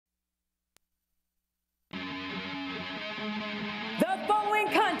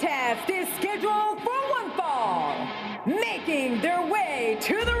contest is scheduled for one fall. Making their way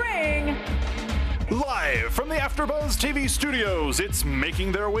to the ring. Live from the AfterBuzz TV studios, it's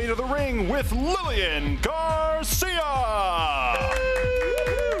Making Their Way to the Ring with Lilian Garcia.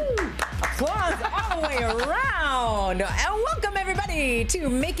 Applause all the way around. And welcome everybody to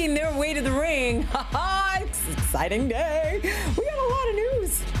Making Their Way to the Ring. It's an exciting day. We got a lot of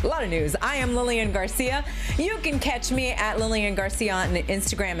news. A lot of news. I am Lilian Garcia. You can catch me at Lilian Garcia on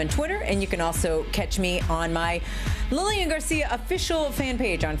Instagram and Twitter, and you can also catch me on my Lilian Garcia official fan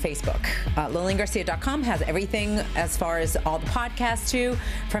page on Facebook. LilianGarcia.com has everything as far as all the podcasts too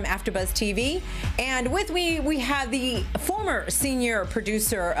from AfterBuzz TV. And with me, we have the former senior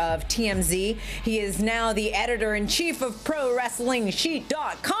producer of TMZ. He is now the editor-in-chief of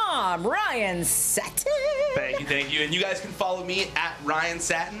ProWrestlingSheet.com, Ryan Satin. Thank you. And you guys can follow me at Ryan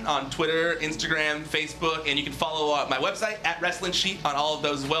Satin on Twitter, Instagram, Facebook, and you can follow my website at Wrestling Sheet on all of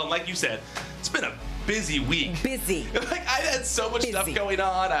those as well. And like you said, it's been a busy week. Busy. Like I've had so much stuff going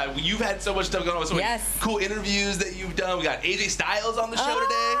on. You've had so much stuff going on. So many cool interviews that you've done. We got AJ Styles on the show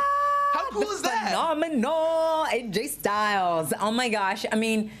today. How cool is that? Phenomenal. AJ Styles. Oh my gosh. I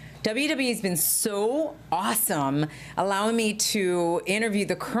mean, WWE's been so awesome allowing me to interview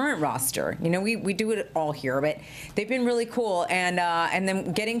the current roster. You know, we do it all here, but they've been really cool. And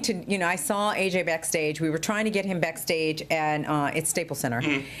then getting to, you know, I saw AJ backstage. We were trying to get him backstage and at Staples Center.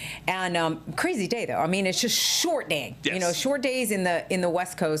 And crazy day though. I mean, it's just short day. Yes. You know, short days in the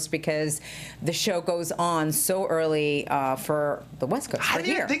West Coast because the show goes on so early for the West Coast. I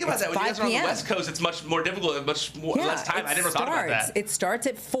didn't even think about that. When you guys are on the West Coast, it's much more difficult and much more, less time. I never thought about that. It starts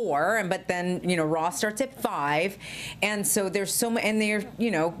at 4. But then, you know, Raw starts at 5. And so there's so much, and they're, you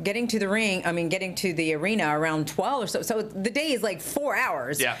know, getting to the ring, I mean, getting to the arena around 12 or so. So the day is like 4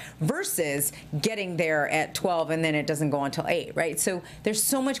 hours versus getting there at 12 and then it doesn't go until 8, right? So there's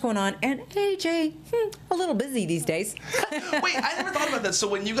so much going on. And AJ, a little busy these days. Wait, I never thought about that. So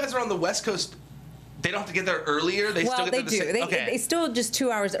when you guys are on the West Coast, they don't have to get there earlier? They still get there They still just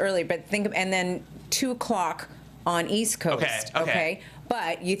 2 hours early, but and then 2 o'clock on East Coast. Okay.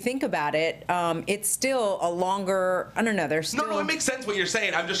 But you think about it, it's still a longer, I don't know, there's still... No, it makes sense what you're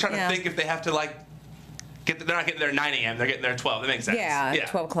saying. I'm just trying to think if they have to, like, they're not getting there at 9 a.m., they're getting there at 12. That makes sense. Yeah,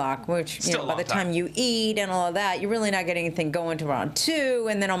 12 o'clock, which, you know, by the time you eat and all of that, you're really not getting anything going to around 2,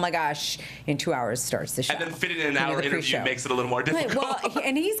 and then, oh my gosh, in 2 hours starts the show. And then fitting in an hour interview makes it a little more difficult. Right, well,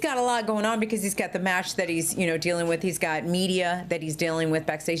 and he's got a lot going on because he's got the match that he's, you know, dealing with. He's got media that he's dealing with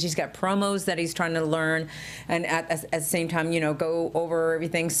backstage. He's got promos that he's trying to learn, and at the same time, you know, go over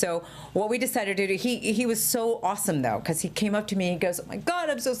everything. So what we decided to do, he was so awesome, though, because he came up to me and he goes, oh my God,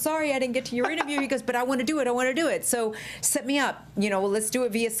 I'm so sorry I didn't get to your interview. He goes, but I want to do it. So set me up, you know, well, let's do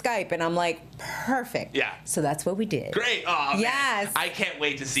it via Skype. And I'm like, perfect. Yeah. So that's what we did. Great. Oh, yes. Man. I can't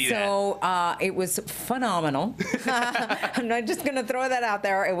wait to see that. So it was phenomenal. I'm not just going to throw that out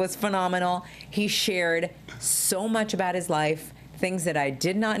there. It was phenomenal. He shared so much about his life, things that I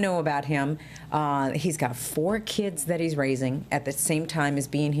did not know about him. He's got 4 kids that he's raising at the same time as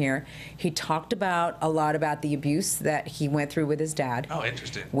being here. He talked a lot about the abuse that he went through with his dad. Oh,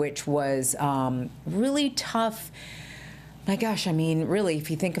 interesting. Which was really tough. My gosh, I mean, really, if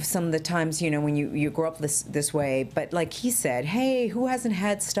you think of some of the times, you know, when you grow up this way, but like he said, hey, who hasn't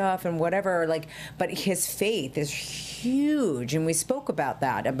had stuff and whatever, like, but his faith is huge, and we spoke about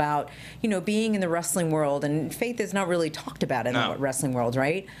that, about, you know, being in the wrestling world, and faith is not really talked about in the wrestling world,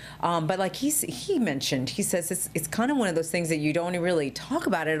 right? But like he mentioned, he says it's kind of one of those things that you don't really talk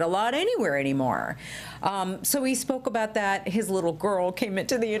about it a lot anywhere anymore. So he spoke about that. His little girl came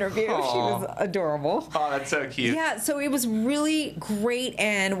into the interview. Aww. She was adorable. Oh, that's so cute. Yeah, so it was really great,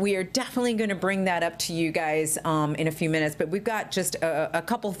 and we are definitely going to bring that up to you guys in a few minutes, but we've got just a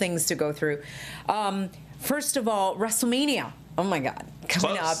couple things to go through. First of all, WrestleMania. Oh my God,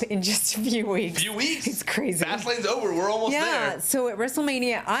 coming up in just a few weeks. It's crazy. Fastlane's over. We're almost there. Yeah, so at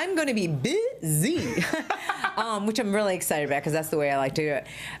WrestleMania, I'm going to be busy, which I'm really excited about because that's the way I like to do it.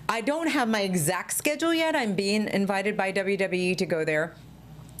 I don't have my exact schedule yet. I'm being invited by WWE to go there.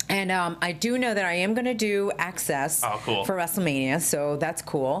 And I do know that I am going to do Access for WrestleMania, so that's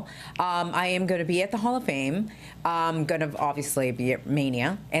cool. I am going to be at the Hall of Fame. I'm going to obviously be at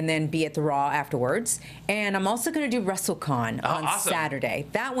Mania and then be at the Raw afterwards. And I'm also going to do WrestleCon on Saturday.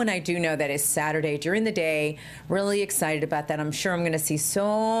 That one I do know that is Saturday during the day. Really excited about that. I'm sure I'm going to see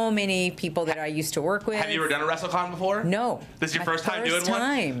so many people that I used to work with. Have you ever done a WrestleCon before? No. This is your first time doing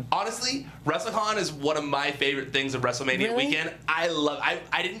one? Honestly, WrestleCon is one of my favorite things of WrestleMania weekend. I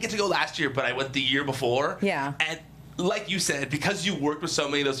didn't get to go last year, but I went the year before. Yeah. And like you said, because you worked with so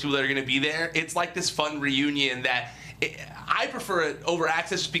many of those people that are going to be there, it's like this fun reunion that I prefer it over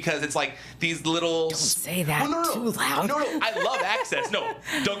Access just because it's like these little. Don't say that too loud. No, I love Access. No,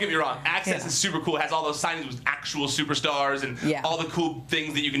 don't get me wrong. Access is super cool. It has all those signings with actual superstars and all the cool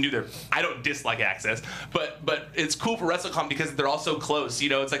things that you can do there. I don't dislike Access, but it's cool for WrestleCon because they're all so close. You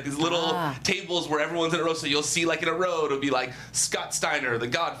know, it's like these little tables where everyone's in a row. So you'll see like in a row, it'll be like Scott Steiner, The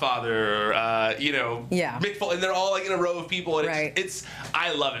Godfather, you know, Mick Foley, and they're all like in a row of people. And it's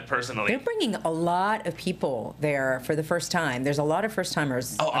I love it personally. They're bringing a lot of people there for the first time. There's a lot of first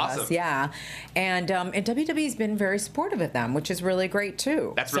timers. Oh, awesome! Yeah, and WWE's been very supportive of them, which is really great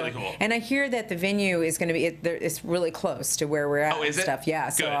too. That's really cool. And I hear that the venue is going to be it's really close to where we're at. Oh, is and it? stuff. Yeah.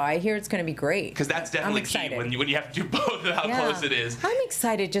 Good. So I hear it's going to be great. Because that's definitely key when you have to do both of how close it is. I'm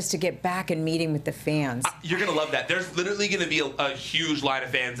excited just to get back and meeting with the fans. You're gonna love that. There's literally gonna be a huge line of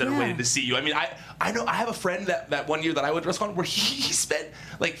fans that are waiting to see you. I mean, I know I have a friend that one year that I went to WrestleCon where he spent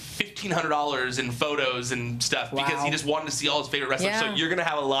like $1,500 in photos and stuff because he just wanted to see all his favorite wrestlers. So you're gonna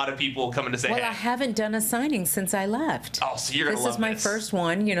have a believe people coming to say, hey. Well, I haven't done a signing since I left. Oh, so you're gonna love this. This is my first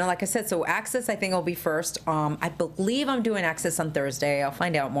one. You know, like I said, so Access I think will be first. I believe I'm doing Access on Thursday. I'll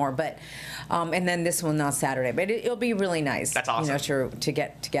find out more, but and then this one on Saturday. But it'll be really nice. That's awesome. You know, to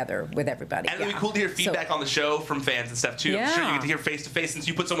get together with everybody. And it'll be cool to hear feedback on the show from fans and stuff too. I'm sure you get to hear face to face since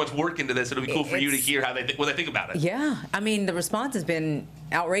you put so much work into this. It'll be cool for you to hear how what they think about it. Yeah, I mean the response has been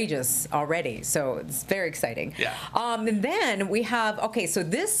outrageous already, so it's very exciting. Yeah. And then we have so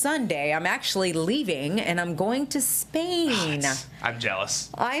this Sunday I'm actually leaving and I'm going to Spain. I'm jealous.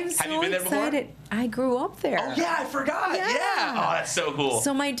 I'm so Have you been there excited. Before? I grew up there. Oh yeah, I forgot. Yeah. Oh, that's so cool.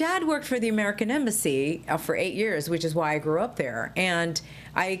 So my dad worked for the American Embassy for 8 years, which is why I grew up there. And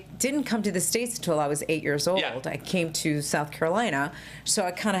I didn't come to the States until I was 8 years old. Yeah. I came to South Carolina, so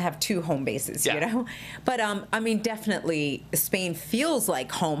I kind of have two home bases, you know? But, I mean, definitely Spain feels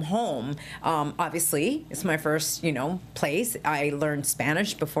like home. Obviously, it's my first, place. I learned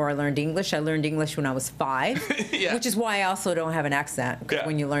Spanish before I learned English. I learned English when I was 5, which is why I also don't have an accent, because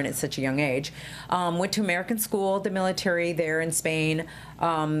when you learn at such a young age. Went to American school, the military there in Spain.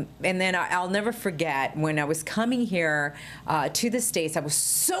 And then I'll never forget when I was coming here to the States, I was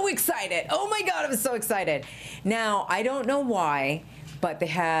so excited. Oh my God, I was so excited. Now, I don't know why, but they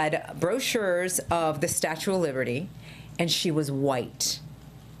had brochures of the Statue of Liberty, and she was white.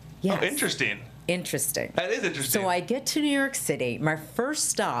 Yes. Oh, interesting. Interesting. That is interesting. So I get to New York City, my first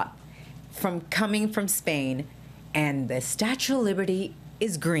stop from coming from Spain, and the Statue of Liberty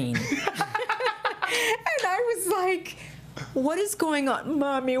is green. And I was like, what is going on?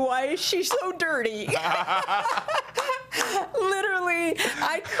 Mommy, why is she so dirty? Literally,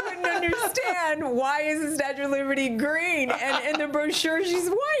 I couldn't understand why is the Statue of Liberty green and in the brochure she's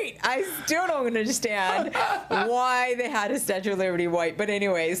white. I still don't understand why they had a Statue of Liberty white. But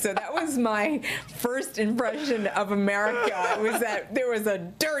anyway, so that was my first impression of America. It was that there was a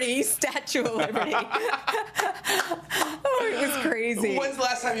dirty Statue of Liberty. Oh, it was crazy. When's the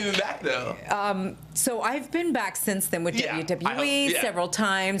last time you've been back, though? So I've been back since then with WWE several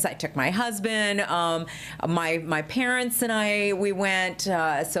times. I took my husband, my parents and we went.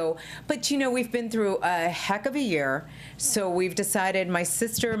 But we've been through a heck of a year. So we've decided, my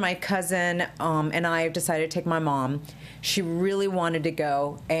sister, my cousin, and I have decided to take my mom. She really wanted to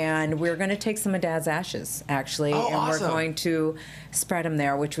go, and we're going to take some of Dad's ashes, actually, and awesome. we're going to spread them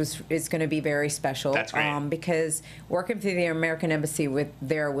there, which is going to be very special. That's great. Because working for the American Embassy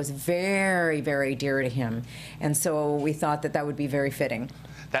there was very, very dear to him, and so we thought that would be very fitting.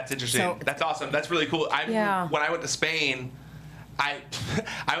 That's interesting. That's awesome. That's really cool. When I went to Spain, I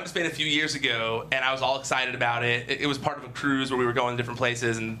went to Spain a few years ago, and I was all excited about it. It was part of a cruise where we were going to different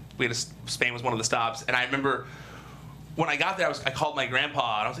places, and Spain was one of the stops. And I remember when I got there, I called my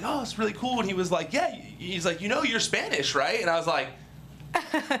grandpa, and I was like, "Oh, it's really cool." And he was like, "Yeah." He's like, "You're Spanish, right?" And I was like,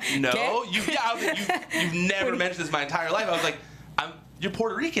 "No." You've never mentioned this my entire life. I was like, "You're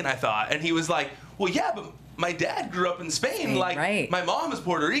Puerto Rican," I thought. And he was like, "Well, yeah, but my dad grew up in Spain. My mom is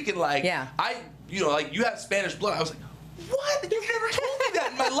Puerto Rican. You have Spanish blood." I was like, "What? You've never told me that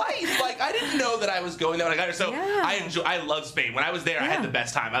in my life." I didn't know that I was going there when I got here. So I love Spain. When I was there, I had the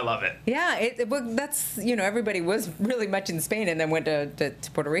best time. I love it. Yeah, that's everybody was really much in Spain and then went to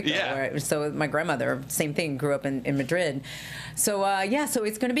Puerto Rico. Yeah. So my grandmother, same thing, grew up in Madrid. So so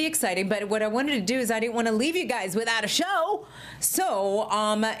it's going to be exciting. But what I wanted to do is I didn't want to leave you guys without a show. So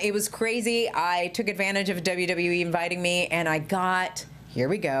it was crazy. I took advantage of WWE inviting me, and I got, here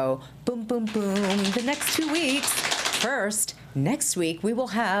we go, boom, boom, boom, the next 2 weeks. First, next week we will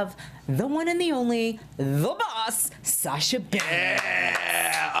have the one and the only, the boss, Sasha Banks.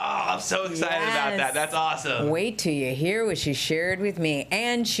 Yeah! Oh, so excited about that. That's awesome. Wait till you hear what she shared with me.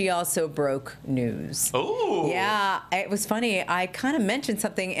 And she also broke news. Oh. Yeah, it was funny. I kind of mentioned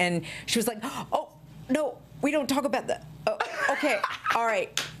something, and she was like, oh, no, we don't talk about that. Oh, okay, all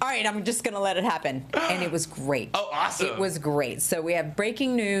right, I'm just going to let it happen. And it was great. Oh, awesome. It was great. So we have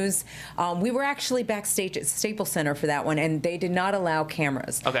breaking news. We were actually backstage at Staples Center for that one, and they did not allow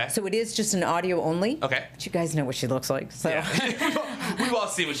cameras. Okay. So it is just an audio only. Okay. But you guys know what she looks like. So. Yeah. We've all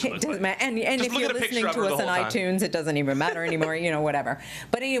seen what she looks like. And if you're listening to us on iTunes, it doesn't even matter anymore, whatever.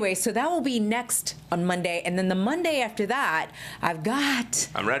 But anyway, so that will be next on Monday. And then the Monday after that, I'm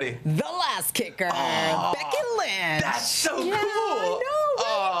ready. The last kicker, Becky Lynch. That's so cool. I know, right?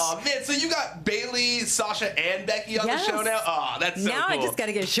 Oh, man. So you got Bailey, Sasha, and Becky on the show now? Oh, that's so now cool. I just got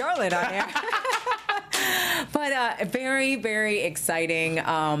to get Charlotte on there. But very, very exciting.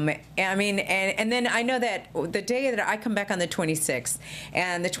 I mean, and then I know that the day that I come back on the 26th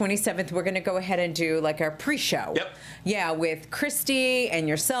and the 27th, we're going to go ahead and do like our pre-show. Yep. Yeah, with Christy and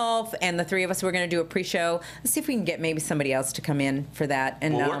yourself and the three of us. We're going to do a pre-show. Let's see if we can get maybe somebody else to come in for that.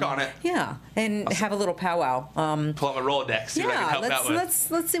 And we'll work on it. Yeah, and have a little powwow. Pull out my Rolodex, see what I can help out with.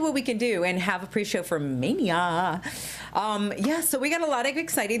 Let's see what we can do and have a pre-show for Mania. Yeah, so we got a lot of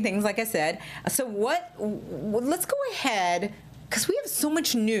exciting things, like I said. So let's go ahead, because we have so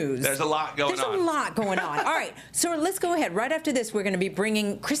much news. There's a lot going on. There's a lot going on. All right, so let's go ahead. Right after this, we're going to be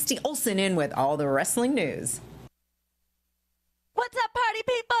bringing Christy Olsen in with all the wrestling news. What's up, party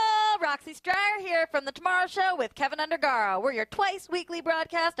people? Roxy Stryer here from The Tomorrow Show with Kevin Undergaro. We're your twice-weekly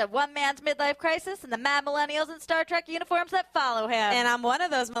broadcast of one man's midlife crisis and the mad millennials in Star Trek uniforms that follow him. And I'm one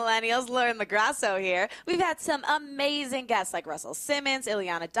of those millennials, Lauren LaGrasso here. We've had some amazing guests like Russell Simmons,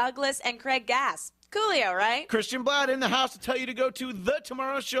 Ileana Douglas, and Craig Gass. Coolio, right? Christian Blatt in the house to tell you to go to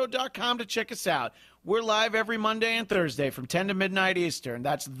thetomorrowshow.com to check us out. We're live every Monday and Thursday from 10 to midnight Eastern.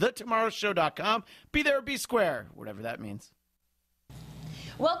 That's thetomorrowshow.com. Be there or be square, whatever that means.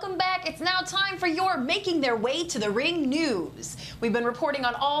 Welcome back. It's now time for your Making Their Way to the Ring news. We've been reporting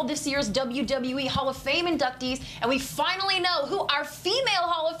on all this year's WWE Hall of Fame inductees, and we finally know who our female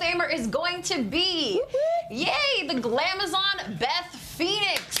Hall of Famer is going to be. Yay! The Glamazon Beth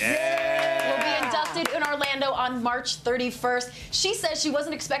Phoenix will be inducted in Orlando on March 31st. She says she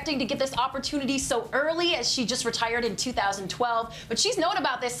wasn't expecting to get this opportunity so early, as she just retired in 2012, but she's known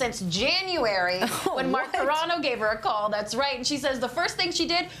about this since January when Mark Carrano gave her a call. That's right. And she says the first thing she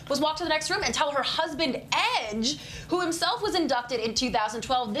did was walk to the next room and tell her husband Edge, who himself was inducted in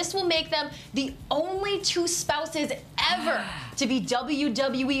 2012, this will make them the only two spouses ever to be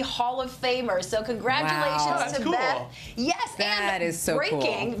WWE Hall of Famers. So congratulations to Beth. Yes, that and is so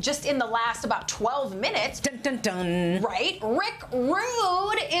breaking cool. just in the last about 12 minutes. Dun, dun, dun. Right. Rick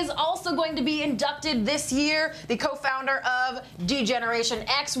Rude is also going to be inducted this year. The co-founder of D-Generation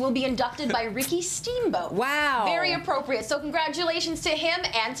X will be inducted by Ricky Steamboat. Wow. Very appropriate. So congratulations to him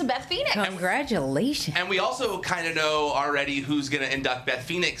and to Beth Phoenix. Congratulations. And we also kind of know already who's going to induct Beth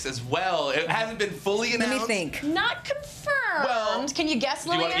Phoenix as well. It hasn't been fully announced. Let me think. Not confirmed. Well, can you guess,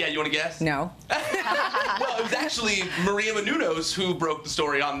 Lilian? You want to guess? No. Well, it was actually Maria Menounos who broke the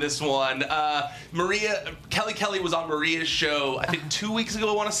story on this one. Kelly was on Maria's show, I think 2 weeks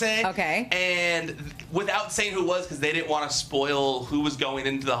ago, I want to say. Okay. And without saying who it was, because they didn't want to spoil who was going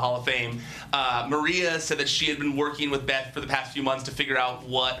into the Hall of Fame, Maria said that she had been working with Beth for the past few months to figure out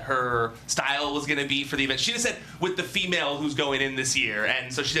what her style was going to be for the event. She just said with the female who's going in this year.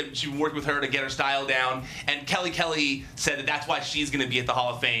 And so she said she worked with her to get her style down. And Kelly said that that's why she's going to be at the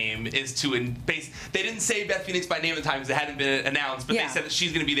Hall of Fame, is to they didn't say Beth Phoenix by name at the time because it hadn't been announced, but they said that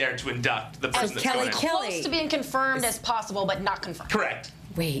she's going to be there to induct the person that's going in. Close to being confirmed as possible, but not confirmed. Correct.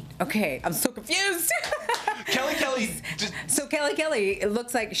 Wait, okay, I'm so confused. Kelly. So Kelly, it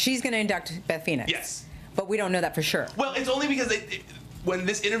looks like she's going to induct Beth Phoenix. Yes. But we don't know that for sure. Well, it's only because when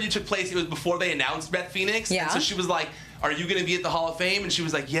this interview took place, it was before they announced Beth Phoenix. Yeah. And so she was like, are you going to be at the Hall of Fame? And she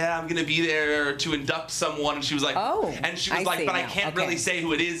was like, yeah, I'm going to be there to induct someone. And she was like, I can't really say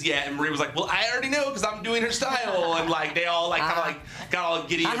who it is yet. And Maria was like, well, I already know because I'm doing her style. And like they all got all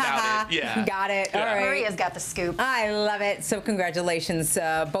giddy about it. Yeah. Got it. Yeah. All right. Maria's got the scoop. I love it. So congratulations,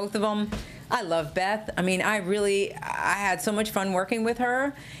 both of them. I love Beth. I mean, I had so much fun working with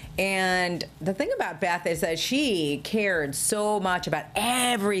her. And the thing about Beth is that she cared so much about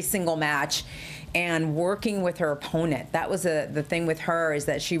every single match and working with her opponent. That was the thing with her, is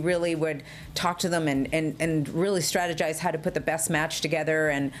that she really would talk to them and really strategize how to put the best match together.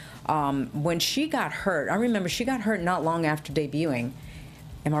 And when she got hurt, I remember she got hurt not long after debuting.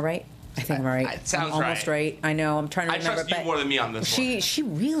 Am I right? I think I'm right. It sounds I'm almost right. I know. I'm trying to remember. I trust you more than me on this one. She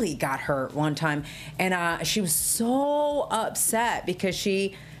really got hurt one time, and she was so upset because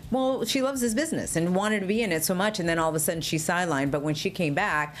she well, she loves this business and wanted to be in it so much, and then all of a sudden she's sidelined. But when she came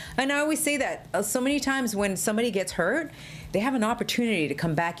back, and I always say that so many times when somebody gets hurt, they have an opportunity to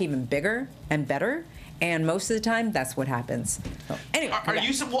come back even bigger and better. And most of the time, that's what happens. So, anyway, are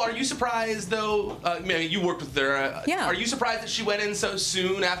you surprised though? You worked with her. Yeah. Are you surprised that she went in so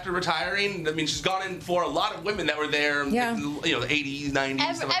soon after retiring? I mean, she's gone in for a lot of women that were there. Yeah. In, the 80s,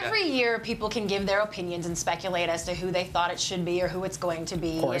 90s. Every year, people can give their opinions and speculate as to who they thought it should be or who it's going to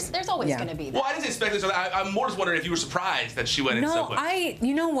be. And there's always going to be that. Well, I didn't say speculate. So I'm more just wondering if you were surprised that she went in so quick. No,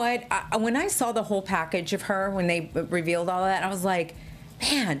 you know what? When I saw the whole package of her, when they revealed all that, I was like,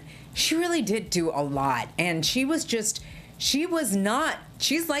 man, she really did do a lot. And she's like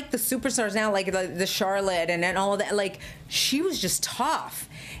the superstars now, like the Charlotte and all of that. Like, she was just tough.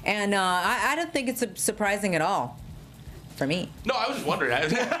 And I don't think it's surprising at all for me. No, I was just wondering.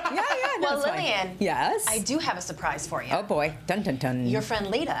 Yeah, no, well, it's fine. Lilian, yes, I do have a surprise for you. Oh boy, dun dun dun. Your friend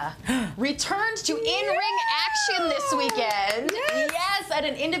Lita returned to in-ring action this weekend. Yes, at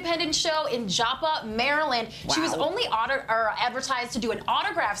an independent show in Joppa, Maryland. Wow. She was only advertised to do an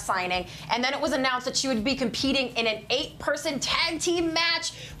autograph signing, and then it was announced that she would be competing in an 8-person tag team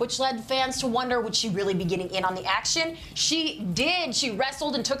match, which led fans to wonder, would she really be getting in on the action? She did. She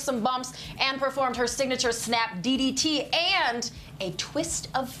wrestled and took some bumps and performed her signature snap DDT and a twist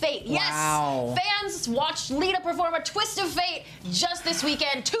of fate. Wow. Yes, fans watched Lita perform a twist of fate just this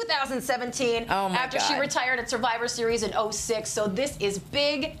weekend, 2017, after she retired at Survivor Series in 06. So this is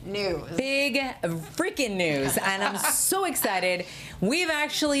big news. Big freaking news. And I'm so excited. We've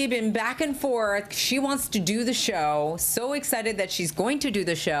actually been back and forth. She wants to do the show. So excited that she's going to do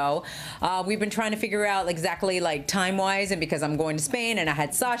the show. We've been trying to figure out exactly like time-wise, and because I'm going to Spain and I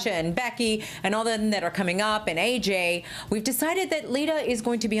had Sasha and Becky and all of them that are coming up and AJ, we've decided that Lita is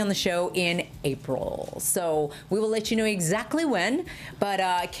going to be on the show in April. So we will let you know exactly when, but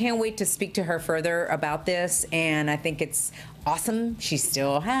I can't wait to speak to her further about this, and I think it's awesome. She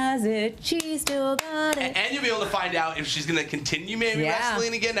still has it. She still got it. And you'll be able to find out if she's going to continue maybe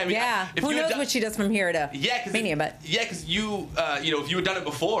wrestling again. I mean, who knows what she does from here to Mania? Because you if you had done it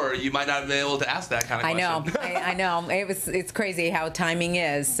before, you might not have been able to ask that kind of question. I know. It's crazy how timing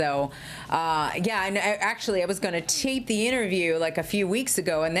is. So, and actually, I was going to tape the interview like a few weeks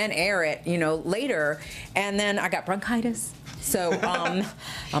ago and then air it, later, and then I got bronchitis. So I'm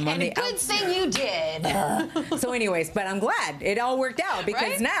on the good thing you did. So anyways, but I'm glad it all worked out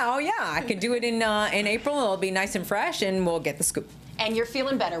because now, I can do it in April. It'll be nice and fresh, and we'll get the scoop. And you're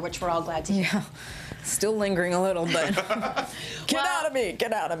feeling better, which we're all glad to hear. Yeah. Still lingering a little, but get out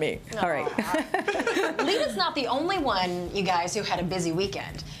of me. All right. Lita's not the only one, you guys, who had a busy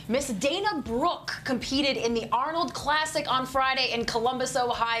weekend. Miss Dana Brooke competed in the Arnold Classic on Friday in Columbus,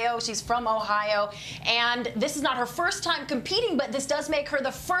 Ohio. She's from Ohio. And this is not her first time competing, but this does make her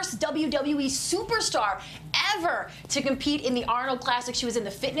the first WWE superstar ever to compete in the Arnold Classic. She was in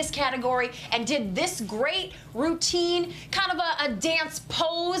the fitness category and did this great routine, kind of a dance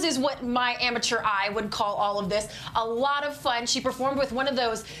pose is what my amateur eye would call all of this. A lot of fun. She performed with one of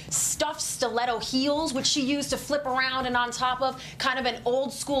those stuffed stiletto heels, which she used to flip around and on top of, kind of an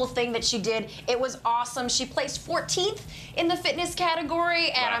old school thing that she did. It was awesome. She placed 14th in the fitness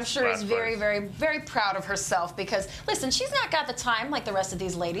category, and I'm sure is very, very, very proud of herself because, listen, she's not got the time like the rest of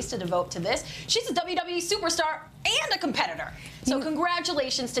these ladies to devote to this. She's a WWE superstar and a competitor. So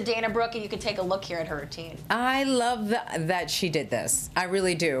congratulations to Dana Brooke, and you can take a look here at her routine. I love that she did this. I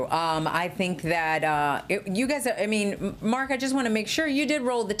really do. I think that you guys, Mark, I just want to make sure you did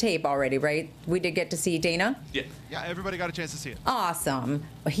roll the tape already, right? We did get to see Dana? Yeah. Yeah, everybody got a chance to see it. Awesome.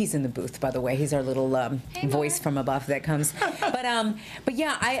 Well, he's in the booth, by the way. He's our little voice from above that comes. But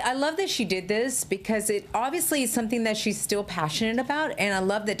yeah, I love that she did this because it obviously is something that she's still passionate about, and I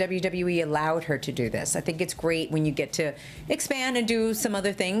love that WWE allowed her to do this. I think it's great when you get to expand and do some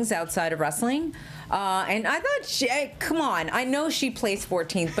other things outside of wrestling. And I thought, come on, I know she placed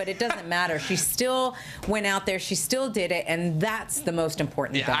 14th, but it doesn't matter. She still went out there. She still did it, and that's the most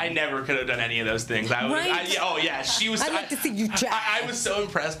important thing. Yeah, I never could have done any of those things. She was. I'd like to see you try. I was so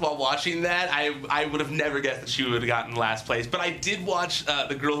impressed while watching that. I would have never guessed that she would have gotten last place. But I did watch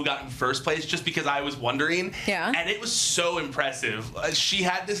the girl who got in first place just because I was wondering. Yeah. And it was so impressive. She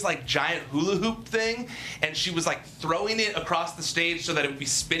had this like giant hula hoop thing, and she was like throwing it across the stage so that it would be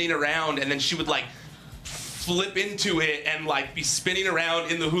spinning around, and then she would like flip into it and like be spinning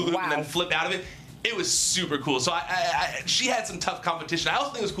around in the hula hoop and then flip out of it. It was super cool. So she had some tough competition. I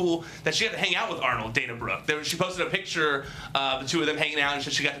also think it was cool that she had to hang out with Arnold, Dana Brooke. She posted a picture of the two of them hanging out, and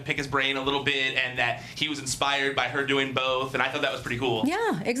she got to pick his brain a little bit, and that he was inspired by her doing both, and I thought that was pretty cool.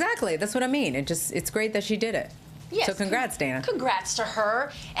 Yeah, exactly. That's what I mean. It's great that she did it. Yes, So congrats, Dana. Congrats to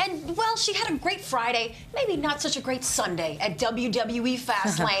her. And, well, she had a great Friday, maybe not such a great Sunday at WWE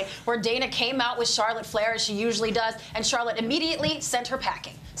Fastlane, where Dana came out with Charlotte Flair, as she usually does, and Charlotte immediately sent her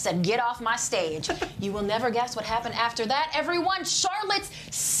packing. Said, get off my stage. You will never guess what happened after that, everyone. Charlotte's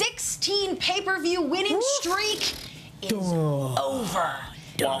 16 pay-per-view winning streak is over.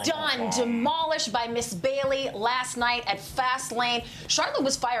 Done. Demolished by Miss Bayley last night at Fastlane. Charlotte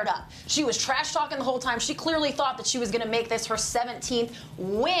was fired up. She was trash talking the whole time. She clearly thought that she was going to make this her 17th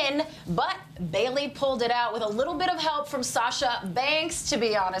win, but Bayley pulled it out with a little bit of help from Sasha Banks, to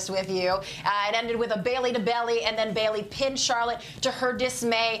be honest with you. It ended with a Bayley to belly, and then Bayley pinned Charlotte to her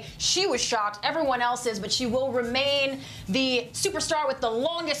dismay. She was shocked. Everyone else is, but she will remain the superstar with the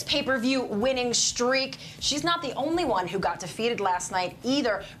longest pay-per-view winning streak. She's not the only one who got defeated last night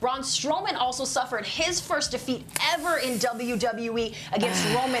either. Braun Strowman also suffered his first defeat ever in WWE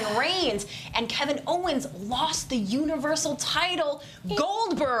against Roman Reigns, and Kevin Owens lost the Universal title.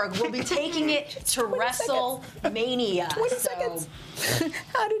 Goldberg will be taking it to WrestleMania. 20 seconds.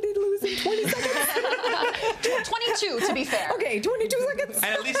 How did he lose in 20 seconds? 22, to be fair. Okay, 22 seconds.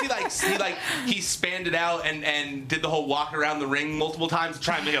 And at least he spanned it out and did the whole walk around the ring multiple times to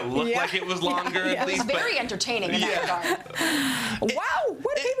try and make it look like it was longer at It least. was very entertaining in that regard. Wow,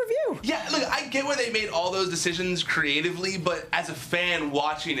 what a pay-per-view. Yeah, look, I get where they made all those decisions creatively, but as a fan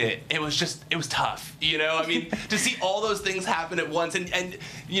watching it, it was tough. You know, I mean, to see all those things happen at once, and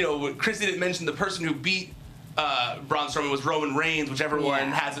you know, Chrissy didn't mention the person who beat Braun Strowman was Roman Reigns, which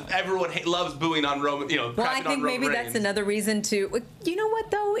everyone loves booing on Roman. You know, well, I think maybe that's another reason to. You know what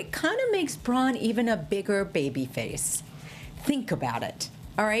though? It kind of makes Braun even a bigger baby face. Think about it.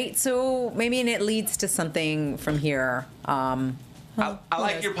 All right, so maybe it leads to something from here. I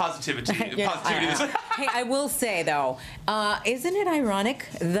like your positivity. Hey, I will say though, isn't it ironic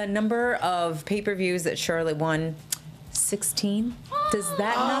the number of pay-per-views that Charlotte won? 16. Does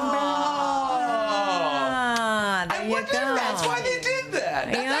that number? There you go. That's why they did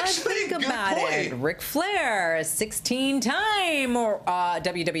that. That's actually a good point. Ric Flair, 16-time or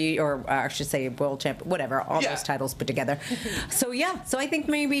WWE, or I should say world champion, whatever, all those titles put together. So so I think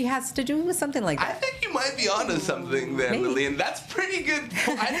maybe it has to do with something like that. I think you might be onto something there, Lilian. That's pretty good.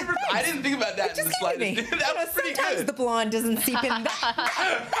 I didn't think about that in the slightest. That was pretty sometimes good. The blonde doesn't seep in that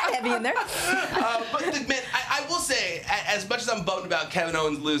heavy in there. But man, I will say, as much as I'm bummed about Kevin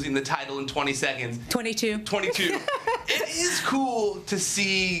Owens losing the title in 20 seconds, 22, it is cool to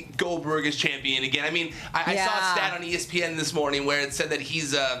see Goldberg as champion again. I mean, I saw a stat on ESPN this morning where it said that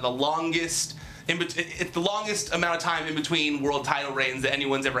he's the longest. It's the longest amount of time in between world title reigns that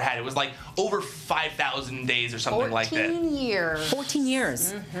anyone's ever had. It was like over 5,000 days or something like that. 14 years. 14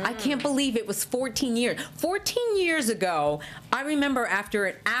 years. I can't believe it was 14 years. 14 years ago, I remember after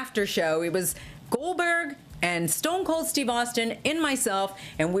an after show, it was Goldberg and Stone Cold Steve Austin and myself,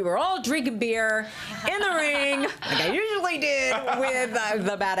 and we were all drinking beer in the ring, like I usually did with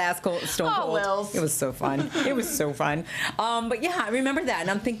the badass Stone Cold. Wills. It was so fun. It was so fun. But yeah, I remember that, and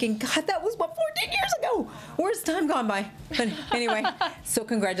I'm thinking, God, that was what, 14 years ago? Where's time gone by? But anyway, so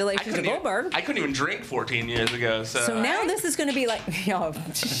congratulations to Goldberg. I couldn't even drink 14 years ago. So now this is going to be like,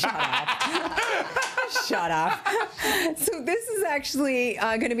 shut up. Shut up. So this is actually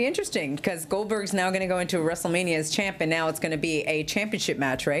going to be interesting because Goldberg's now going to go into WrestleMania as champ, and now it's going to be a championship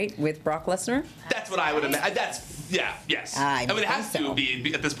match, right, with Brock Lesnar? That's what I would imagine. Yes. I mean, it has to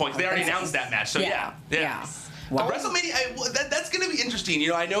be at this point. They already announced that match, so yeah. Wow. WrestleMania, that's going to be interesting. You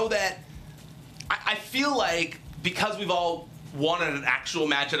know, I know that I feel like because we've all wanted an actual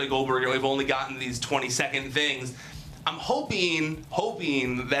match at a Goldberg, and we've only gotten these 20-second things, I'm hoping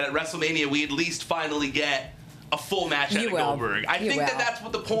that at WrestleMania we at least finally get a full match at Goldberg. I think that's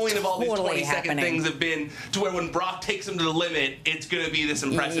what the point of all these 20-second things have been, to where when Brock takes him to the limit, it's going to be this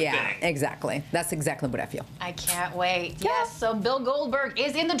impressive thing. Yeah, exactly. That's exactly what I feel. I can't wait. Yes, so Bill Goldberg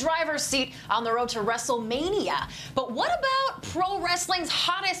is in the driver's seat on the road to WrestleMania. But what about pro wrestling's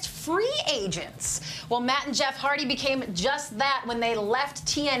hottest free agents? Well, Matt and Jeff Hardy became just that when they left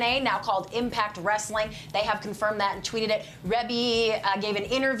TNA, now called Impact Wrestling. They have confirmed that and tweeted it. Rebby gave an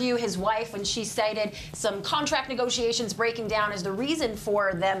interview, his wife, when she cited some contract negotiations breaking down as the reason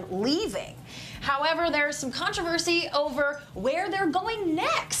for them leaving. However, there's some controversy over where they're going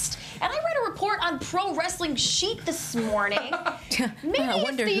next. And I read a report on Pro Wrestling Sheet this morning. Maybe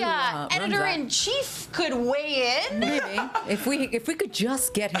if the editor-in-chief could weigh in. Maybe. If we could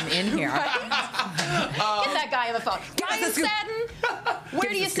just get him in here. Right? Get that guy on the phone. Ryan Satin,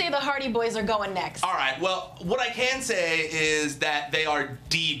 where do you say the Hardy Boys are going next? All right. Well, what I can say is that they are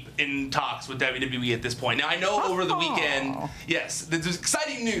deep in talks with WWE at this point. Now, I know over the weekend, yes, there's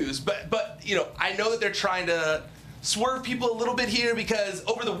exciting news, but you know, I know that they're trying to swerve people a little bit here because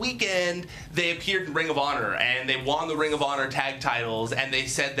over the weekend they appeared in Ring of Honor and they won the Ring of Honor tag titles, and they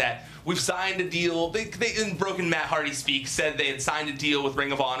said that we've signed a deal. They in broken Matt Hardy speak, said they had signed a deal with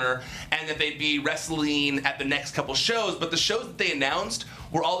Ring of Honor and that they'd be wrestling at the next couple shows. But the shows that they announced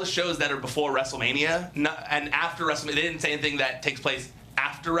were all the shows that are before WrestleMania, and after WrestleMania. They didn't say anything that takes place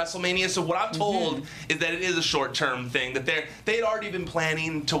after WrestleMania. So what I'm told is that it is a short-term thing, that they had already been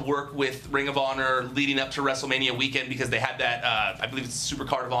planning to work with Ring of Honor leading up to WrestleMania weekend because they had that, I believe it's the Super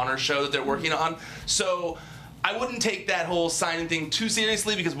Card of Honor show that they're working on. So I wouldn't take that whole signing thing too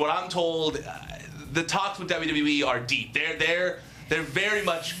seriously because what I'm told, the talks with WWE are deep. They're very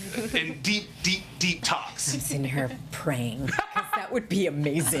much in deep talks. I'm sitting here praying because that would be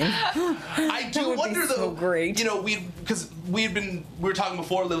amazing. I do wonder though. So great. You know, we were talking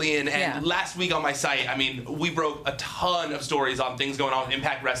before, Lilian, and last week on my site, I mean, we broke a ton of stories on things going on with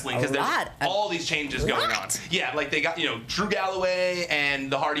Impact Wrestling because there's all these changes going on. Yeah, like they got, you know, Drew Galloway and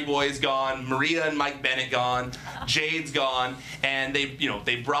the Hardy Boys gone, Maria and Mike Bennett gone, Jade's gone, and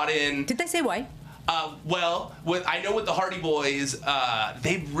they brought in. Did they say why? Well, I know with the Hardy Boys,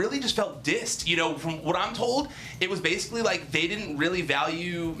 they really just felt dissed. You know, from what I'm told, it was basically like they didn't really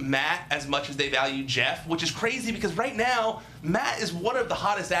value Matt as much as they valued Jeff, which is crazy because right now, Matt is one of the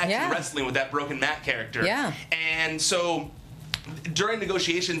hottest acts in wrestling with that broken Matt character. Yeah. And so during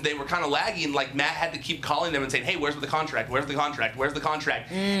negotiations, they were kind of lagging. Like, Matt had to keep calling them and saying, hey, where's the contract? Where's the contract? Where's the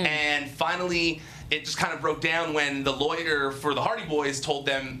contract? And finally, it just kind of broke down when the lawyer for the Hardy Boys told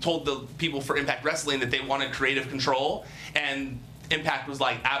the people for Impact Wrestling that they wanted creative control, and Impact was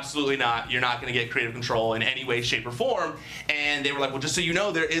like, absolutely not. You're not going to get creative control in any way, shape, or form. And they were like, well, just so you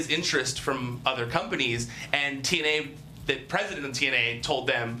know, there is interest from other companies. And TNA, the president of TNA, told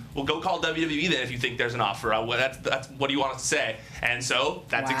them, well, go call WWE then if you think there's an offer. That's what do you want us to say? And so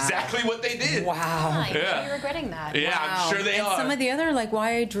that's exactly what they did. Wow. Yeah. You're regretting that. Yeah, I'm sure they are. Some of the other, like,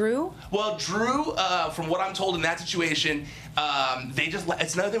 why Drew? Well, Drew, from what I'm told in that situation,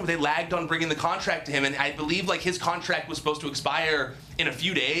 it's another thing where they lagged on bringing the contract to him, and I believe like his contract was supposed to expire in a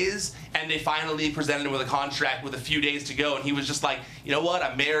few days, and they finally presented him with a contract with a few days to go, and he was just like, you know what,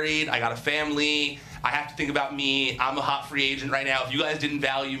 I'm married, I got a family, I have to think about me, I'm a hot free agent right now, if you guys didn't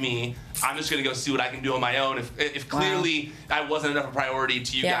value me, I'm just going to go see what I can do on my own, if clearly I wasn't enough a priority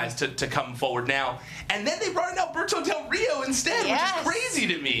to you guys to come forward now. And then they brought in Alberto Del Rio instead, which is crazy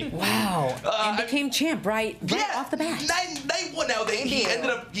to me. Wow. And became champ right off the bat. Night one. Now,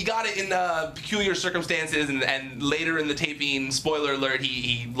 he got it in peculiar circumstances, and later in the taping, spoiler alert,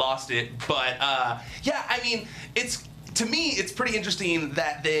 he lost it. But, yeah, I mean, to me, it's pretty interesting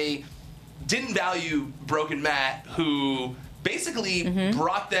that they didn't value Broken Matt, who basically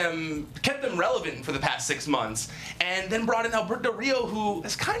kept them relevant for the past 6 months, and then brought in Alberto Del Rio, who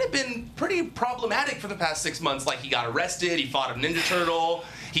has kind of been pretty problematic for the past 6 months. Like, he got arrested, he fought a Ninja Turtle,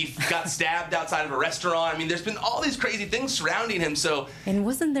 he got stabbed outside of a restaurant. I mean, there's been all these crazy things surrounding him. So, and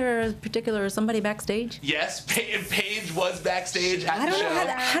wasn't there a particular somebody backstage? Yes, Paige was backstage at the show. I don't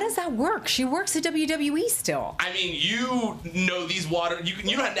know how does that work. She works at WWE still. I mean, you know these waters.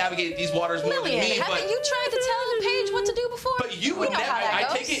 You know how to navigate these waters more than me. Haven't you tried to tell Paige what to do before? But you would never. I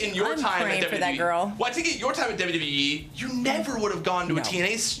take it in your time at WWE. For that girl. Well, I take it your time at WWE. You never would have gone to a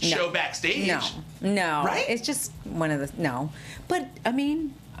TNA show backstage. No. Right? It's just one of the But I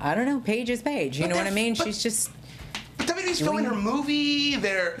mean, I don't know. Paige is Paige. You know what I mean? She's just. But WWE's filming her movie.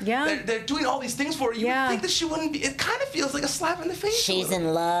 They're doing all these things for her. You would think that she wouldn't be. It kind of feels like a slap in the face. She's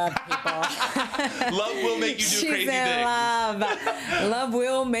in love, people. Love will make you do crazy things. She's in love. Love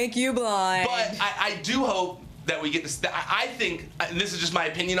will make you blind. But I do hope that we get this. I think, and this is just my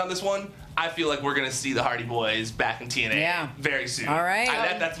opinion on this one, I feel like we're going to see the Hardy Boys back in TNA very soon. All right.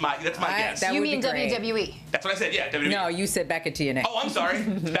 That's my guess. You mean WWE? That's what I said, yeah, WWE. No, you said back at TNA. Oh, I'm sorry.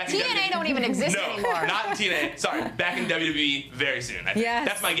 Back in TNA don't even exist anymore. No, not in TNA. Sorry, back in WWE very soon. I think. Yes.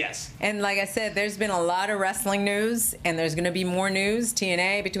 That's my guess. And like I said, there's been a lot of wrestling news, and there's going to be more news,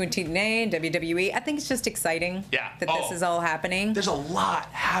 between TNA and WWE. I think it's just exciting that this is all happening. There's a lot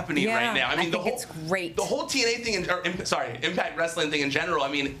happening right now. I mean, it's great. The whole TNA thing, Impact Wrestling thing in general, I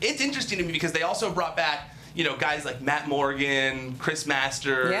mean, it's interesting to me because they also brought back, you know, guys like Matt Morgan, Chris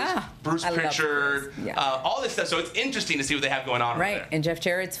Masters, Bruce Pritchard, all this stuff. So it's interesting to see what they have going on over there. And Jeff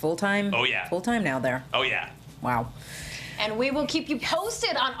Jarrett's full-time. Oh, yeah. Full-time now there. Oh, yeah. Wow. And we will keep you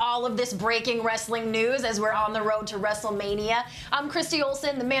posted on all of this breaking wrestling news as we're on the road to WrestleMania. I'm Christy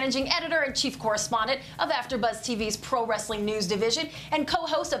Olson, the managing editor and chief correspondent of AfterBuzz TV's Pro Wrestling News Division and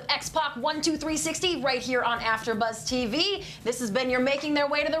co-host of X-Pac 12360 right here on AfterBuzz TV. This has been your Making Their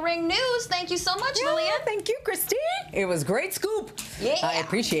Way to the Ring news. Thank you so much, Lilian. Thank you, Christy. It was great scoop. Yeah. I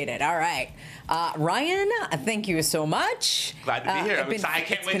appreciate it. All right. Ryan, thank you so much. Glad to be here. I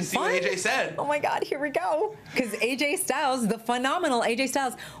can't wait to see what AJ said. Oh my God, here we go. Because AJ Styles, the phenomenal AJ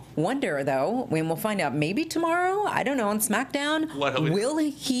Styles. Wonder though, when we'll find out maybe tomorrow, I don't know, on SmackDown, will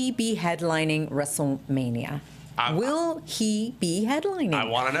he be headlining WrestleMania? Will he be headlining? I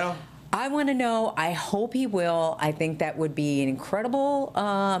want to know. I want to know. I hope he will. I think that would be incredible,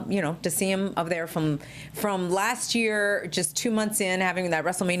 to see him up there from last year, just 2 months in, having that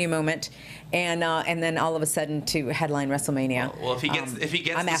WrestleMania moment, and then all of a sudden to headline WrestleMania. Well, if he gets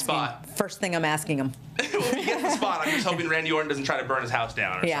the spot, first thing I'm asking him. Well, if he gets the spot, I'm just hoping Randy Orton doesn't try to burn his house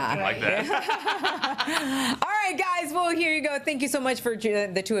down or something like that. All right, guys. Well, here you go. Thank you so much for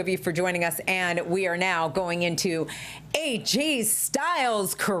the two of you for joining us, and we are now going into AJ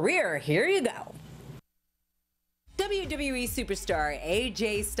Styles' career. Here you go. WWE superstar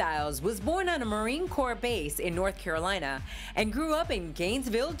AJ Styles was born on a Marine Corps base in North Carolina and grew up in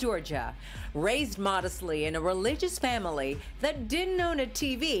Gainesville, Georgia. Raised modestly in a religious family that didn't own a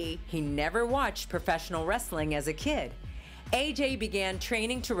TV, he never watched professional wrestling as a kid. AJ began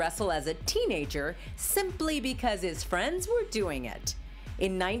training to wrestle as a teenager simply because his friends were doing it.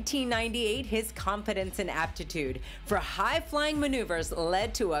 In 1998, his confidence and aptitude for high-flying maneuvers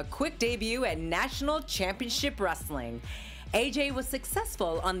led to a quick debut at National Championship Wrestling. AJ was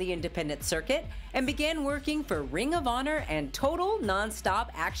successful on the independent circuit and began working for Ring of Honor and Total Nonstop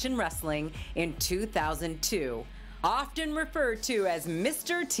Action Wrestling in 2002. Often referred to as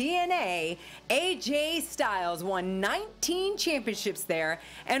Mr. TNA, AJ Styles won 19 championships there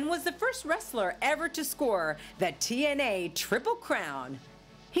and was the first wrestler ever to score the TNA Triple Crown.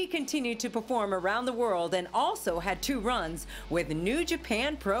 He continued to perform around the world and also had 2 runs with New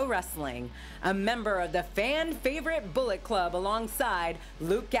Japan Pro Wrestling. A member of the fan favorite Bullet Club alongside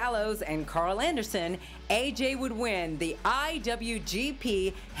Luke Gallows and Carl Anderson, AJ would win the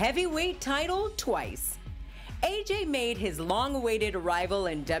IWGP Heavyweight title twice. AJ made his long-awaited arrival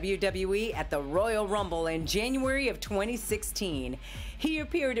in WWE at the Royal Rumble in January of 2016. He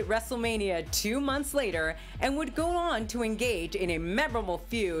appeared at WrestleMania 2 months later and would go on to engage in a memorable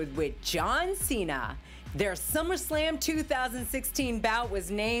feud with John Cena. Their SummerSlam 2016 bout was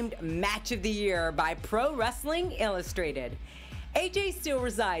named Match of the Year by Pro Wrestling Illustrated. AJ still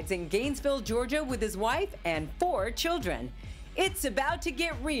resides in Gainesville, Georgia with his wife and 4 children. It's about to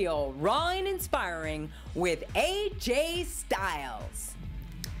get real, raw, and inspiring with AJ Styles.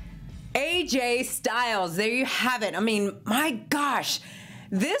 AJ Styles, there you have it. I mean, my gosh,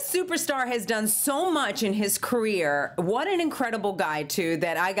 this superstar has done so much in his career. What an incredible guy, too,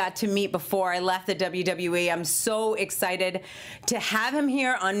 that I got to meet before I left the WWE. I'm so excited to have him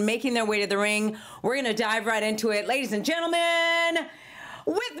here on Making Their Way to the Ring. We're going to dive right into it. Ladies and gentlemen,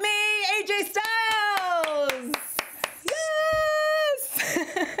 with me, AJ Styles.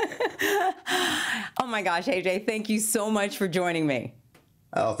 Oh my gosh, AJ, thank you so much for joining me.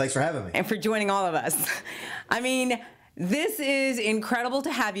 Oh, thanks for having me. And for joining all of us. I mean, this is incredible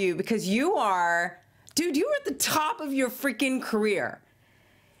to have you because you are, dude, you are at the top of your freaking career.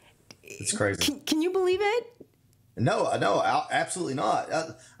 It's crazy. Can you believe it? No, absolutely not.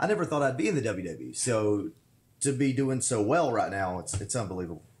 I never thought I'd be in the WWE. So to be doing so well right now, it's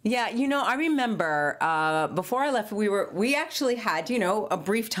unbelievable. Yeah, I remember before I left, we actually had, a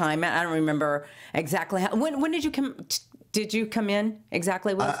brief time. I don't remember exactly how. When did you come? Did you come in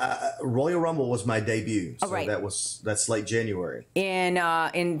exactly? Royal Rumble was my debut. So right. That's late January. Of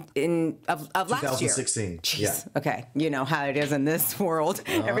last year. 2016. Jeez. Yeah. Okay. You know how it is in this world.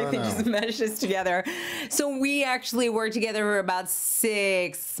 Everything just meshes together. So we actually worked together for about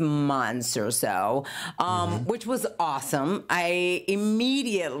 6 months or so, which was awesome. I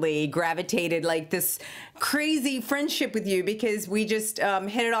immediately gravitated like this crazy friendship with you because we just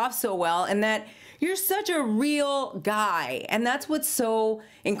hit it off so well, and that you're such a real guy. And that's what's so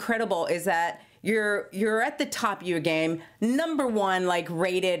incredible is that you're at the top of your game, #1 like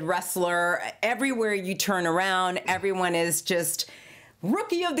rated wrestler. Everywhere you turn around, everyone is just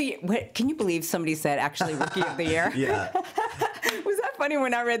Rookie of the Year. Wait, can you believe somebody said actually Rookie of the Year? Yeah. Was that funny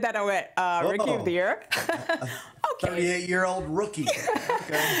when I read that? I went, Rookie of the Year? Okay. 38-year-old rookie.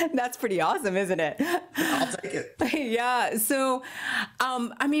 Okay. That's pretty awesome, isn't it? I'll take it. Yeah. So,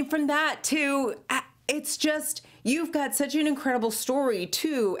 I mean, from that to, it's just, you've got such an incredible story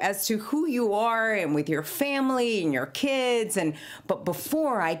too as to who you are and with your family and your kids. But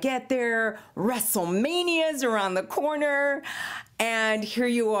before I get there, WrestleMania's around the corner, and here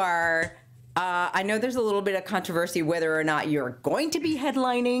you are. I know there's a little bit of controversy whether or not you're going to be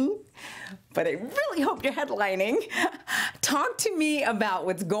headlining, but I really hope you're headlining. Talk to me about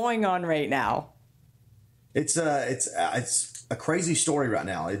what's going on right now. It's a crazy story right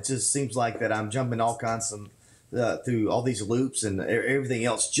now. It just seems like that I'm jumping all kinds of through all these loops and everything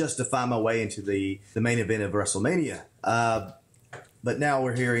else just to find my way into the main event of WrestleMania. But now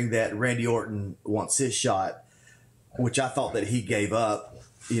we're hearing that Randy Orton wants his shot, which I thought that he gave up,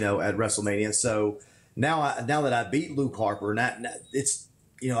 at WrestleMania. So now that I beat Luke Harper, it's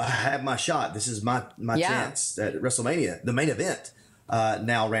I have my shot. This is my chance at WrestleMania, the main event.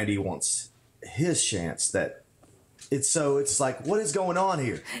 Now Randy wants his chance. It's like, what is going on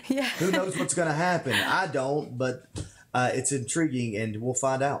here? Yeah. Who knows what's going to happen? I don't, but it's intriguing, and we'll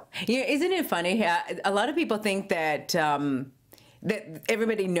find out. Yeah, isn't it funny? A lot of people think that that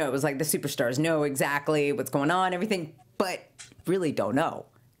everybody knows, like the superstars know exactly what's going on, everything, but really don't know.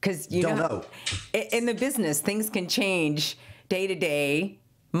 Because you don't know. In the business, things can change day to day,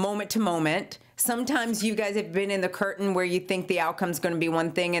 moment to moment. Sometimes you guys have been in the curtain where you think the outcome's going to be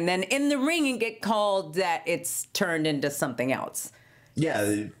one thing, and then in the ring and get called that it's turned into something else.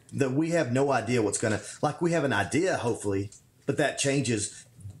 Yeah, that we have no idea what's going to, like, we have an idea, hopefully, but that changes.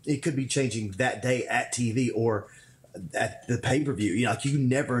 It could be changing that day at TV or at the pay-per-view. You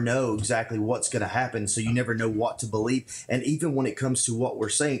never know exactly what's going to happen, so you never know what to believe. And even when it comes to what we're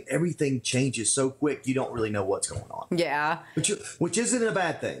saying, everything changes so quick, you don't really know what's going on. Yeah. Which isn't a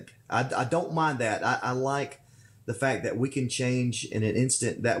bad thing. I don't mind that. I like the fact that we can change in an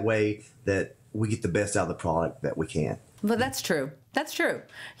instant, that way that we get the best out of the product that we can. Well, that's true. That's true.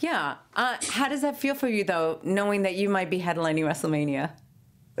 Yeah. How does that feel for you, though, knowing that you might be headlining WrestleMania?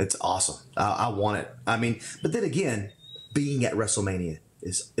 It's awesome. I want it. I mean, but then again, being at WrestleMania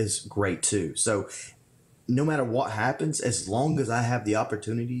is great too. So no matter what happens, as long as I have the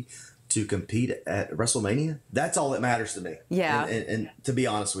opportunity to compete at WrestleMania, that's all that matters to me. Yeah. And to be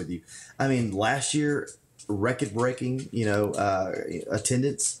honest with you, I mean, last year, record-breaking,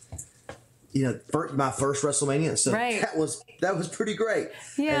 attendance. My first WrestleMania, so right. that was pretty great.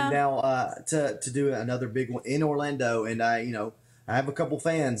 Yeah. And now to do another big one in Orlando, and I have a couple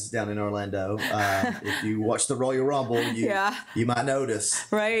fans down in Orlando. If you watch the Royal Rumble, you might notice.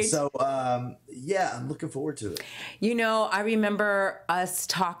 Right. So, I'm looking forward to it. I remember us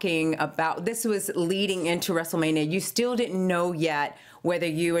talking about, this was leading into WrestleMania. You still didn't know yet whether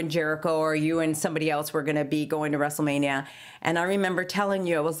you and Jericho or you and somebody else were going to be going to WrestleMania. And I remember telling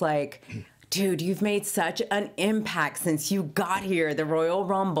you, I was like, dude, you've made such an impact since you got here, the Royal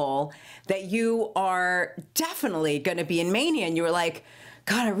Rumble, that you are definitely going to be in Mania. And you were like,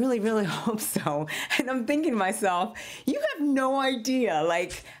 God, I really, really hope so. And I'm thinking to myself, you have no idea,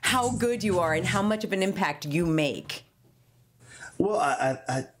 like, how good you are and how much of an impact you make. Well,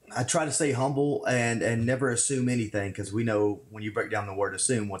 I try to stay humble and never assume anything, because we know when you break down the word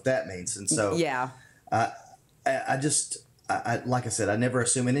assume what that means. And so yeah, like I said, I never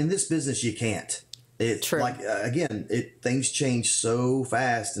assume. And in this business, you can't. It's true. Like, things change so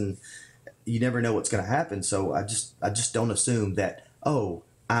fast, and you never know what's going to happen. So I just don't assume that, oh,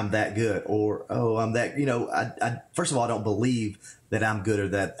 I'm that good, or, oh, I'm that, first of all, I don't believe that I'm good or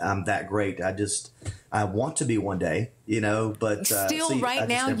that I'm that great. I want to be one day, but still right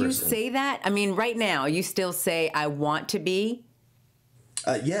now you say that? I mean, right now you still say, I want to be?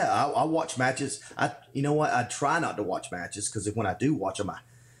 I watch matches. You know what? I try not to watch matches, because when I do watch them,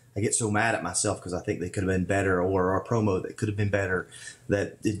 I get so mad at myself because I think they could have been better, or a promo that could have been better,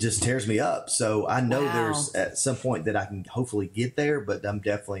 that it just tears me up. So I know there's at some point that I can hopefully get there, but I'm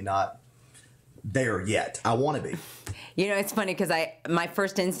definitely not there yet. I want to be. It's funny because my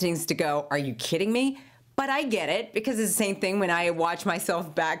first instinct is to go, are you kidding me? But I get it, because it's the same thing when I watch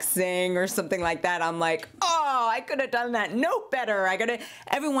myself back sing or something like that. I'm like, oh, I could have done that no better.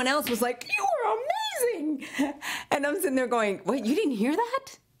 Everyone else was like, you were amazing. And I'm sitting there going, wait, you didn't hear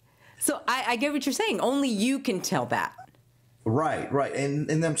that? So I get what you're saying. Only you can tell that. Right.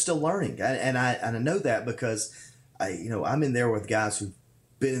 And I'm still learning. And I know that because I'm in there with guys who've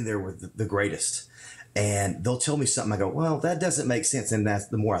been in there with the greatest. And they'll tell me something. I go, well, that doesn't make sense. And that's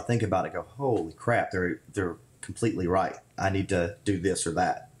the more I think about it, I go, holy crap, they're completely right. I need to do this or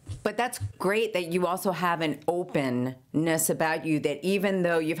that. But that's great that you also have an openness about you, that even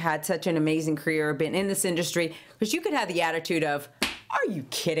though you've had such an amazing career, been in this industry, because you could have the attitude of, are you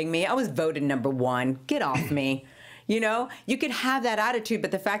kidding me? I was voted #1. Get off me. You know, you could have that attitude,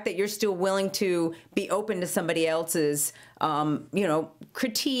 but the fact that you're still willing to be open to somebody else's, you know,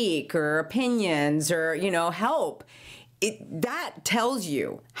 critique or opinions or, you know, help, that tells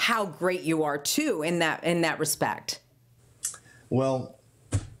you how great you are too in that respect. Well,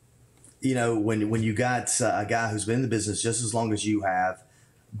 you know, when you got a guy who's been in the business just as long as you have,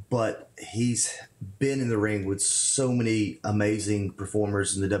 but he's been in the ring with so many amazing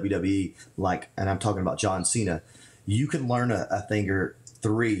performers in the WWE, like, and I'm talking about John Cena, you can learn a thing or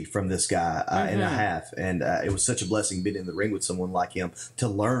three from this guy and a half. And it was such a blessing being in the ring with someone like him to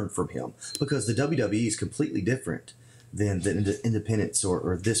learn from him, because the WWE is completely different than the independents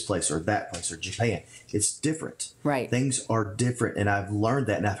or this place or that place or Japan. It's different. Right. Things are different. And I've learned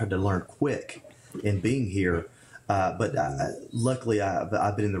that, and I've had to learn quick in being here. But luckily,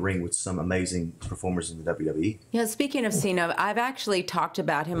 I've been in the ring with some amazing performers in the WWE. Yeah, speaking of Cena, I've actually talked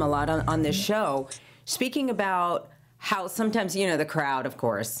about him a lot on this show. Speaking about how sometimes, you know, the crowd, of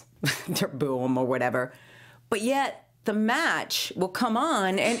course, they're boo him or whatever. But yet the match will come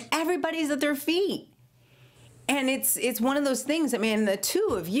on and everybody's at their feet. And it's one of those things. I mean, the two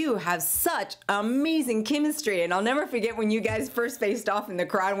of you have such amazing chemistry. And I'll never forget when you guys first faced off and the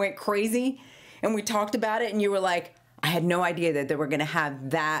crowd went crazy. And we talked about it, and you were like, I had no idea that they were going to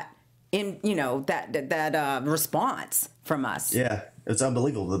have that, that response from us. Yeah, it's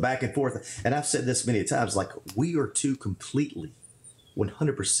unbelievable, the back and forth. And I've said this many times, like, we are two completely,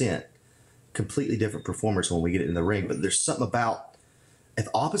 100%, completely different performers when we get in the ring. But there's something about, if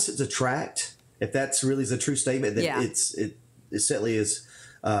opposites attract, if that's really is a true statement, then it certainly is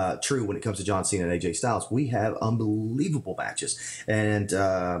true when it comes to John Cena and AJ Styles. We have unbelievable matches and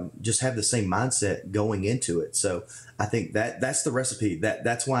just have the same mindset going into it. So I think that's the recipe.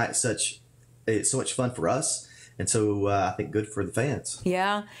 That's why it's so much fun for us. And so I think good for the fans.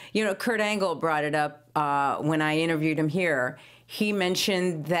 Yeah. You know, Kurt Angle brought it up when I interviewed him here. He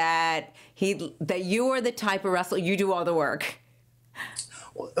mentioned that you are the type of wrestler, you do all the work.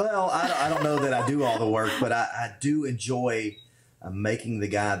 Well, I don't know that I do all the work, but I do enjoy making the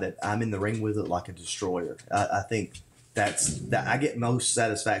guy that I'm in the ring with it like a destroyer. I think that I get most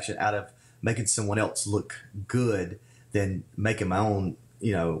satisfaction out of making someone else look good than making my own,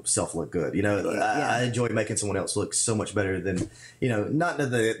 you know, self look good. You know, I enjoy making someone else look so much better than, you know, not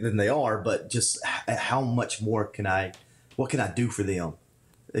than they are, but just how much more what can I do for them,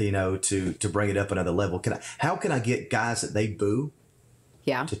 you know, to bring it up another level? How can I get guys that they boo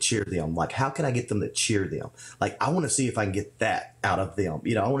to cheer them? Like, how can I get them to cheer them? Like, I want to see if I can get that out of them.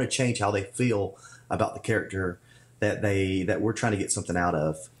 You know, I want to change how they feel about the character that we're trying to get something out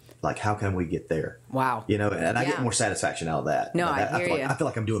of. Like, how can we get there? Wow. You know, and I get more satisfaction out of that. No, I hear you. I feel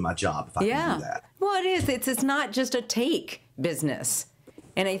like I'm doing my job if I can do that. Well, it is. It's not just a take business.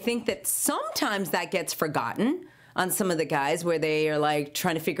 And I think that sometimes that gets forgotten on some of the guys, where they are like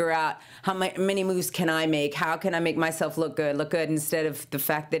trying to figure out how many moves can I make? How can I make myself look good, instead of the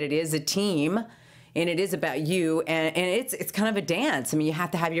fact that it is a team and it is about you, and it's kind of a dance. I mean, you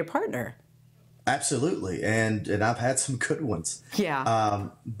have to have your partner. Absolutely. And I've had some good ones. Yeah.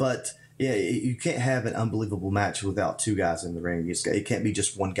 But yeah, you can't have an unbelievable match without two guys in the ring. It can't be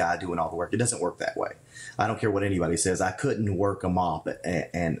just one guy doing all the work. It doesn't work that way. I don't care what anybody says. I couldn't work a mop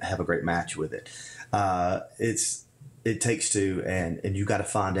and have a great match with it. It takes two, and you got to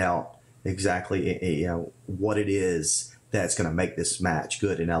find out exactly, you know, what it is that's going to make this match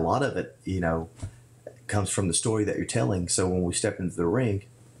good. And a lot of it, you know, comes from the story that you're telling. So when we step into the ring,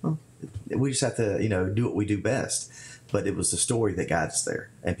 we just have to, you know, do what we do best. But it was the story that got us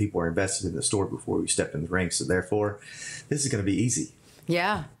there, and people were invested in the story before we stepped in the ring. So therefore, this is going to be easy.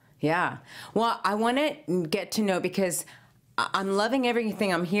 Yeah. Yeah. Well, I want to get to know, because I'm loving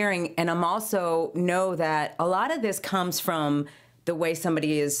everything I'm hearing, and I'm also know that a lot of this comes from the way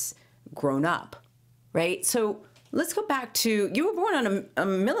somebody is grown up, right? So let's go back to, you were born on a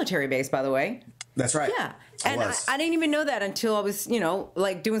military base, by the way. That's right. Yeah. And I didn't even know that until I was, you know,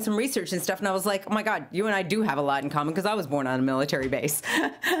 like doing some research and stuff. And I was like, oh my God, you and I do have a lot in common, because I was born on a military base.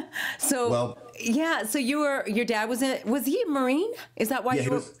 So, so your dad was he a Marine? Is that why you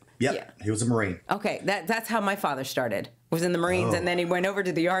were? He was a Marine. Okay, that's how my father started. Was in the Marines, and then he went over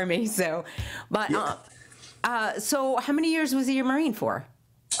to the Army. So, but so how many years was he a Marine for?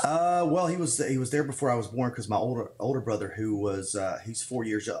 Well, he was there before I was born, because my older brother, who was he's 4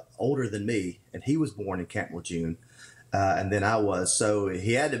 years older than me, and he was born in Camp Lejeune, and then I was. So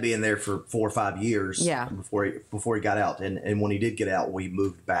he had to be in there for 4 or 5 years before he got out. And when he did get out, we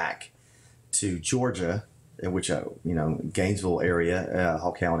moved back to Georgia, in which you know, Gainesville area,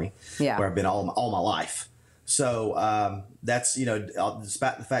 Hall County, where I've been all my life. So that's, you know,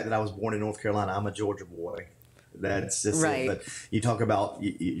 despite the fact that I was born in North Carolina, I'm a Georgia boy. That's just Right. it. But you talk about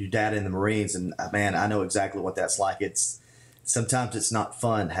your dad in the Marines, and man, I know exactly what that's like. Sometimes it's not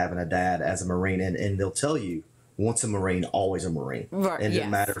fun having a dad as a Marine, and they'll tell you, once a Marine, always a Marine. Right, It doesn't yes.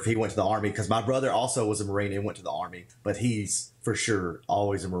 matter if he went to the Army, because my brother also was a Marine and went to the Army, but he's for sure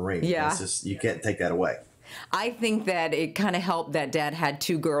always a Marine. Yeah. It's just, you can't take that away. I think that it kind of helped that Dad had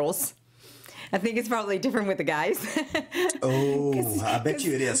 2 girls. I think it's probably different with the guys. Oh, I bet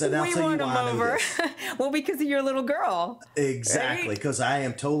you it is. And I'll we tell you won them why I know over. this. Well, because of your little girl. Exactly, Right? because I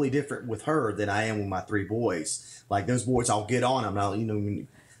am totally different with her than I am with my 3 boys. Like those boys, I'll get on them. Now,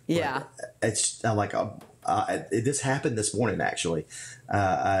 Yeah. It's I'm like this happened this morning actually.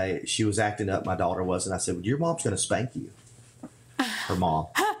 She was acting up. My daughter was, and I said, well, "Your mom's going to spank you." Her mom,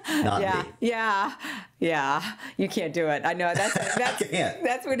 not Yeah, me. yeah. You can't do it. I know that's can't.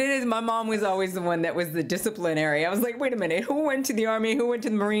 that's what it is. My mom was always the one that was the disciplinary. I was like, wait a minute, who went to the Army? Who went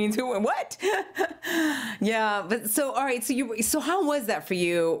to the Marines? Who went what? Yeah, but so all right. So how was that for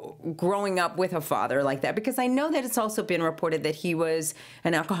you growing up with a father like that? Because I know that it's also been reported that he was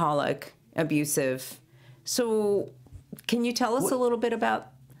an alcoholic, abusive. So can you tell us a little bit about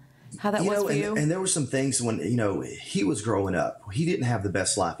how that was for you? And there were some things when, he was growing up. He didn't have the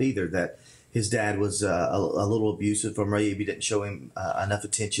best life either, that his dad was a little abusive, or maybe didn't show him enough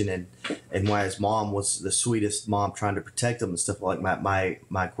attention, and why his mom was the sweetest mom trying to protect him and stuff like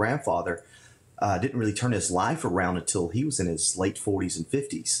my grandfather didn't really turn his life around until he was in his late 40s and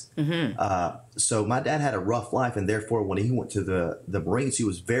 50s. Mm-hmm. So my dad had a rough life, and therefore when he went to the Marines, he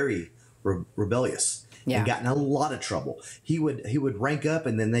was very rebellious. Yeah. And got in a lot of trouble. He would rank up,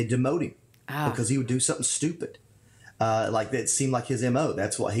 and then they demote him because he would do something stupid. Like that seemed like his MO.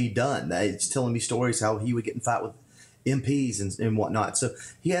 That's what he'd done. It's telling me stories how he would get in fight with MPs and whatnot. So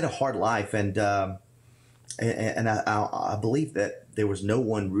he had a hard life, and I believe that there was no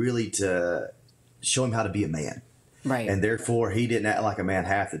one really to show him how to be a man. Right. And therefore, he didn't act like a man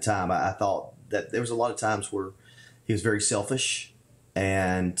half the time. I thought that there was a lot of times where he was very selfish,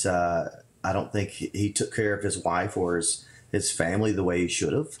 and I don't think he took care of his wife or his family the way he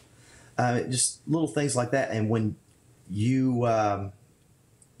should have. Just little things like that. And when you,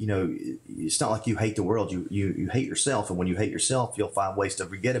 it's not like you hate the world. You hate yourself. And when you hate yourself, you'll find ways to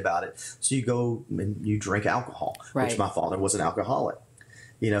forget about it. So you go and you drink alcohol, which my father was an alcoholic.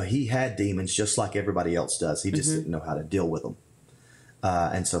 He had demons just like everybody else does. He just didn't know how to deal with them.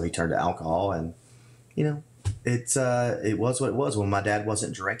 And so he turned to alcohol, and, it was what it was. When my dad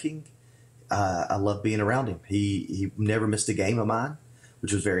wasn't drinking, I loved being around him. He never missed a game of mine,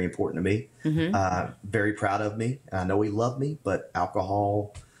 which was very important to me. Mm-hmm. Very proud of me. And I know he loved me, but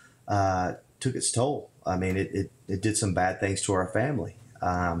alcohol took its toll. I mean, it did some bad things to our family.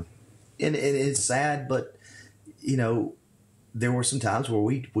 And it's sad, but, there were some times where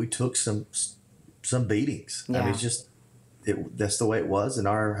we took some beatings. Yeah. I mean, that's the way it was in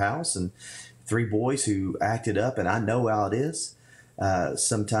our house. And 3 boys who acted up, and I know how it is.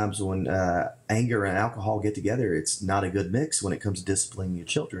 Sometimes when anger and alcohol get together, it's not a good mix when it comes to disciplining your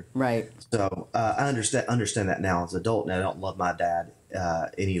children. Right. So I understand that now as an adult, and I don't love my dad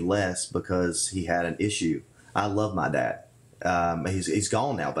any less because he had an issue. I love my dad. He's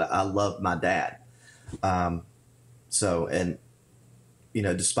gone now, but I love my dad.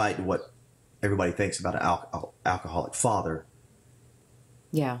 Despite what everybody thinks about an alcoholic father,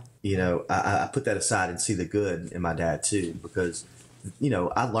 Yeah. I put that aside and see the good in my dad too, because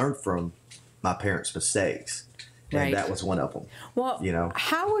I learned from my parents' mistakes, and that was one of them. Well,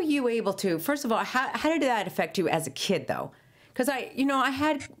 how were you able to, first of all, how did that affect you as a kid, though? Because I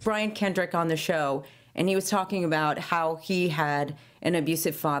had Brian Kendrick on the show, and he was talking about how he had an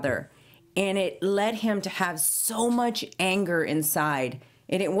abusive father, and it led him to have so much anger inside.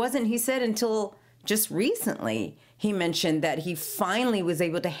 And it wasn't, he said, until just recently he mentioned that he finally was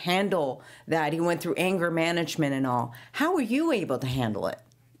able to handle that. He went through anger management and all. How were you able to handle it?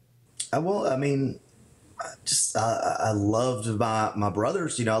 Well, I mean, I loved my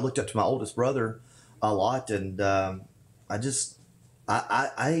brothers. I looked up to my oldest brother a lot, and I just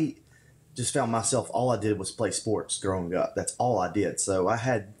found myself, all I did was play sports growing up. That's all I did. So I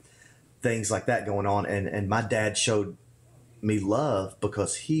had things like that going on, and my dad showed me love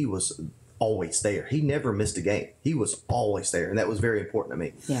because he was always there. He never missed a game. He was always there, and that was very important to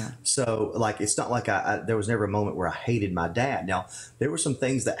me. Yeah. So, it's not like there was never a moment where I hated my dad. Now, there were some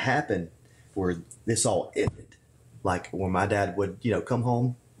things that happened where this all ended, like when my dad would, come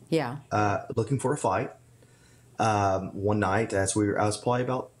home, looking for a fight. One night, I was probably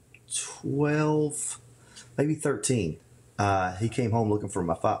about 12, maybe 13. He came home looking for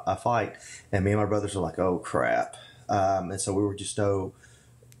a fight, and me and my brothers were like, "Oh crap!" And so we were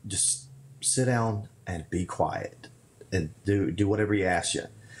just sit down and be quiet and do whatever he asks you.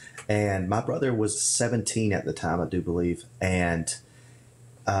 And my brother was 17 at the time, I do believe. And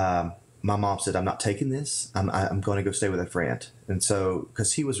my mom said, I'm not taking this. I'm going to go stay with a friend. And so,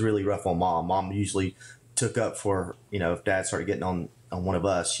 because he was really rough on mom. Mom usually took up for, if dad started getting on one of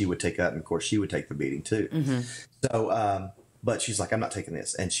us, she would take up. And, of course, she would take the beating, too. Mm-hmm. So, but she's like, I'm not taking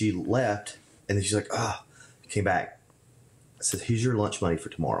this. And she left. And then she's like, came back. I said, here's your lunch money for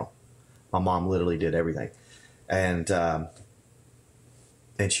tomorrow. My mom literally did everything. And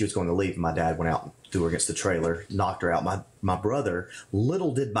she was going to leave. And my dad went out and threw her against the trailer, knocked her out. My brother,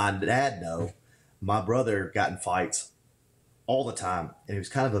 little did my dad know, my brother got in fights all the time. And he was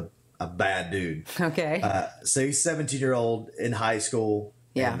kind of a bad dude. Okay. So he's 17-year-old in high school.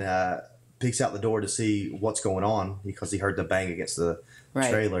 Yeah. And peeks out the door to see what's going on because he heard the bang against the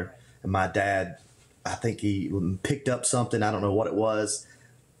trailer. And my dad, I think he picked up something. I don't know what it was.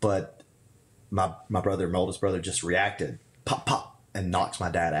 But my brother, my oldest brother, just reacted. Pop, pop. And knocks my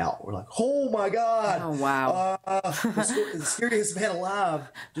dad out. We're like, oh my God. Oh, wow. The scariest man alive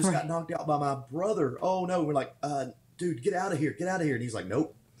just got knocked out by my brother. Oh no. We're like, dude, get out of here. Get out of here. And he's like,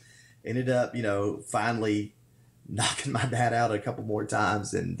 nope. Ended up, finally knocking my dad out a couple more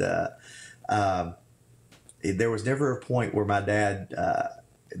times. And there was never a point where my dad,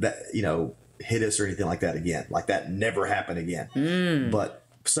 hit us or anything like that again. Like that never happened again. But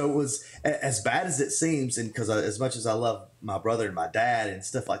so it was as bad as it seems, and because as much as I love my brother and my dad and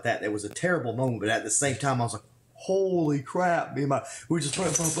stuff like that, it was a terrible moment. But at the same time, I was like, "Holy crap!" Me and we just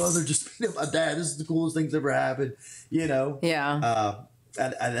put my brother just beat up my dad. This is the coolest thing's ever happened, Yeah.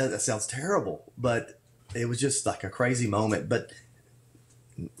 I know that sounds terrible, but it was just like a crazy moment. But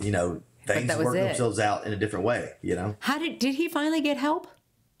things work themselves out in a different way. How did he finally get help?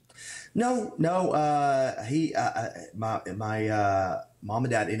 No. My mom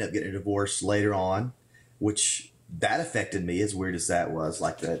and dad ended up getting a divorce later on, which that affected me. As weird as that was,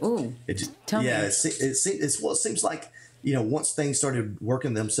 like that. Ooh, it seems like once things started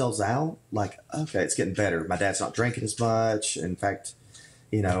working themselves out, like okay, it's getting better. My dad's not drinking as much. In fact,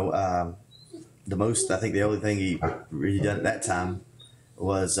 the only thing he really done at that time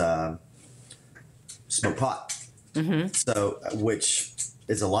was smoke pot. Mm-hmm. So, which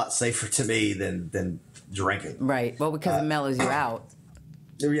is a lot safer to me than drinking. Right. Well, because it mellows you out.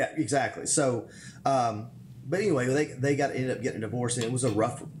 Yeah, exactly. So, but anyway, they ended up getting a divorce, and it was a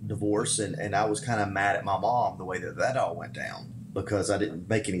rough divorce, and I was kind of mad at my mom the way that all went down because I didn't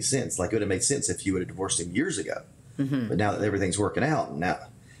make any sense. Like it would have made sense if you would have divorced him years ago, but now that everything's working out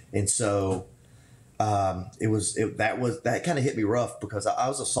and so that kind of hit me rough because I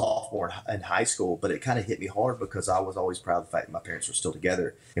was a sophomore in high school, but it kind of hit me hard because I was always proud of the fact that my parents were still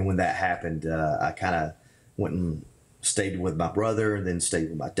together, and when that happened, I kind of went and stayed with my brother and then stayed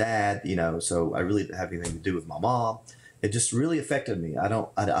with my dad, so I really didn't have anything to do with my mom. It just really affected me.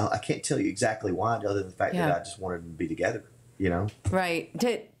 I can't tell you exactly why, other than the fact that I just wanted them to be together, Right.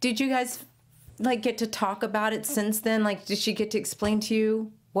 Did you guys get to talk about it since then? Like, did she get to explain to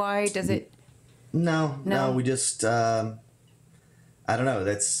you why? Does it? No, we just, I don't know.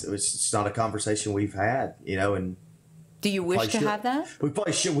 It's just not a conversation we've had, and. Do you wish to have that? We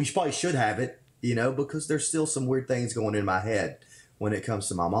probably should have it. Because there's still some weird things going in my head when it comes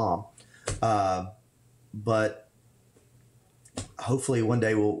to my mom. But hopefully one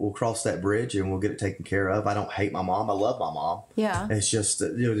day we'll cross that bridge and we'll get it taken care of. I don't hate my mom. I love my mom. Yeah. It's just,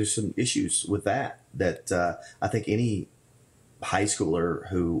 there's some issues with that I think any high schooler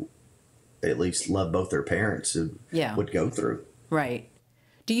who at least loved both their parents would go through. Right.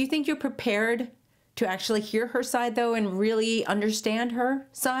 Do you think you're prepared to actually hear her side, though, and really understand her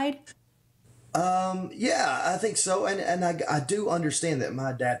side? Yeah, I think so. And I do understand that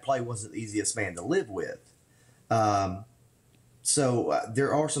my dad probably wasn't the easiest man to live with. So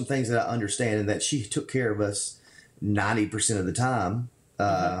there are some things that I understand and that she took care of us 90% of the time.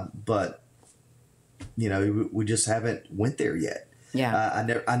 But we just haven't went there yet.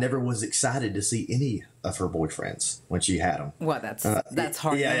 Yeah. I never was excited to see any of her boyfriends when she had them. Well, that's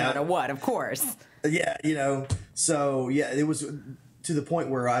hard no matter what, of course. Yeah. So yeah, it was to the point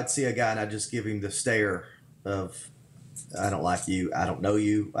where I'd see a guy and I'd just give him the stare of, I don't like you, I don't know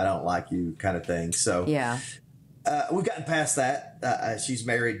you, I don't like you kind of thing. So yeah, we've gotten past that. She's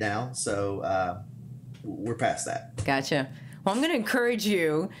married now, so we're past that. Gotcha. Well, I'm going to encourage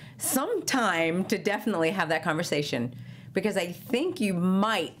you sometime to definitely have that conversation because I think you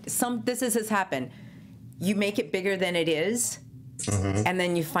might, this has happened. You make it bigger than it is. Mm-hmm. And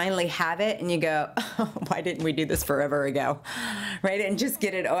then you finally have it and you go, oh, why didn't we do this forever ago? Right? And just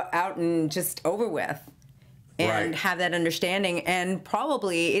get it out and just over with. and Right. have that understanding. And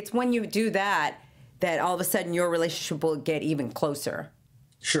probably it's when you do that that all of a sudden your relationship will get even closer.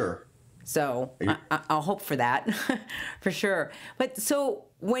 Sure. So I'll hope for that, for sure. But so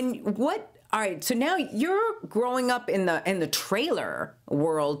all right, so now you're growing up in the trailer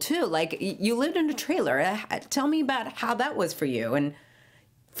world too. Like you lived in a trailer. Tell me about how that was for you. And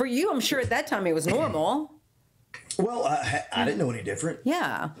for you, I'm sure at that time it was normal. Well, I didn't know any different.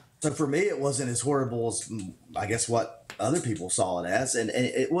 Yeah. So for me, it wasn't as horrible as I guess what other people saw it as. And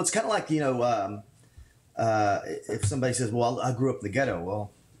it's kind of like, if somebody says, well, I grew up in the ghetto.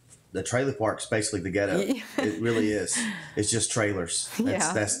 Well, the trailer park's basically the ghetto. It really is. It's just trailers.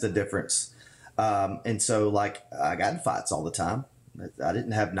 That's the difference. And so, like, I got in fights all the time. I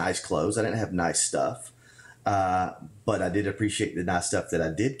didn't have nice clothes. I didn't have nice stuff. But I did appreciate the nice stuff that I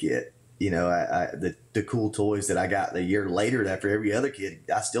did get. The cool toys that I got a year later after every other kid,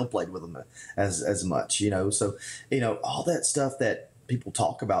 I still played with them as much, So, all that stuff that people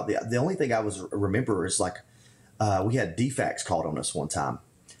talk about. The only thing I remember is like we had DFACs called on us one time.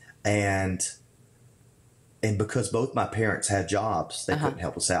 And because both my parents had jobs, they couldn't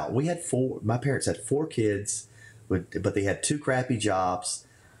help us out. My parents had 4 kids, but they had 2 crappy jobs.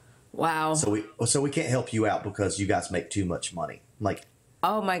 Wow. So we can't help you out because you guys make too much money. I'm like,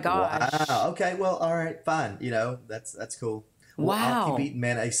 oh my gosh. wow. Okay. Well, all right, fine. That's cool. Well, Wow. I'll keep eating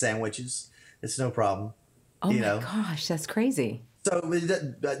mayonnaise sandwiches. It's no problem. Oh my gosh, that's crazy. So,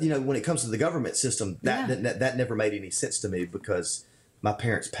 when it comes to the government system, that never made any sense to me because my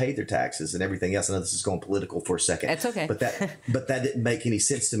parents paid their taxes and everything else. I know this is going political for a second. It's okay. But that didn't make any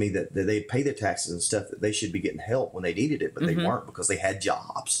sense to me that they pay their taxes and stuff, that they should be getting help when they needed it, but they weren't because they had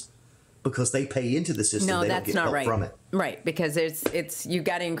jobs. Because they pay into the system, No, they don't that's get not help right. from it. Right, because it's you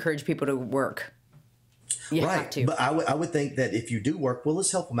got to encourage people to work. You have to. But I would think that if you do work, well,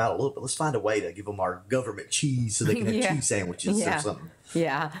 let's help them out a little bit. Let's find a way to give them our government cheese so they can have cheese sandwiches or something.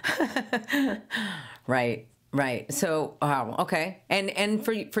 Yeah. Right. So, okay. And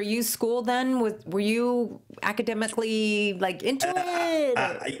for you, school then, were you academically into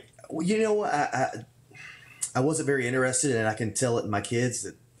it? I wasn't very interested, and I can tell it in my kids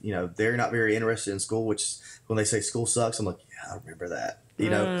that they're not very interested in school. Which when they say school sucks, I'm like, yeah, I remember that.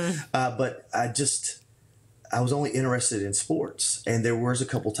 But I was only interested in sports, and there were a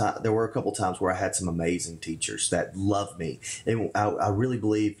couple times where I had some amazing teachers that loved me, and I really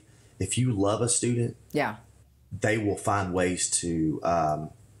believe if you love a student, they will find ways to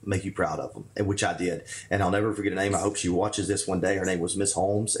make you proud of them, and which I did. And I'll never forget her name. I hope she watches this one day. Her name was Miss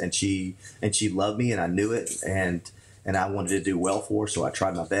Holmes, and she loved me, and I knew it, and I wanted to do well for her, so I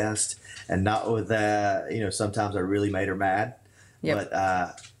tried my best. And not with sometimes I really made her mad. Yep.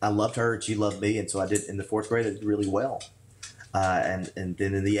 But I loved her and she loved me, and so I did. In the 4th grade, I did really well. And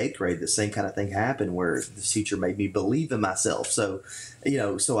then in the 8th grade, the same kind of thing happened where the teacher made me believe in myself. So,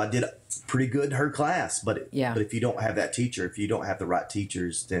 so I did pretty good in her class. But if you don't have that teacher, if you don't have the right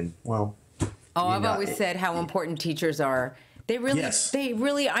teachers, then I've always said how important teachers are. They really, that's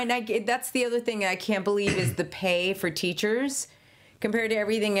the other thing I can't believe is the pay for teachers. Compared to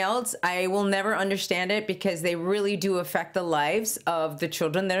everything else, I will never understand it because they really do affect the lives of the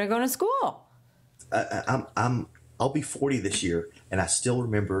children that are going to school. I'll be 40 this year, and I still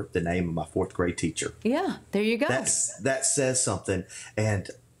remember the name of my 4th grade teacher. Yeah, there you go. That says something.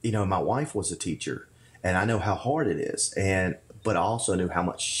 And my wife was a teacher, and I know how hard it is. But I also knew how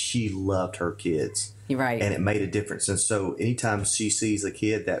much she loved her kids. Right. And it made a difference. And so anytime she sees a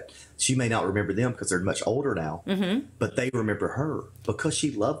kid that she may not remember them because they're much older now, but they remember her because she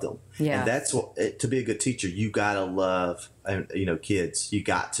loved them. Yeah. And that's to be a good teacher, you got to love, kids. You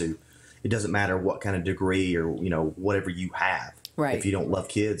got to. It doesn't matter what kind of degree or, whatever you have. Right. If you don't love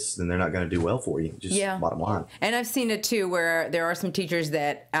kids, then they're not going to do well for you. Just bottom line. And I've seen it too, where there are some teachers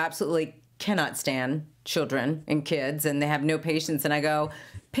that absolutely cannot stand children and kids, and they have no patience. And I go,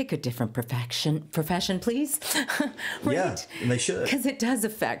 pick a different profession, please. Right? Yeah, and they should. Because it does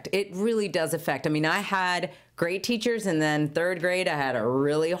affect. It really does affect. I mean, I had great teachers, and then 3rd grade, I had a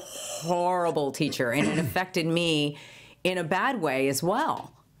really horrible teacher, and it affected me in a bad way as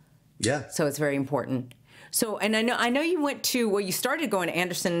well. Yeah. So it's very important. So, and I know you went to, you started going to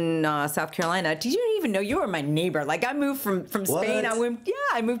Anderson, South Carolina. Did you even know you were my neighbor? Like, I moved from Spain.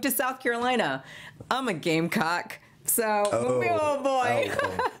 I moved to South Carolina. I'm a Gamecock. So, oh boy.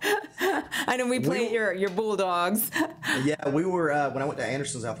 I know we played your Bulldogs. Yeah, we were, when I went to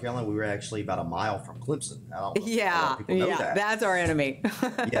Anderson, South Carolina, we were actually about a mile from Clemson. I don't know if a lot of people know that. That's our enemy.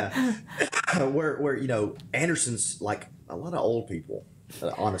 Yeah. Where Anderson's like a lot of old people.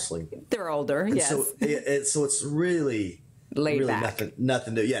 Honestly, they're older. Yes. So it's really laid back.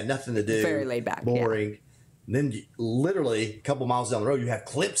 Nothing to do. Very laid back. Boring. then literally a couple miles down the road, you have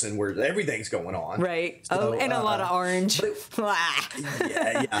Clemson where everything's going on. Right. So, and a lot of orange.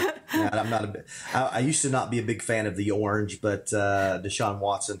 yeah. I'm not I used to not be a big fan of the orange, but Deshaun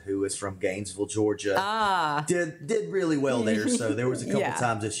Watson, who is from Gainesville, Georgia, did really well there. So there was a couple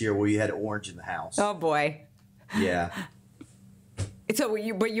times this year where you had orange in the house. Oh boy. Yeah. So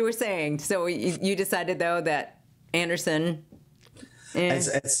what you were saying? So you decided though that Anderson.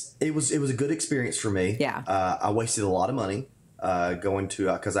 It was a good experience for me. Yeah. I wasted a lot of money going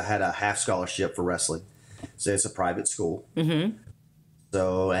to because I had a half scholarship for wrestling, so it's a private school. Mm-hmm.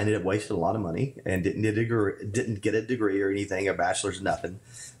 So I ended up wasting a lot of money and didn't get a degree or anything, a bachelor's, nothing.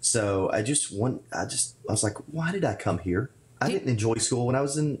 So I was like, why did I come here? I didn't enjoy school when I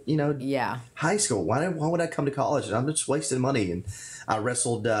was in high school. Why would I come to college? I'm just wasting money. And I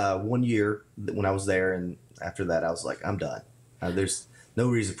wrestled 1 year when I was there, and after that I was like, I'm done. There's no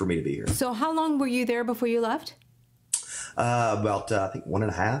reason for me to be here. So how long were you there before you left? About, I think 1.5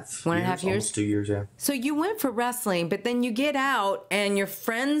 years. 1.5 years? Almost 2 years, yeah. So you went for wrestling, but then you get out and your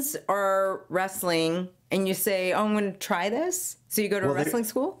friends are wrestling and you say, oh, I'm going to try this? So you go to a wrestling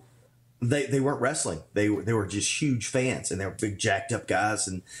school? They weren't wrestling. They were just huge fans, and they were big jacked up guys,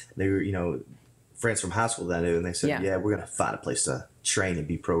 and they were, friends from high school that I knew, and they said, yeah, we're going to find a place to train and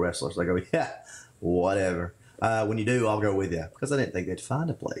be pro wrestlers. I go, yeah, whatever. When you do, I'll go with you, because I didn't think they'd find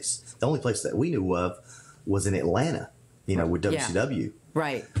a place. The only place that we knew of was in Atlanta, with WCW.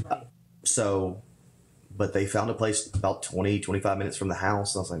 Right. But they found a place about 20-25 minutes from the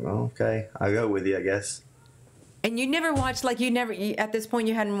house. I was like, oh, okay, I'll go with you, I guess. And you never watched, at this point,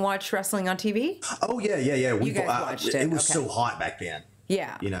 you hadn't watched wrestling on TV? Oh, yeah. You guys watched it. It was so hot back then.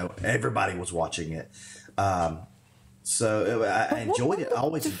 Yeah. Everybody was watching it. So I enjoyed it. I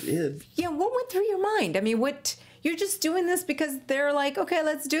always did. Yeah, what went through your mind? I mean, you're just doing this because they're like, okay,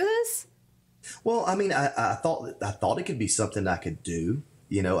 let's do this? Well, I mean, I thought it could be something I could do.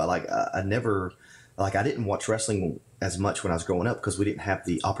 I never, I didn't watch wrestling as much when I was growing up because we didn't have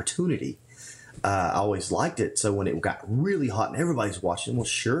the opportunity. I always liked it. So when it got really hot and everybody's watching, well,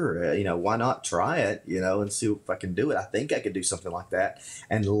 sure, why not try it, and see if I can do it. I think I could do something like that.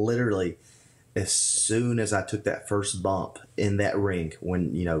 And literally, as soon as I took that first bump in that ring,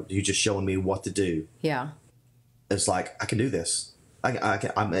 when, you're just showing me what to do. Yeah. It's like, I can do this. You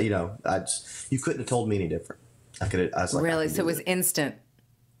couldn't have told me any different. I was like, really? So it was instant.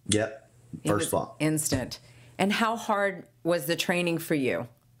 Yep. First bump. Instant. And how hard was the training for you?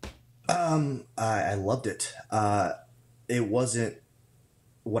 I loved it. It wasn't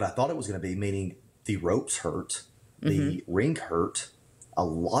what I thought it was going to be, meaning the ropes hurt, the ring hurt, a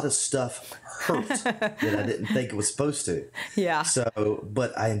lot of stuff hurt that I didn't think it was supposed to. Yeah. So,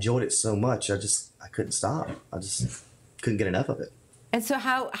 but I enjoyed it so much, I couldn't stop. I just couldn't get enough of it. And so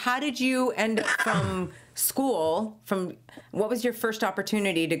how did you end up from school, what was your first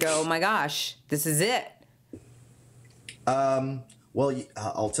opportunity to go, oh my gosh, this is it? Well,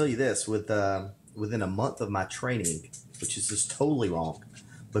 I'll tell you this, within a month of my training, which is just totally wrong,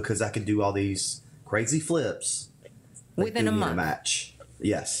 because I could do all these crazy flips. Within a month? Match.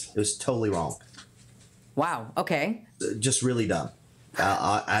 Yes, it was totally wrong. Wow, okay. Just really dumb.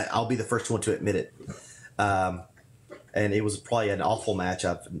 I'll be the first one to admit it. And it was probably an awful match.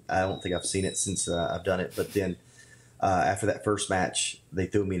 I don't think I've seen it since I've done it. But then after that first match, they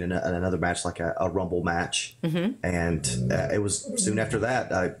threw me in another match, like a Rumble match. Mm-hmm. And it was soon after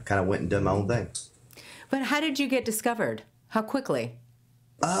that, I kind of went and done my own thing. But how did you get discovered? How quickly?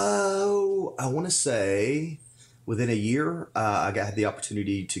 Oh, I want to say within a year, I had the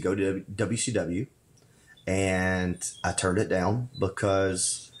opportunity to go to WCW. And I turned it down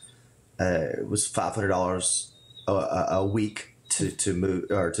because it was $500 a week to move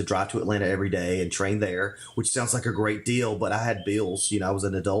or to drive to Atlanta every day and train there, which sounds like a great deal, but I had bills. I was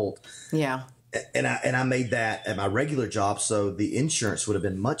an adult. Yeah. And I made that at my regular job, so the insurance would have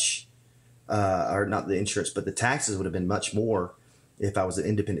been much, or not the insurance, but the taxes would have been much more if I was an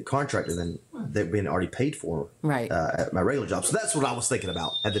independent contractor than they've been already paid for. Right. At my regular job. So that's what I was thinking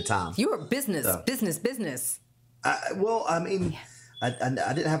about at the time. You were business. Well, I mean, I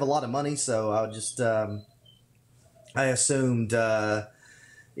didn't have a lot of money, so I just I assumed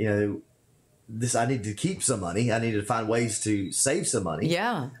this. I needed to keep some money. I needed to find ways to save some money.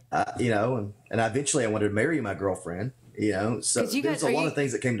 Yeah. And eventually I wanted to marry my girlfriend. So there's a lot of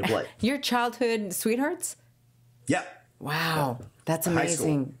things that came to play. Your childhood sweethearts? Yeah. Wow, that's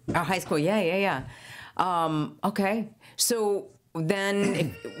amazing. High school. Yeah. Okay, so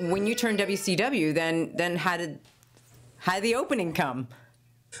then when you turned WCW, then how did the opening come?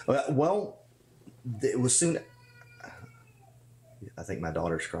 Well, it was soon. I think my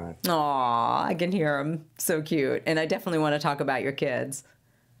daughter's crying. Aw, I can hear them. So cute. And I definitely want to talk about your kids.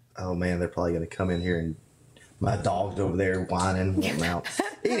 Oh man, they're probably going to come in here and my dog's over there whining, wanting out.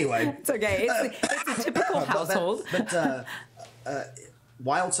 Anyway, It's okay. It's a typical household. But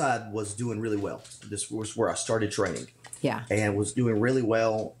Wildside was doing really well. This was where I started training. Yeah. And was doing really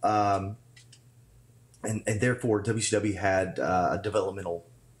well. And therefore, WCW had a developmental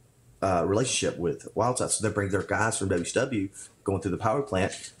relationship with Wildside. So they bring their guys from WCW going through the power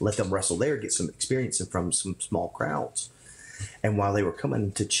plant, let them wrestle there, get some experience from some small crowds. And while they were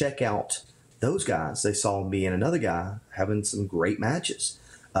coming to check out those guys, they saw me and another guy having some great matches.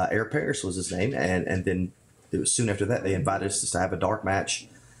 Eric Paris was his name. And then it was soon after that, they invited us to have a dark match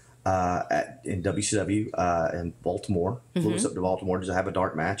in WCW in Baltimore. Flew us up to Baltimore to have a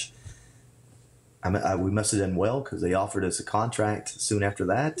dark match. We must have done well because they offered us a contract soon after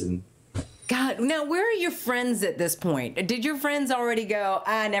that. And God, now where are your friends at this point? Did your friends already go,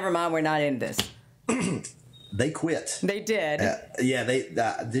 never mind, we're not in this? they quit. They did. Yeah, they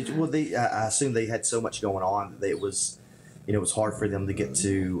did. Well, I assume they had so much going on that it was hard for them to get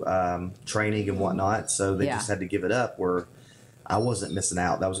to training and whatnot. So they just had to give it up. Where I wasn't missing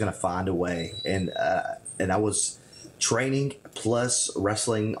out. I was going to find a way, and I was training plus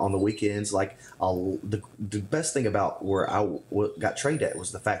wrestling on the weekends. Like the best thing about where I got trained at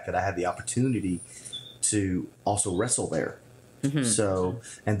was the fact that I had the opportunity to also wrestle there. So,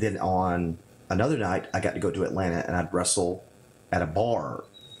 and then on another night, I got to go to Atlanta and I'd wrestle at a bar.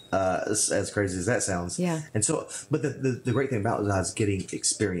 As crazy as that sounds. Yeah. And so, but the great thing about it was I was getting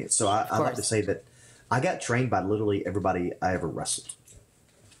experience. So I like to say that I got trained by literally everybody I ever wrestled.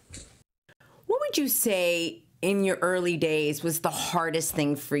 What would you say in your early days was the hardest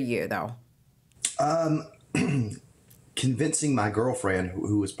thing for you, though? Convincing my girlfriend,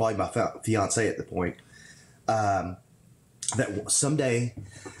 who was probably my fiance at the point, that someday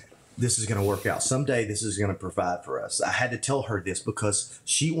this is going to work out. Someday this is going to provide for us. I had to tell her this because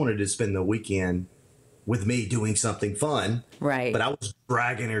she wanted to spend the weekend with me doing something fun. Right. But I was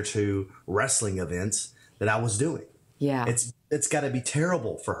dragging her to wrestling events that I was doing. Yeah. It's got to be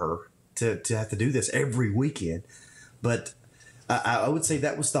terrible for her to have to do this every weekend. But I would say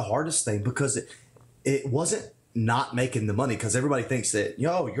that was the hardest thing because it wasn't not making the money, because everybody thinks that,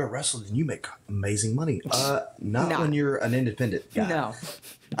 you're a wrestler and you make amazing money. Not when you're an independent guy. No.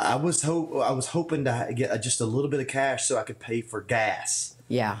 I was hoping to get just a little bit of cash so I could pay for gas.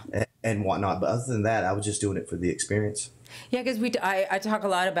 Yeah. And whatnot. But other than that, I was just doing it for the experience. Yeah, because I talk a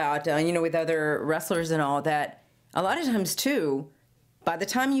lot about, with other wrestlers and all that, a lot of times too, by the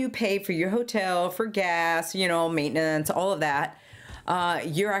time you pay for your hotel, for gas, maintenance, all of that,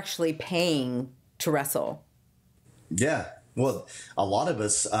 you're actually paying to wrestle. Yeah. Well, a lot of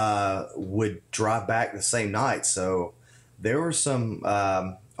us would drive back the same night. So there were some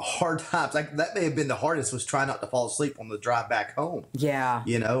hard times. Like, that may have been the hardest, was trying not to fall asleep on the drive back home. Yeah.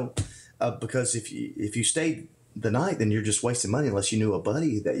 Because if you stayed the night, then you're just wasting money unless you knew a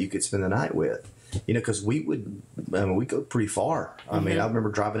buddy that you could spend the night with. Because we go pretty far. I mean, I remember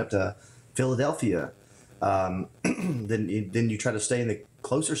driving up to Philadelphia. Then you try to stay in the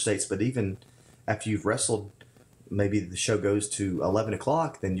closer states, but even after you've wrestled, maybe the show goes to 11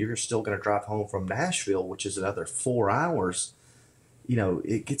 o'clock, then you're still going to drive home from Nashville, which is another 4 hours.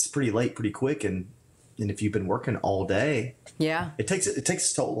 It gets pretty late pretty quick, and if you've been working all day, it takes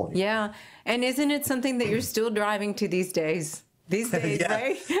a toll on you. Yeah, and isn't it something that you're still driving to these days?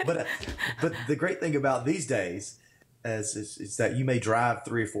 Right? but the great thing about these days is that you may drive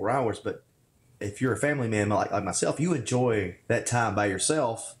 3 or 4 hours, but if you're a family man like myself, you enjoy that time by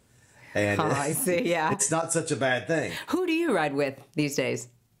yourself. And I see, yeah. It's not such a bad thing. Who do you ride with these days?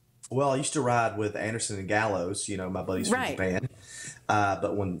 Well, I used to ride with Anderson and Gallows, my buddies from Japan.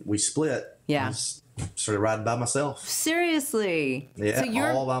 But when we split, I started riding by myself. Seriously? Yeah,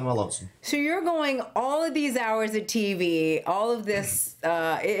 so all by my lonesome. So you're going all of these hours of TV, all of this,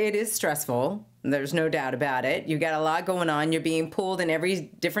 it is stressful. There's no doubt about it. You got a lot going on. You're being pulled in every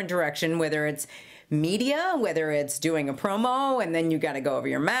different direction, whether it's media, whether it's doing a promo, and then you got to go over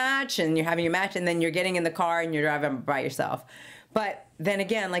your match, and you're having your match, and then you're getting in the car and you're driving by yourself. But then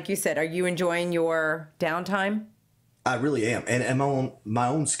again, like you said, are you enjoying your downtime? I really am. And my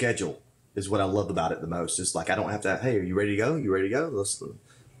own schedule is what I love about it the most. It's like, I don't have to, hey, are you ready to go? You ready to go?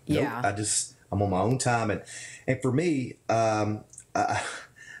 Nope. I'm on my own time. And for me, I'm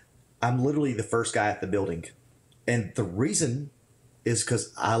literally the first guy at the building. And the reason is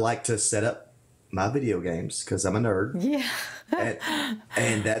because I like to set up my video games, because I'm a nerd. Yeah.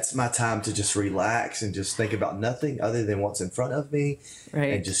 and that's my time to just relax and just think about nothing other than what's in front of me,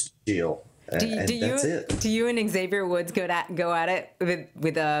 and just chill. That's it. Do you and Xavier Woods go at it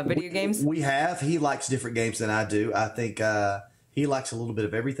with video games? We have. He likes different games than I do. I think he likes a little bit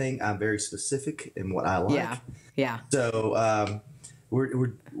of everything. I'm very specific in what I like. Yeah. So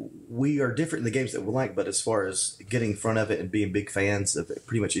we are different in the games that we like, but as far as getting in front of it and being big fans of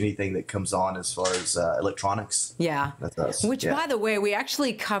pretty much anything that comes on as far as electronics. Yeah. That's us. Which, by the way, we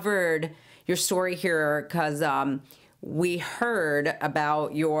actually covered your story here because we heard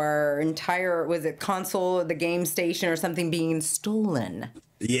about your entire, was it console, the game station or something being stolen?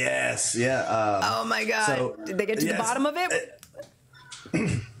 Yes. Yeah. Oh my God. So, did they get to the bottom of it?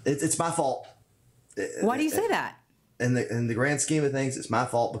 It's my fault. Why do you say that? In the grand scheme of things, it's my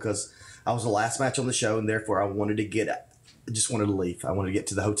fault because I was the last match on the show, and therefore I just wanted to leave. I wanted to get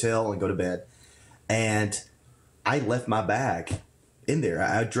to the hotel and go to bed, and I left my bag in there.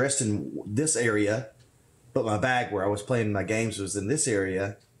 I dressed in this area, but my bag where I was playing my games was in this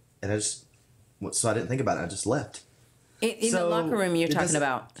area, and so I didn't think about it. I just left. In the locker room you're talking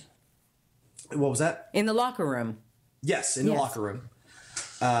about? What was that? In the locker room. Yes, in the locker room.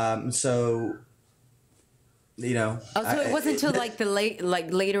 So. You know. Oh, so it wasn't until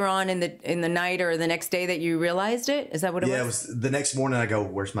later on in the night or the next day that you realized it? Is that what it was? Yeah, it was the next morning. I go,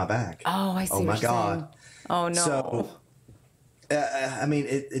 "Where's my bag?" Oh, I see. Oh my God. Saying. Oh no. So, I mean,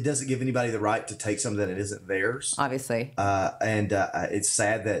 it doesn't give anybody the right to take something that isn't theirs. Obviously. And it's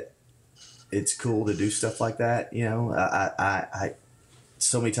sad that it's cool to do stuff like that. You know, I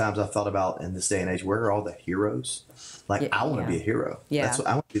so many times I've thought about in this day and age, where are all the heroes? Like, I want to be a hero. Yeah. That's what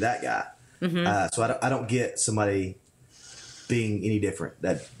I want to be, that guy. Mm-hmm. So I don't get somebody being any different.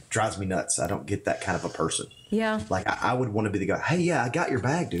 That drives me nuts. I don't get that kind of a person. Yeah. Like I would want to be the guy. Hey, yeah, I got your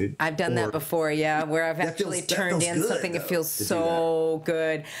bag, dude. I've done that before. Yeah, where I've actually turned in something. It feels so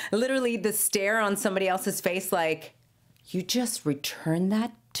good. Literally, the stare on somebody else's face, like, you just returned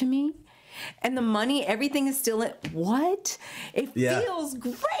that to me, and the money, everything is still in. What? It feels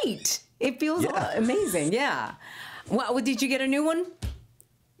great. It feels amazing. Yeah. Well, did you get a new one?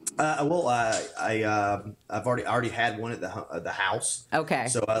 Well, I've already had one at the house. Okay.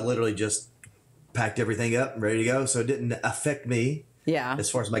 So I literally just packed everything up and ready to go. So it didn't affect me. Yeah. As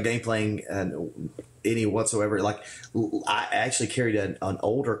far as my game playing and any whatsoever. Like, I actually carried an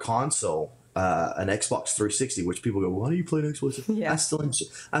older console, an Xbox 360, which people go, "Why do you play an Xbox?" Yeah.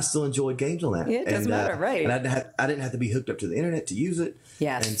 I still enjoy games on that. Yeah, it doesn't matter, right? And I didn't have to be hooked up to the internet to use it.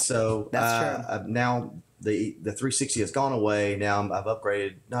 Yes. And so that's true. Now the 360 has gone away. Now I've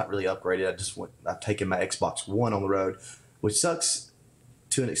upgraded, not really upgraded. I've taken my Xbox One on the road, which sucks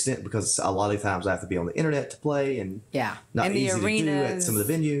to an extent because a lot of times I have to be on the internet to play and not and easy the arenas. to do at some of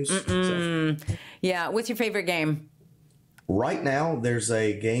the venues. So. Yeah. What's your favorite game? Right now, there's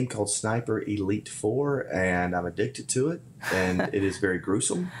a game called Sniper Elite 4, and I'm addicted to it, and it is very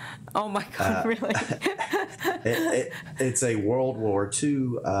gruesome. Oh my God, really? It's a World War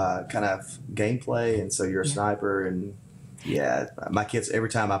II kind of gameplay, and so you're a sniper, and my kids, every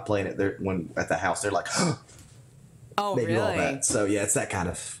time I play it, when at the house, they're like, "Oh, they really?" do all that. So yeah, it's that kind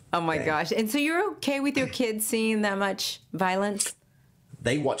of. Oh my thing. gosh! And so you're okay with your kids seeing that much violence?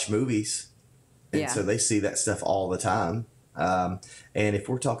 They watch movies, and so they see that stuff all the time. And if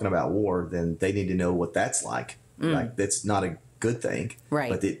we're talking about war, then they need to know what that's like. Like, that's not a good thing, right?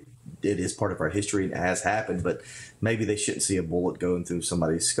 But it is part of our history and it has happened. But maybe they shouldn't see a bullet going through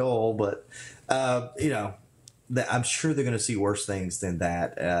somebody's skull. But I'm sure they're going to see worse things than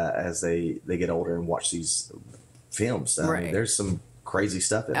that as they get older and watch these films. I mean, there's some crazy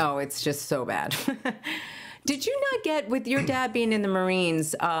stuff in it. Oh, it's just so bad. Did you not get, with your dad being in the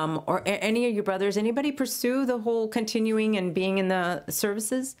Marines, or any of your brothers, anybody pursue the whole continuing and being in the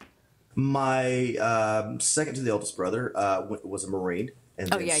services? My second to the oldest brother was a Marine. And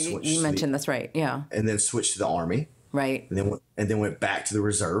then you mentioned that's right. Yeah. And then switched to the Army. Right. And then went back to the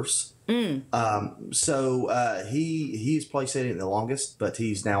reserves. So he's probably stayed in the longest, but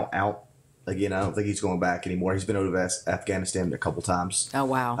he's now out. Again, I don't think he's going back anymore. He's been over to Afghanistan a couple times. Oh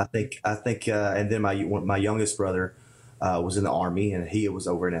wow! I think, and then my youngest brother was in the Army, and he was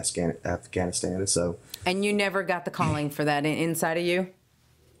over in Afghanistan. And so, and you never got the calling for that inside of you.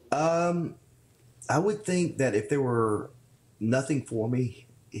 I would think that if there were nothing for me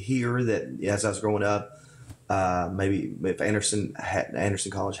here, that as I was growing up, maybe if Anderson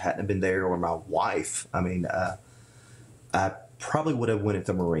College hadn't been there, or my wife, I mean, I probably would have went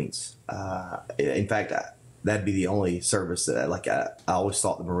into Marines. In fact, that'd be the only service that I always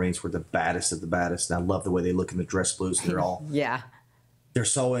thought the Marines were the baddest of the baddest, and I love the way they look in the dress blues. And they're all they're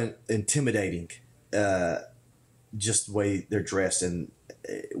so intimidating, just the way they're dressed, and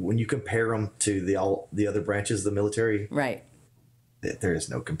when you compare them to the other branches of the military, right? there is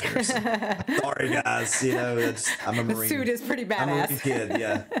no comparison. Sorry, guys. You know, I'm a Marine. The suit is pretty badass. I'm a Marine kid,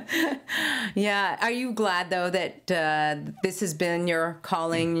 yeah. Yeah. Are you glad, though, that this has been your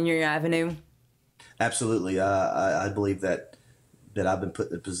calling and your avenue? Absolutely. I believe that I've been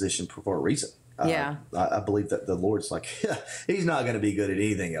put in a position for a reason. Yeah. I believe that the Lord's like, he's not going to be good at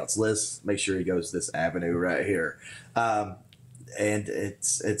anything else. Let's make sure he goes this avenue right here. And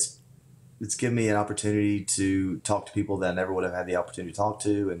it's given me an opportunity to talk to people that I never would have had the opportunity to talk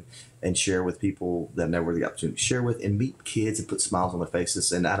to, and share with people that I never had the opportunity to share with, and meet kids and put smiles on their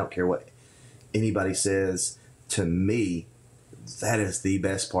faces. And I don't care what anybody says to me. That is the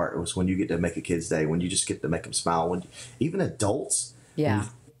best part, was when you get to make a kid's day, when you just get to make them smile. Even adults, yeah,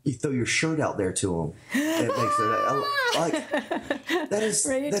 you throw your shirt out there to them. It makes it like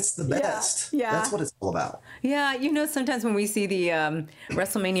that's the best. Yeah. That's what it's all about. Yeah, you know, sometimes when we see the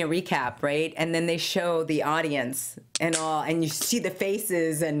WrestleMania recap, right, and then they show the audience and all, and you see the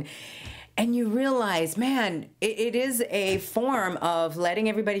faces, and you realize, man, it is a form of letting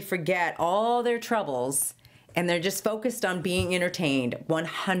everybody forget all their troubles, and they're just focused on being entertained,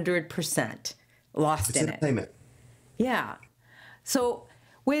 100% lost It's in entertainment. it. Yeah. So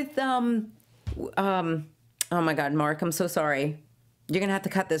with oh my God, Mark, I'm so sorry. You're gonna have to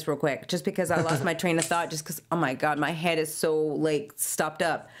cut this real quick, just because I lost my train of thought. Just because, oh my God, my head is so like stopped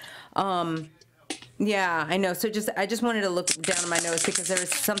up. Yeah, I know. So I just wanted to look down at my notes, because there was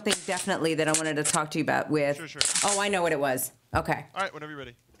something definitely that I wanted to talk to you about with. Sure. Oh, I know what it was. Okay. All right, whenever you're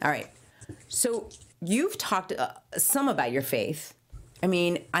ready. All right. So you've talked some about your faith. I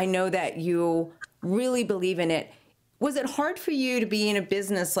mean, I know that you really believe in it. Was it hard for you to be in a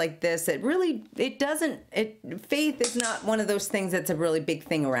business like this? Faith is not one of those things that's a really big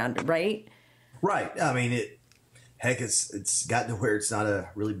thing around it, right? Right. I mean, it's gotten to where it's not a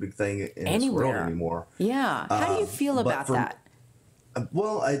really big thing in this world anymore. Yeah. How do you feel about that?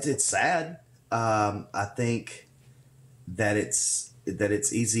 Well, it's sad. I think that it's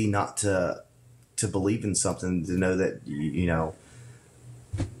easy not to believe in something, to know that you know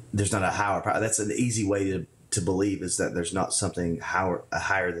there's not a higher power. That's an easy way to believe, is that there's not something higher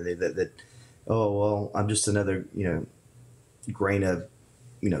than that. Oh well, I'm just another grain of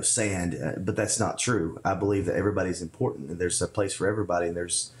sand, but that's not true. I believe that everybody's important, and there's a place for everybody, and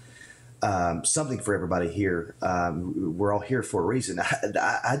there's something for everybody here. We're all here for a reason.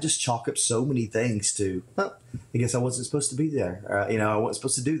 I just chalk up so many things to, I guess I wasn't supposed to be there. I wasn't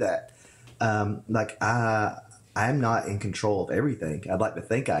supposed to do that. I'm not in control of everything. I'd like to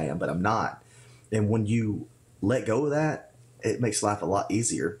think I am, but I'm not. And when you let go of that, it makes life a lot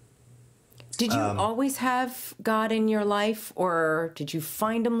easier. Did you always have God in your life, or did you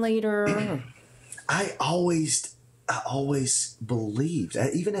find him later? I always believed,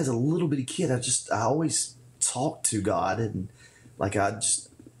 even as a little bitty kid, I always talked to God, and but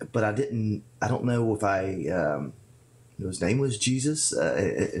I don't know if his name was Jesus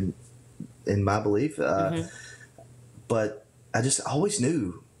in my belief. But I just always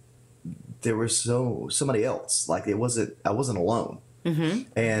knew there was somebody else. Like I wasn't alone. Mm-hmm.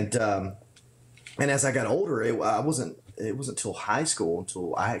 And as I got older, it wasn't till high school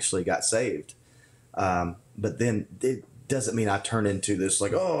until I actually got saved. But then it doesn't mean I turned into this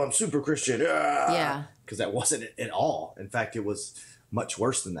like, oh, I'm super Christian. Yeah. Because that wasn't it at all. In fact, it was much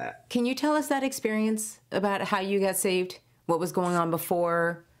worse than that. Can you tell us that experience about how you got saved? What was going on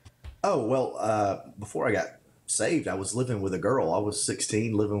before? Oh, well, before I got saved, I was living with a girl. I was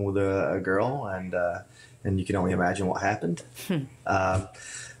 16, living with a girl, and you can only imagine what happened.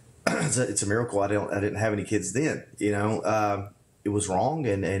 It's a miracle I didn't have any kids then. It was wrong,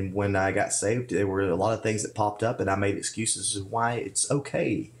 and when I got saved, there were a lot of things that popped up, and I made excuses of why it's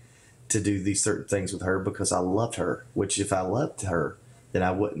okay to do these certain things with her, because I loved her. Which, if I loved her, then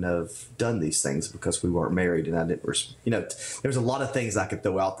I wouldn't have done these things, because we weren't married, and I didn't. There's a lot of things I could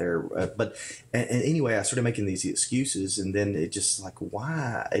throw out there, but anyway, I started making these excuses, and then it just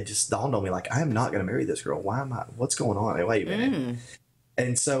why? It just dawned on me, I'm not going to marry this girl. Why am I? What's going on? Wait a minute.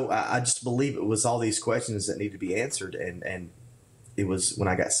 And so I just believe it was all these questions that need to be answered, and it was when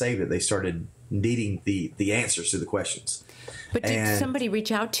I got saved that they started needing the answers to the questions. But did somebody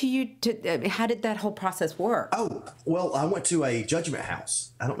reach out to you? How did that whole process work? Oh, well, I went to a judgment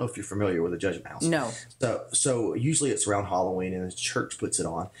house. I don't know if you're familiar with a judgment house. No. So usually it's around Halloween, and the church puts it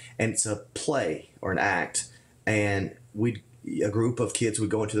on, and it's a play or an act, and a group of kids would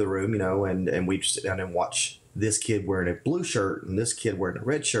go into the room, and we'd sit down and watch this kid wearing a blue shirt and this kid wearing a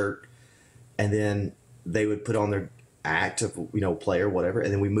red shirt, and then they would put on their act of play or whatever,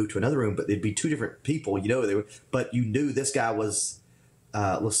 and then we moved to another room, but it'd be two different people, but you knew this guy was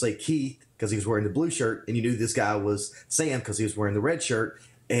let's say Keith, because he was wearing the blue shirt, and you knew this guy was Sam because he was wearing the red shirt.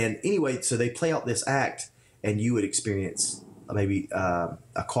 And anyway, so they play out this act, and you would experience maybe a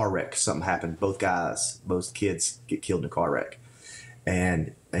car wreck. Something happened. Both kids get killed in a car wreck.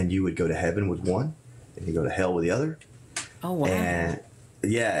 And you would go to heaven with one, and you go to hell with the other. Oh, wow.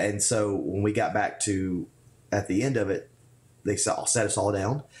 And so when we got back to at the end of it, they sat us all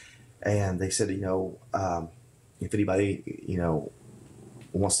down, and they said, if anybody,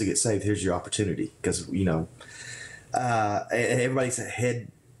 wants to get saved, here's your opportunity. Because, and everybody's head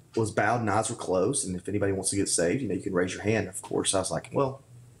was bowed and eyes were closed. And if anybody wants to get saved, you can raise your hand. Of course, I was like, well,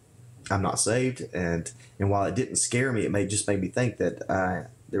 I'm not saved. And while it didn't scare me, it just made me think that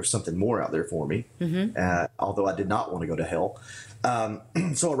there was something more out there for me. Mm-hmm. Although I did not want to go to hell.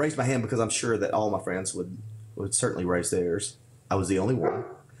 So I raised my hand because I'm sure that all my friends would certainly raise theirs. I was the only one.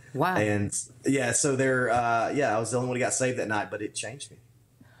 Wow. And so I was the only one who got saved that night, but it changed me.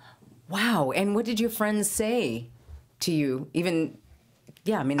 Wow. And what did your friends say to you? Even,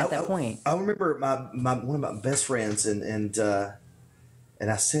 at that point. I remember one of my best friends, and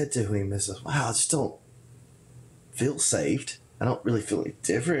I said to him, wow, I just don't feel saved. I don't really feel any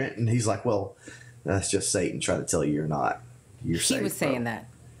different. And he's like, well, that's just Satan trying to tell you you're not. You're saved. He was saying that.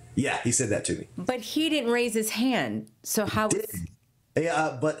 Yeah, he said that to me. But he didn't raise his hand. So how was...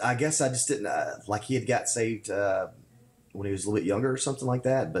 Yeah, but I guess I just didn't, he had got saved when he was a little bit younger or something like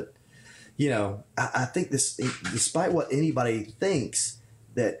that. But, I think this, despite what anybody thinks,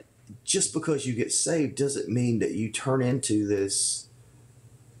 that just because you get saved doesn't mean that you turn into this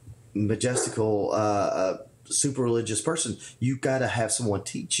majestical, super religious person. You got to have someone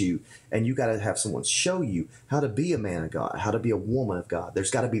teach you, and you got to have someone show you how to be a man of God, how to be a woman of God.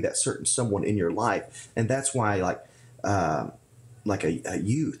 There's got to be that certain someone in your life. And that's why a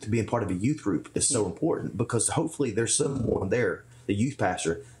youth, being part of a youth group is so important, because hopefully there's someone there, the youth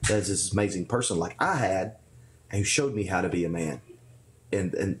pastor, that is this amazing person like I had, and who showed me how to be a man.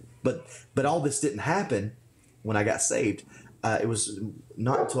 But all this didn't happen when I got saved. It was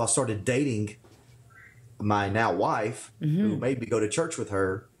not until I started dating my now wife, who made me go to church with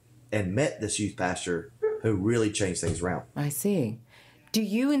her, and met this youth pastor who really changed things around. I see. Do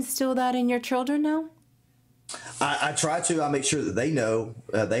you instill that in your children now? I try to. I make sure that they know.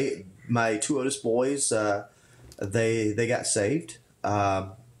 My two oldest boys, they got saved.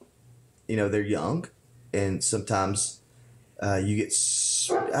 They're young, and sometimes you get.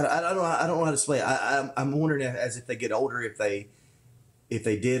 I don't know how to explain it. I'm wondering if they get older, if they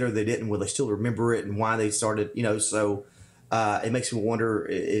did or they didn't, will they still remember it and why they started? So it makes me wonder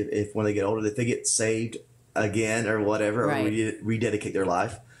if when they get older, if they get saved again or whatever, right, or rededicate their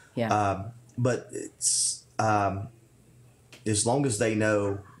life. Yeah. But it's. As long as they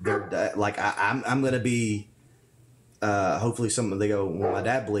know they're I'm going to be, hopefully something they go, well, my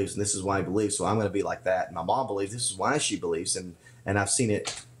dad believes and this is why he believes, so I'm going to be like that. My mom believes this is why she believes, and I've seen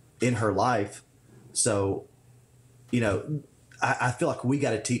it in her life. So, I feel like we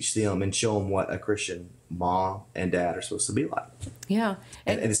got to teach them and show them what a Christian mom and dad are supposed to be like. Yeah.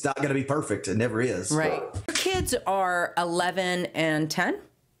 And it's not going to be perfect. It never is. Right. Your kids are 11 and 10?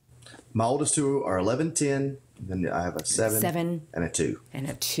 My oldest two are 11, 10. And then I have a 7 and a 2. And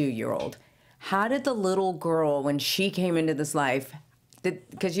a 2-year-old. How did the little girl, when she came into this life,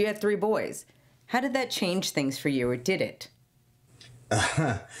 because you had 3 boys, how did that change things for you, or did it?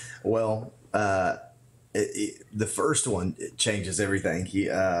 Well, the first one, it changes everything.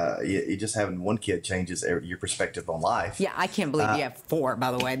 You just having one kid changes your perspective on life. Yeah, I can't believe you have 4,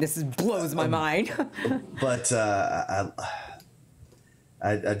 by the way. This blows my mind. But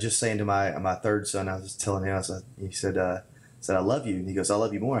I just saying to my third son, I was telling him, he said, I love you. And he goes, I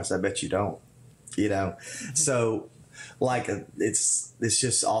love you more. I said, I bet you don't. So it's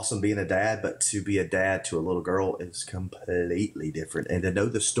just awesome being a dad, but to be a dad to a little girl is completely different. And to know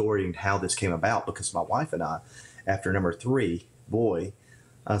the story and how this came about, because my wife and I, after number 3 boy,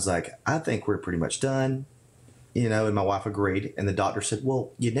 I was like, I think we're pretty much done, and my wife agreed. And the doctor said,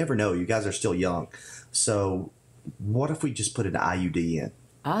 well, you never know. You guys are still young. So what if we just put an IUD in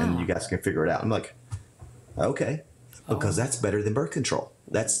and you guys can figure it out? I'm like, okay, because that's better than birth control.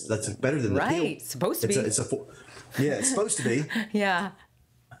 That's better than the pill. Right, supposed to be. It's supposed to be. Yeah.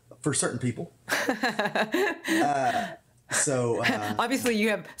 For certain people. Obviously you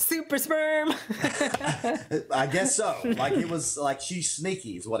have super sperm. I guess so. It was she's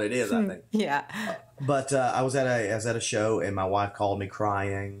sneaky is what it is, I think. Yeah. But I was at a show, and my wife called me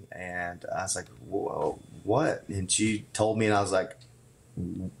crying, and I was like, whoa, what? And she told me, and I was like,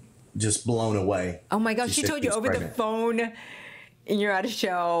 just blown away. Oh my gosh, she told you over the phone, and you're at a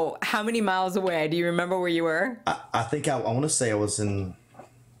show. How many miles away? Do you remember where you were? I think I want to say I was in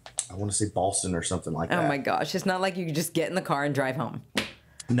I want to say Boston or something like that. Oh my gosh. It's not like you could just get in the car and drive home.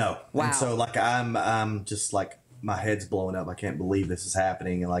 No. Wow. And so like I'm just like my head's blowing up. I can't believe this is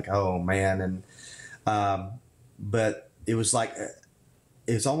happening, and like, oh man. And but it was like,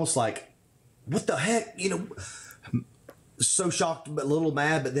 it's almost like, what the heck, you know, so shocked but a little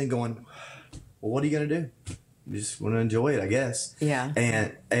mad, but then going, well, what are you gonna do? You just want to enjoy it, I guess. Yeah.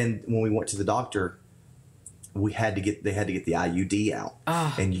 And when we went to the doctor, they had to get the IUD out,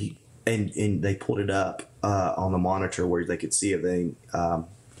 and they pulled it up on the monitor where they could see everything,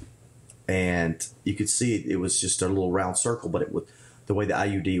 and you could see it was just a little round circle, but it was the way the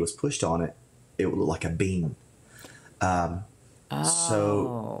IUD was pushed on it, it would look like a beam.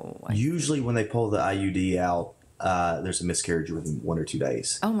 So usually when they pull the IUD out, there's a miscarriage within 1 or 2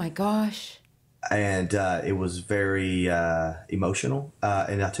 days. Oh my gosh. And it was very emotional.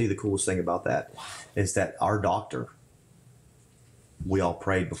 And I'll tell you the coolest thing about that is that our doctor, we all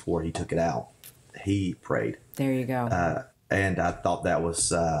prayed before he took it out. He prayed. There you go. And I thought that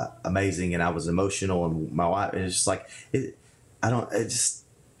was amazing, and I was emotional, and my wife, it was just like,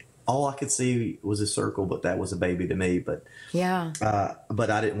 all I could see was a circle, but that was a baby to me. But yeah.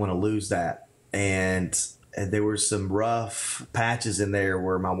 But I didn't want to lose that. And there were some rough patches in there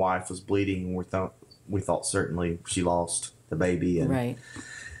where my wife was bleeding. We thought certainly she lost the baby. And right.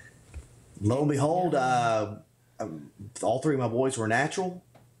 Lo and behold, all three of my boys were natural.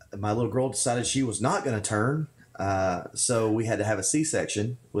 My little girl decided she was not going to turn. So we had to have a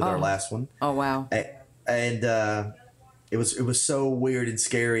C-section with our last one. Oh, wow. And it was so weird and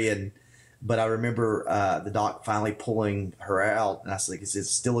scary. But I remember the doc finally pulling her out, and I was like, "Is it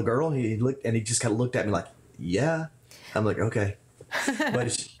still a girl?" He looked, and he just kind of looked at me like, "Yeah." I'm like, "Okay."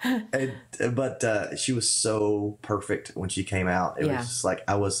 But she was so perfect when she came out. It was just like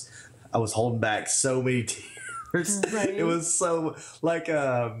I was holding back so many tears. Right. It was so like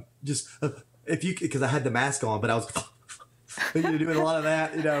just because I had the mask on, but I was doing a lot of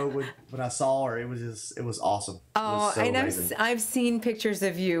that. You know, when I saw her, it was awesome. Oh, so and amazing. I've seen pictures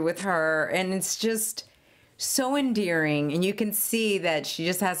of you with her, and it's just so endearing, and you can see that she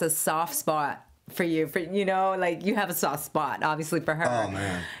just has a soft spot for you. Like you have a soft spot, obviously, for her. Oh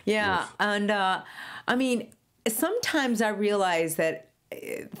man. Yeah, Oof. and I mean, sometimes I realize that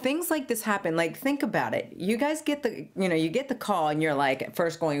things like this happen. Like, think about it. You guys get the call, and you're like at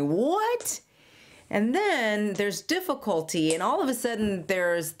first going, "What?" And then there's difficulty, and all of a sudden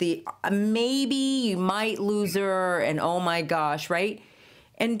there's the maybe you might lose her, and oh my gosh, right?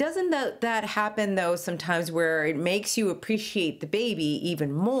 And doesn't that happen though sometimes where it makes you appreciate the baby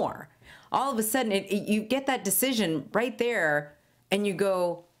even more? All of a sudden you get that decision right there, and you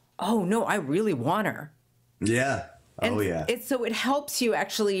go, oh no, I really want her. Yeah. And yeah. So it helps you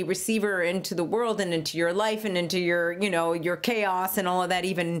actually receive her into the world and into your life and into your your chaos and all of that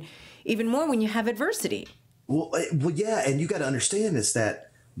even more when you have adversity. Well, yeah, and you got to understand is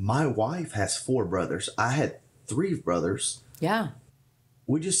that my wife has 4 brothers. I had 3 brothers. Yeah.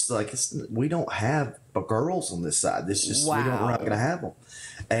 We just we don't have girls on this side. This just we're not going to have them,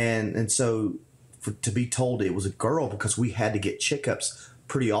 and so to be told it was a girl because we had to get checkups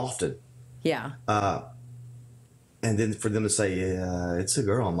pretty often. Yeah. And then for them to say it's a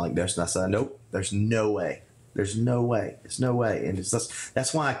girl, I'm like, I said, nope, there's no way. There's no way. There's no way. And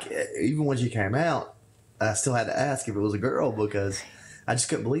that's why even when she came out, I still had to ask if it was a girl because I just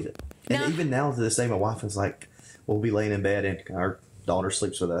couldn't believe it. And even now to this day, my wife is like, we'll be laying in bed and our daughter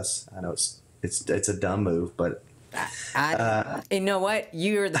sleeps with us. I know it's a dumb move, but you know what?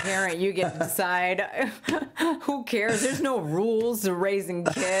 You're the parent. You get to decide. Who cares? There's no rules to raising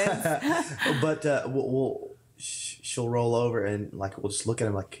kids. But she'll roll over and we'll just look at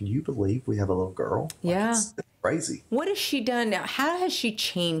him like, can you believe we have a little girl? Yeah. It's crazy. What has she done now? How has she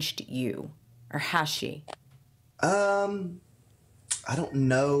changed you? Or has she? I don't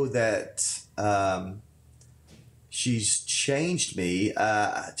know that she's changed me.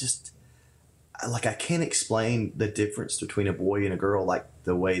 I can't explain the difference between a boy and a girl like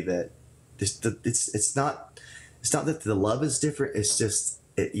the way that it's not that the love is different. It's just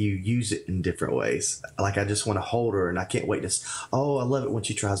you use it in different ways. Like I just want to hold her, and I can't wait to. Oh, I love it when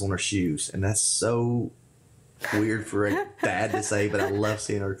she tries on her shoes, and that's so weird for a dad to say, but I love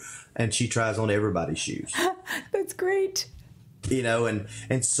seeing her, and she tries on everybody's shoes. That's great.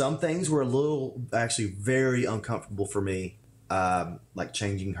 And some things were actually very uncomfortable for me, like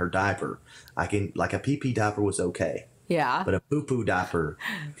changing her diaper. A pee-pee diaper was okay. Yeah. But a poo-poo diaper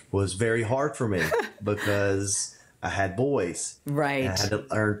was very hard for me because I had boys. Right. And I had to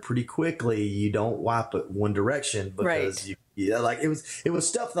learn pretty quickly you don't wipe it one direction because you Yeah, like it was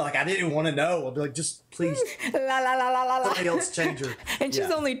stuff that like I didn't want to know. I'd be like, just please, La la la la la la. somebody else change her. And she's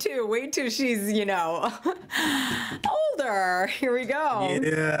only 2. Wait till she's, older. Here we go.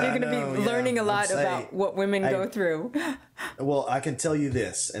 Yeah, You're going to be learning a lot about what women go through. Well, I can tell you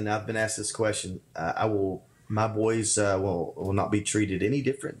this, and I've been asked this question. My boys will not be treated any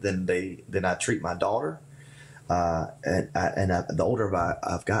different than I treat my daughter. The older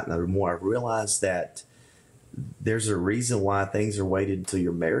I've gotten, the more I've realized that there's a reason why things are waited until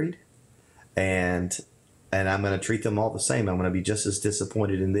you're married, and I'm going to treat them all the same. I'm going to be just as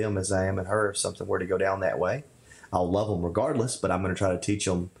disappointed in them as I am in her if something were to go down that way. I'll love them regardless, but I'm going to try to teach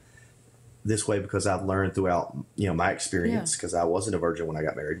them this way because I've learned throughout my experience, because I wasn't a virgin when I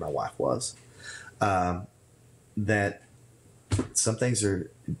got married. My wife was. That some things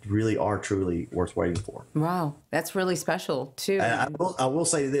really are truly worth waiting for. Wow, that's really special too. And I will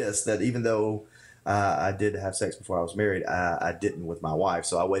say this, that even though I did have sex before I was married, I didn't with my wife.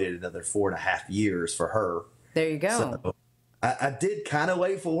 So I waited another 4.5 years for her. There you go. So I did kind of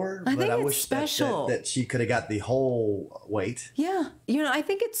wait for her, but I wish that she could have got the whole wait. Yeah. I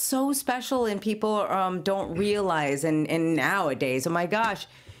think it's so special, and people don't realize, and nowadays, oh my gosh,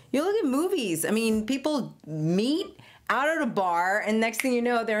 you look at movies. I mean, people meet out at a bar, and next thing you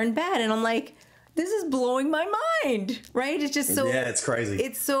know, they're in bed. And I'm like, this is blowing my mind, right? It's just so... Yeah, it's crazy.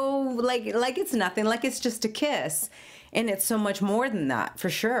 It's so, like it's nothing, like it's just a kiss. And it's so much more than that, for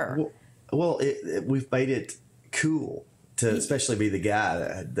sure. Well, we've made it cool to especially be the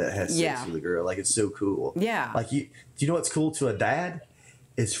guy that has sex with a girl. Like, it's so cool. Yeah. Like, do you know what's cool to a dad?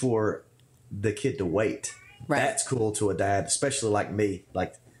 It's for the kid to wait. Right. That's cool to a dad, especially like me.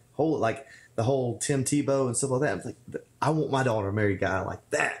 Like the whole Tim Tebow and stuff like that. I'm like, I want my daughter to marry a guy like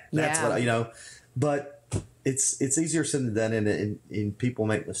that. That's what But it's easier said than done, and people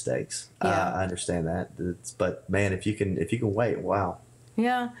make mistakes. Yeah. I understand that. But man, if you can wait, wow.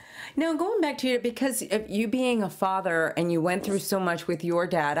 Yeah. Now, going back to you, because of you being a father and you went through so much with your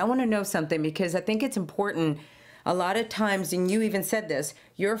dad, I want to know something, because I think it's important. A lot of times, and you even said this,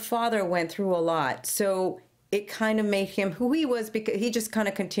 your father went through a lot. So it kind of made him who he was, because he just kind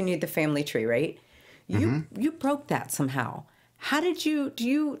of continued the family tree, right? You broke that somehow. How did you, do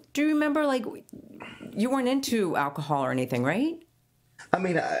you remember, like, you weren't into alcohol or anything, right? I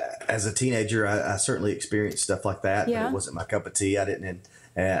mean, as a teenager, I certainly experienced stuff like that, but it wasn't my cup of tea. I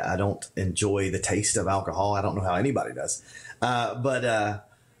don't enjoy the taste of alcohol. I don't know how anybody does. I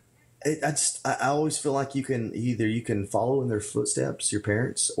always feel like you can follow in their footsteps, your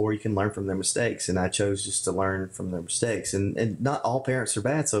parents, or you can learn from their mistakes. And I chose just to learn from their mistakes. And not all parents are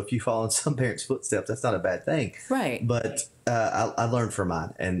bad. So if you follow in some parents' footsteps, that's not a bad thing. Right. But I learned from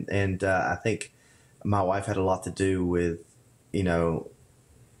mine. And I think my wife had a lot to do with,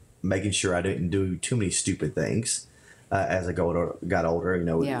 making sure I didn't do too many stupid things as I got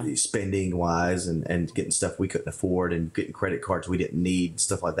older, spending wise and getting stuff we couldn't afford and getting credit cards we didn't need,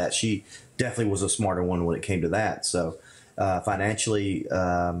 stuff like that. She definitely was a smarter one when it came to that. So financially,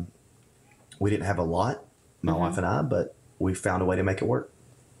 we didn't have a lot, my wife and I, but we found a way to make it work.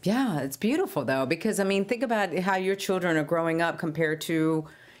 Yeah, it's beautiful, though, because, I mean, think about how your children are growing up compared to,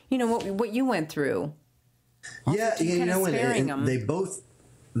 what you went through. Yeah, and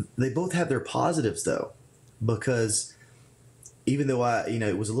they both have their positives, though, because even though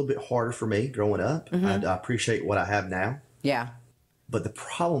it was a little bit harder for me growing up, I appreciate what I have now. Yeah. But the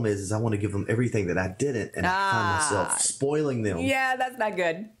problem is I want to give them everything that I didn't, and I find myself spoiling them. Yeah, that's not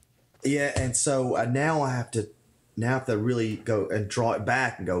good. Yeah, and so now I have to really go and draw it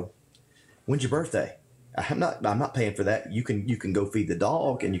back and go, when's your birthday? I'm not paying for that. You can go feed the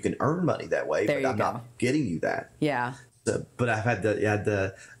dog and you can earn money that way, but I'm not getting you that. Yeah. So, but I've had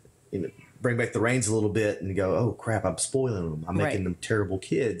to bring back the reins a little bit and go, oh crap, I'm spoiling them. I'm making them terrible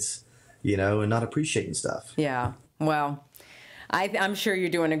kids, and not appreciating stuff. Yeah. Well, I'm sure you're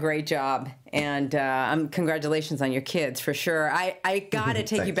doing a great job, and congratulations on your kids for sure. I got to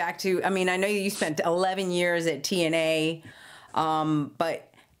take you back to, I know you spent 11 years at TNA,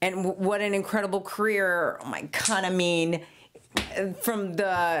 and what an incredible career. Oh my God. From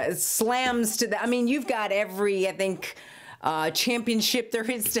the slams to you've got every, championship there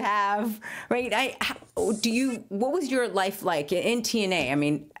is to have, right? What was your life like in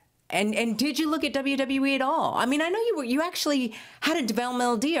TNA? And did you look at WWE at all? I know you actually had a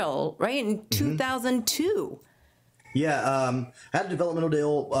developmental deal, right, in 2002. Yeah, I had a developmental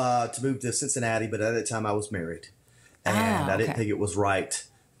deal to move to Cincinnati, but at that time I was married. And I didn't think it was right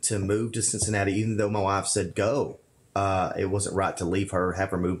to move to Cincinnati, even though my wife said go. It wasn't right to leave her,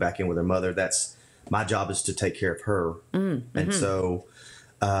 have her move back in with her mother. My job is to take care of her. And so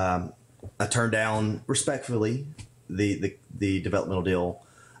I turned down, respectfully, the developmental deal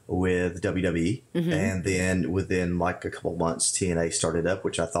with WWE, and then within like a couple of months, TNA started up,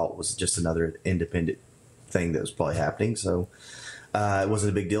 which I thought was just another independent thing that was probably happening. So it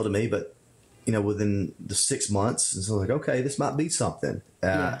wasn't a big deal to me, but within the 6 months, and so I was like, okay, this might be something.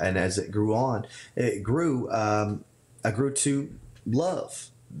 And as it grew on, it grew. I grew to love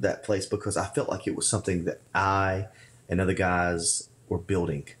that place because I felt like it was something that I and other guys were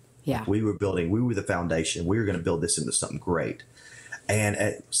building. Yeah, we were building. We were the foundation. We were going to build this into something great. And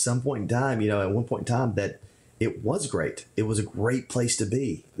at some point in time, at one point in time, that it was great. It was a great place to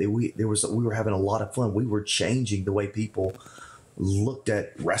be. We were having a lot of fun. We were changing the way people looked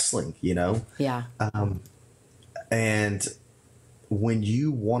at wrestling. Yeah. And when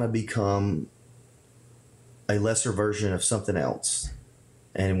you want to become a lesser version of something else,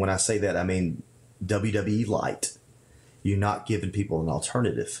 and when I say that, I mean WWE Light, you're not giving people an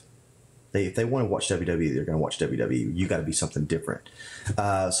alternative. If they want to watch WWE, they're going to watch WWE. You got to be something different.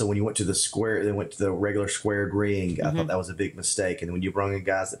 So when you went to they went to the regular squared ring. I thought that was a big mistake. And when you brought in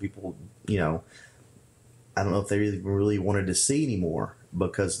guys that people, I don't know if they really wanted to see anymore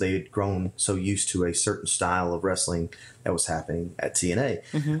because they had grown so used to a certain style of wrestling that was happening at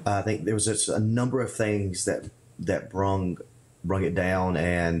TNA. I think there was just a number of things that brung it down,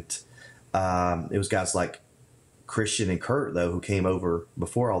 and it was guys like Christian and Kurt, though, who came over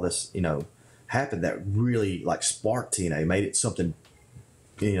before all this, happened, that really like sparked TNA, made it something,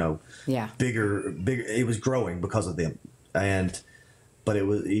 bigger. It was growing because of them. But it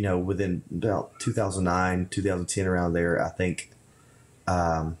was, within about 2009, 2010, around there, I think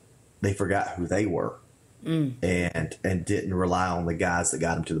they forgot who they were and didn't rely on the guys that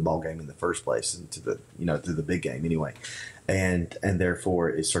got them to the ball game in the first place and to the big game anyway. And therefore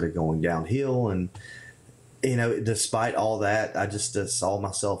it started going downhill. And, despite all that, I just saw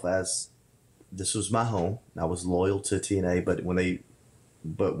myself as this was my home. I was loyal to TNA,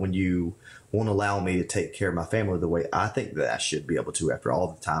 but when you won't allow me to take care of my family the way I think that I should be able to after all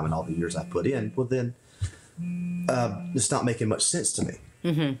the time and all the years I put in, well then it's not making much sense to me,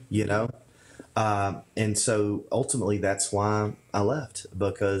 and so ultimately that's why I left,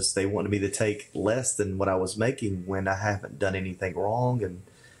 because they wanted me to take less than what I was making when I haven't done anything wrong, and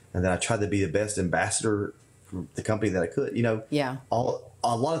then I tried to be the best ambassador for the company that I could.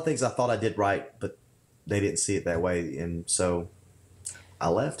 A lot of things I thought I did right, but they didn't see it that way, and so I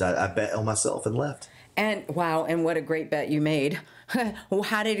left. I bet on myself and left. And wow, and what a great bet you made.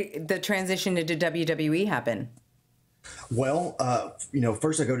 How did the transition into WWE happen? Well,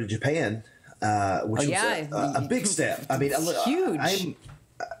 first I go to Japan, which was a big step. I mean, huge.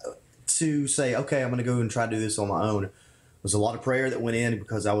 To say, okay, I'm going to go and try to do this on my own, was a lot of prayer that went in,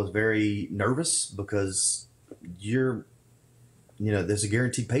 because I was very nervous, because there's a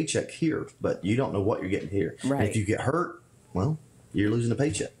guaranteed paycheck here, but you don't know what you're getting here. Right. And if you get hurt, well, you're losing a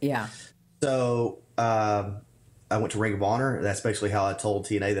paycheck. Yeah. So I went to Ring of Honor. That's basically how I told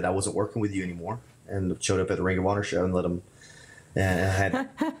TNA that I wasn't working with you anymore, and showed up at the Ring of Honor show and let them, and I had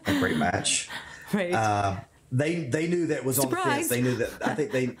a great match. Right. They knew that was Surprise. on the fence. They knew that. I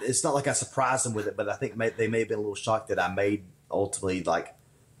think it's not like I surprised them with it, but I think they may have been a little shocked that I made ultimately like,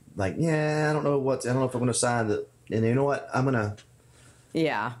 yeah, I don't know if I'm going to sign the, and you know what? I'm going to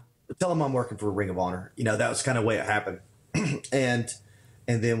tell them I'm working for Ring of Honor. That was kind of the way it happened. And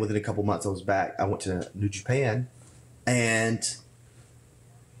then within a couple months I was back. I went to New Japan, and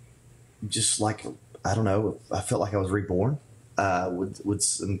just like, I don't know, I felt like I was reborn with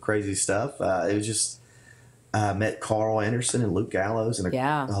some crazy stuff. It was just, met Carl Anderson and Luke Gallows and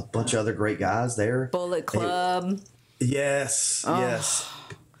a bunch of other great guys there. Bullet Club. Yes.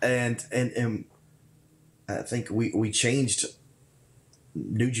 And I think we changed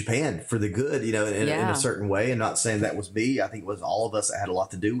New Japan for the good, in a certain way. And not saying that was me. I think it was all of us that had a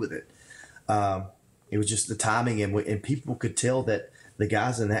lot to do with it. It was just the timing, and people could tell that the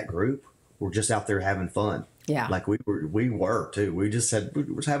guys in that group were just out there having fun. Yeah. Like we were too. We were just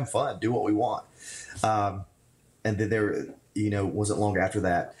having fun, do what we want. And then there, wasn't long after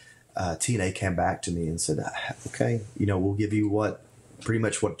that, TNA came back to me and said, okay, we'll give you pretty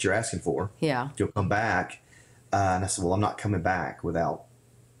much what you're asking for. Yeah. If you'll come back. And I said, well, I'm not coming back without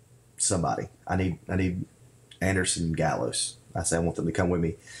somebody. I need Anderson and Gallows. I said, I want them to come with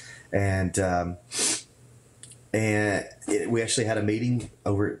me. And we actually had a meeting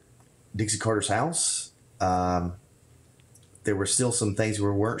over at Dixie Carter's house. There were still some things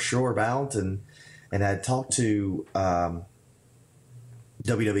we weren't sure about, and I had talked to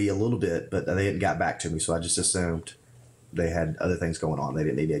WWE a little bit, but they hadn't got back to me, so I just assumed they had other things going on. They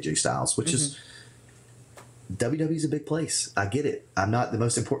didn't need AJ Styles, which is, WWE's a big place. I get it. I'm not the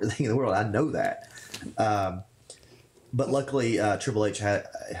most important thing in the world. I know that. But luckily, Triple H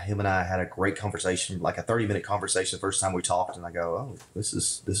him and I had a great conversation, like a 30-minute conversation the first time we talked, and I go, "Oh, this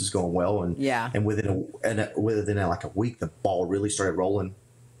is going well." And and within like a week, the ball really started rolling,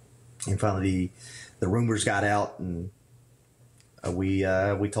 and finally the rumors got out, and we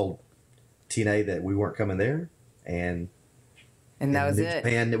told TNA that we weren't coming there, and that was New it.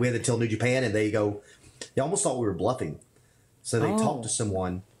 Japan, we had to tell New Japan, and they almost thought we were bluffing, so they talked to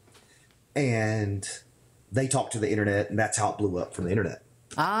someone, and they talked to the internet, and that's how it blew up from the internet.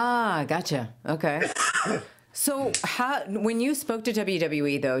 Ah, gotcha. Okay. So when you spoke to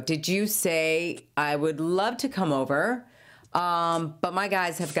WWE, though, did you say, I would love to come over, but my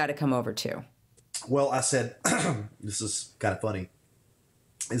guys have got to come over too? Well, I said, this is kind of funny,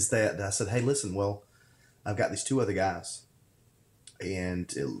 is that I said, hey, listen, well, I've got these two other guys,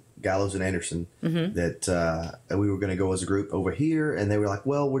 and Gallows and Anderson, that we were going to go as a group over here, and they were like,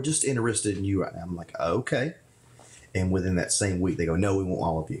 well, we're just interested in you right now. I'm like, okay. And within that same week, they go, no, we want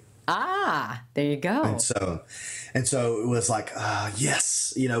all of you. Ah, there you go. And so it was like,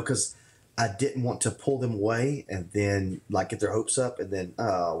 yes, because I didn't want to pull them away and then like get their hopes up and then,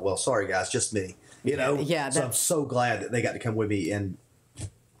 well, sorry guys, just me, Yeah. So I'm so glad that they got to come with me. And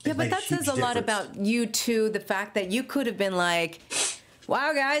yeah, but that says a lot about you too. The fact that you could have been like,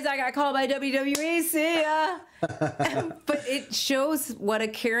 wow, guys, I got called by WWE. See ya. But it shows what a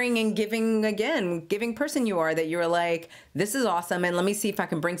caring and giving person you are, that you're like, this is awesome, and let me see if I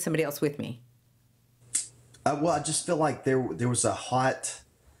can bring somebody else with me. Well, I just feel like there was a hot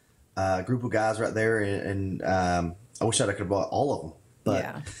group of guys right there, and I wish I could have brought all of them,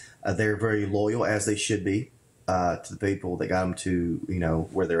 but they're very loyal, as they should be, to the people that got them to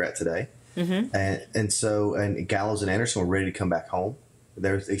where they're at today. And so Gallows and Anderson were ready to come back home.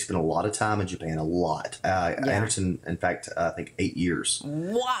 They spent a lot of time in Japan, a lot. Anderson, in fact, I think 8 years.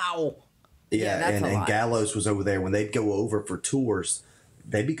 Wow. Yeah, that's a lot. And Gallows was over there. When they'd go over for tours,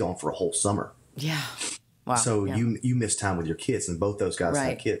 they'd be gone for a whole summer. Yeah. Wow. So you missed time with your kids, and both those guys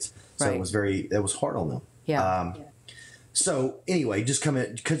had kids. So it was that was hard on them. Yeah. So anyway, just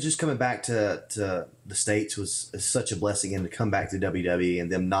coming back to the States was such a blessing, and to come back to WWE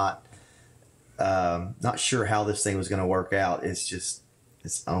and them not sure how this thing was going to work out.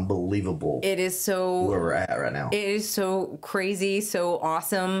 It's unbelievable. It is so where we're at right now. It is so crazy, so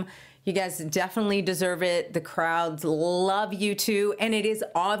awesome. You guys definitely deserve it. The crowds love you too. And it is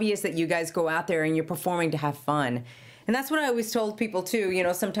obvious that you guys go out there and you're performing to have fun. And that's what I always told people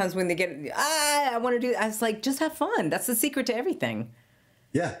too. Sometimes when they get, I want to do, I was like, just have fun. That's the secret to everything.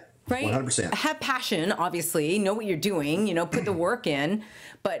 Yeah. Right? 100%. Have passion, obviously. Know what you're doing, put the work in.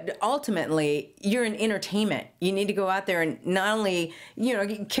 But ultimately, you're in entertainment. You need to go out there and not only,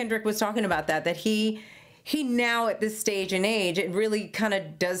 Kendrick was talking about that he now at this stage and age, it really kind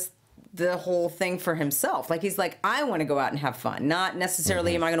of does the whole thing for himself. Like, he's like, I want to go out and have fun. Not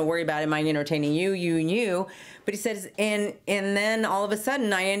necessarily am I going to worry about, am I entertaining you. But he says, and then all of a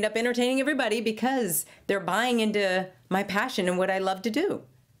sudden, I end up entertaining everybody because they're buying into my passion and what I love to do.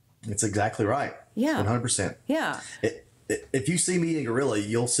 It's exactly right. Yeah. 100%. Yeah. If you see me in Gorilla,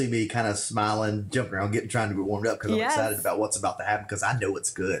 you'll see me kind of smiling, jumping around, trying to get warmed up because I'm excited about what's about to happen because I know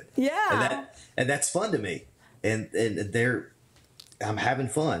it's good. Yeah. And that's fun to me. And I'm having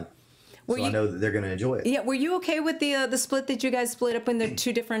fun. I know that they're going to enjoy it. Yeah. Were you okay with the split that you guys split up in the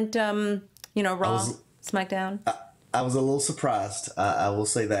two different, Raw, SmackDown? I was a little surprised. I will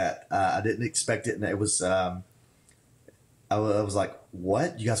say that. I didn't expect it, and it was. I was like,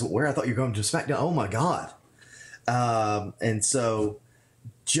 "What? You guys where? I thought you were going to SmackDown. Oh my god!" And so,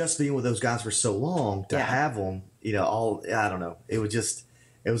 just being with those guys for so long to have them, I don't know. It was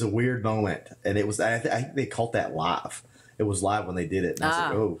a weird moment, and it was. I think they caught that live. It was live when they did it. And I was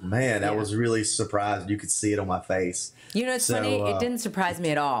like, oh man, I was really surprised. You could see it on my face. It's funny. It didn't surprise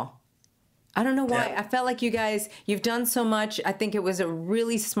me at all. I don't know why. Yeah. I felt like you guys, you've done so much. I think it was a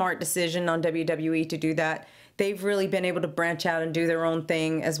really smart decision on WWE to do that. They've really been able to branch out and do their own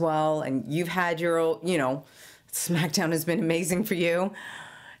thing as well. And you've had your own, SmackDown has been amazing for you.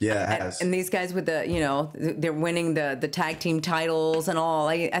 Yeah, it has. And these guys with they're winning the tag team titles and all.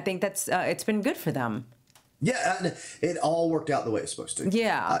 I think that's, it's been good for them. Yeah, and it all worked out the way it's supposed to.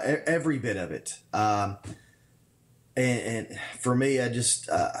 Yeah. Every bit of it. And for me, I just,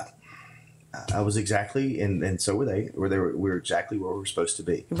 I was exactly, and so were they, we were exactly where we were supposed to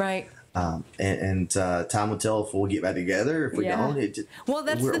be. Right. And time will tell if we'll get back together. If we don't, well,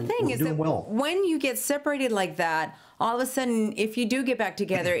 that's the thing is that when you get separated like that, all of a sudden, if you do get back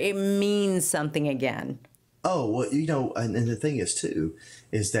together, it means something again. Oh, well, and the thing is, too,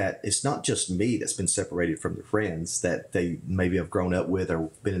 is that it's not just me that's been separated from their friends that they maybe have grown up with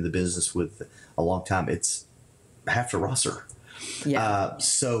or been in the business with a long time. It's half the roster. Yeah.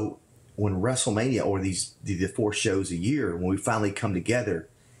 So when WrestleMania or the 4 shows a year, when we finally come together,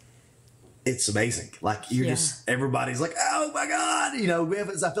 it's amazing. Like everybody's like, oh my God, I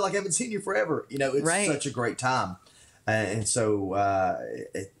feel like I haven't seen you forever. It's such a great time. And so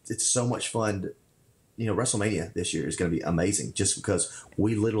it's so much fun. WrestleMania this year is going to be amazing just because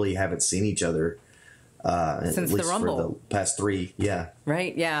we literally haven't seen each other since the Rumble for the past 3. Yeah.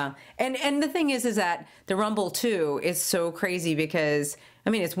 Right. Yeah. And the thing is that the Rumble too is so crazy because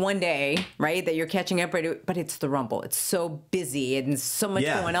it's one day, right, that you're catching up, but it's the Rumble. It's so busy and so much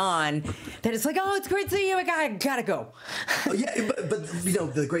going on that it's like, oh, it's great to see you. I gotta go. But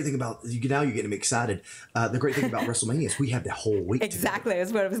the great thing about now you're getting me excited. The great thing about WrestleMania is we have the whole week. Exactly,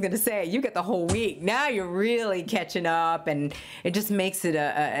 that's what I was going to say. You get the whole week. Now you're really catching up, and it just makes it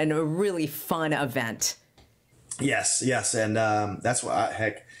a really fun event. Yes, and that's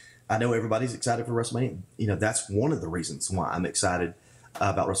why I know everybody's excited for WrestleMania. That's one of the reasons why I'm excited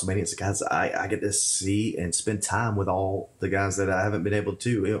about WrestleMania is because I get to see and spend time with all the guys that I haven't been able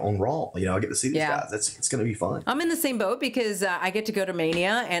to on Raw. I get to see these guys. It's going to be fun. I'm in the same boat because I get to go to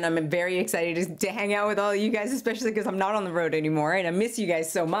Mania, and I'm very excited to hang out with all of you guys, especially because I'm not on the road anymore, and I miss you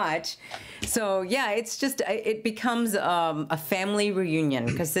guys so much. So, yeah, it's just it becomes a family reunion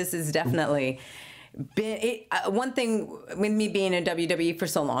because this is definitely one thing with me being in WWE for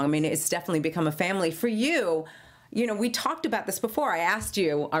so long. It's definitely become a family. For you, we talked about this before. I asked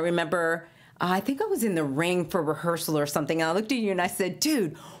you, I remember, I think I was in the ring for rehearsal or something. And I looked at you and I said,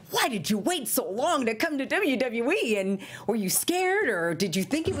 dude, why did you wait so long to come to WWE? And were you scared or did you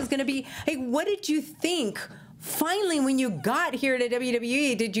think it was going to be, hey, what did you think finally when you got here to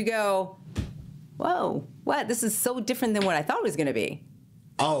WWE? Did you go, whoa, what? This is so different than what I thought it was going to be.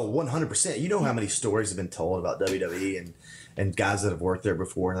 Oh, 100%. You know how many stories have been told about WWE and guys that have worked there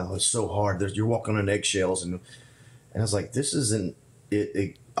before. And it's so hard. You're walking on eggshells. And I was like, this isn't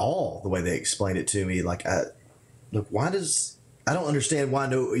it all the way they explained it to me. Like, I don't understand why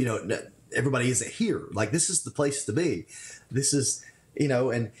everybody isn't here. Like, this is the place to be. This is,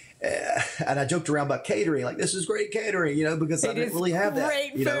 and I joked around about catering. Like, this is great catering, because I didn't really have that.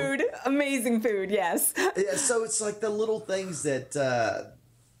 Great food, amazing food, yes. Yeah, so it's like the little things that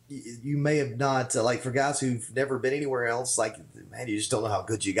you may have not, like for guys who've never been anywhere else, like, man, you just don't know how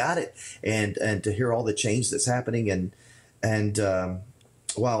good you got it. And to hear all the change that's happening and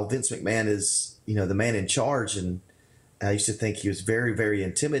while Vince McMahon is, the man in charge, and I used to think he was very, very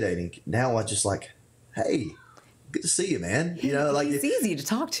intimidating. Now I just like, hey, good to see you, man. He's easy to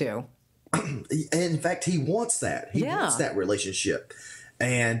talk to. And in fact, he wants that. He wants that relationship.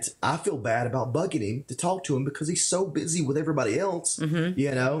 And I feel bad about bugging him to talk to him because he's so busy with everybody else,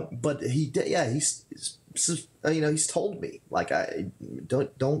 But he's told me, like, I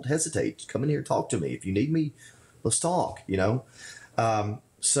don't hesitate. Come in here, talk to me. If you need me, let's talk. But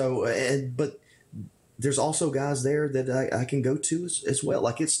there's also guys there that I can go to as well.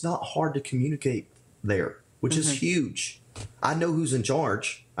 Like, it's not hard to communicate there, which is huge. I know who's in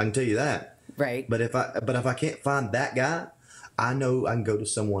charge. I can tell you that. Right. But if I can't find that guy, I know I can go to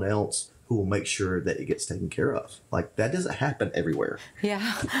someone else who will make sure that it gets taken care of. Like, that doesn't happen everywhere.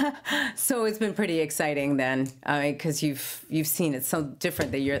 Yeah. So it's been pretty exciting then, because you've seen it so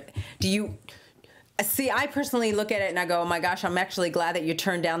different that see, I personally look at it and I go, oh my gosh, I'm actually glad that you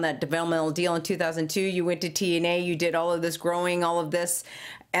turned down that developmental deal in 2002. You went to TNA, you did all of this growing, all of this,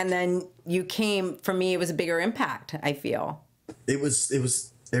 and then you came, for me, it was a bigger impact, I feel. It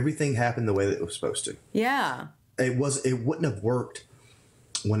was everything happened the way that it was supposed to. Yeah. It wouldn't have worked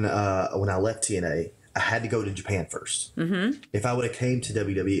when I left TNA. I had to go to Japan first. If I would have came to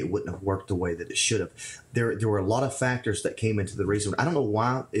WWE, it wouldn't have worked the way that it should have. There were a lot of factors that came into the reason. I don't know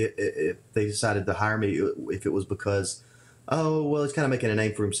why if they decided to hire me, if it was because, he's kind of making a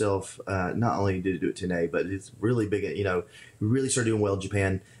name for himself. Not only did he do it TNA, but it's really big. Really started doing well in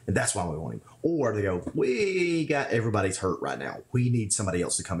Japan, and that's why we want him. Or they go, everybody's hurt right now. We need somebody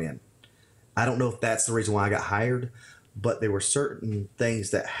else to come in. I don't know if that's the reason why I got hired, but there were certain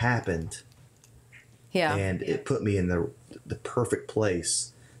things that happened. Yeah. And it put me in the perfect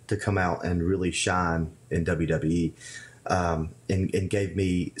place to come out and really shine in WWE, and gave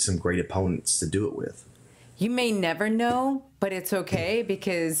me some great opponents to do it with. You may never know, but it's okay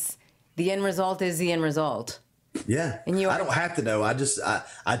because the end result is the end result. Yeah. And I don't have to know.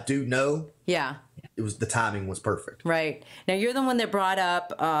 I do know. Yeah. The timing was perfect. Right. Now, you're the one that brought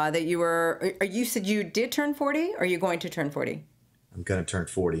up that you said you did turn 40, or are you going to turn 40? I'm going to turn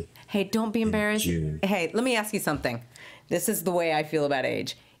 40. Hey, don't be embarrassed. June. Hey, let me ask you something. This is the way I feel about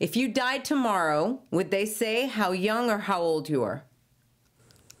age. If you died tomorrow, would they say how young or how old you are?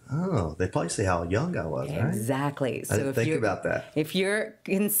 Oh, they probably say how young I was, right? Exactly. I didn't think about that. If you're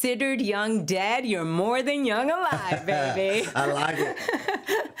considered young dead, you're more than young alive, baby. I like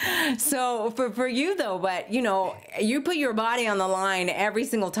it. So for you though, but you put your body on the line every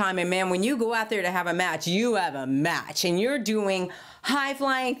single time, and man, when you go out there to have a match, you have a match, and you're doing high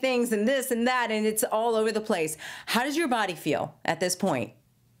flying things and this and that, and it's all over the place. How does your body feel at this point?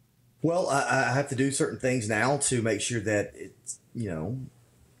 Well, I have to do certain things now to make sure that it's,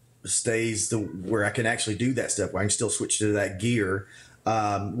 stays where I can actually do that stuff, where I can still switch to that gear,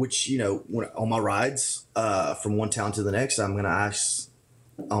 which, when on my rides from one town to the next, I'm going to ice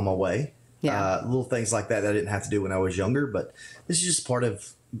on my way. Yeah. Little things like that I didn't have to do when I was younger, but this is just part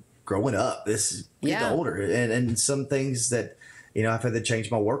of growing up. This is getting older, and some things that, I've had to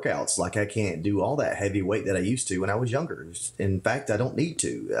change my workouts. Like I can't do all that heavy weight that I used to when I was younger. In fact, I don't need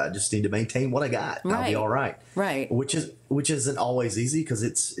to. I just need to maintain what I got. Right. I'll be all right. Right. Which isn't always easy, because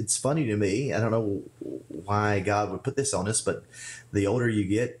it's funny to me. I don't know why God would put this on us, but the older you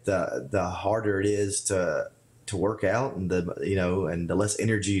get, the harder it is to work out, and and the less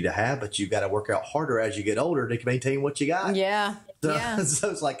energy to have. But you got to work out harder as you get older to maintain what you got. Yeah. So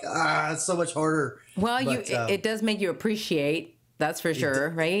it's like it's so much harder. Well, it does make you appreciate. That's for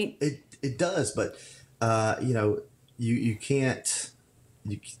sure, right? It does, but you can't.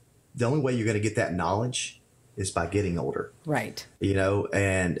 The only way you're going to get that knowledge is by getting older, right?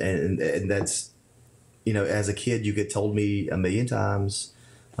 And that's as a kid you get told me a million times,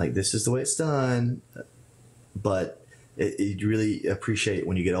 like, this is the way it's done, but you really appreciate it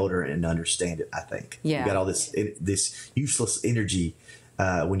when you get older and understand it. I think you got all this useless energy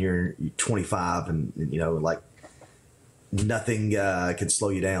when you're 25, and like. Nothing can slow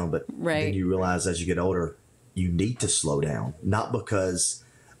you down, but then you realize as you get older, you need to slow down, not because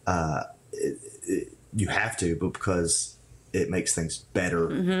you have to, but because it makes things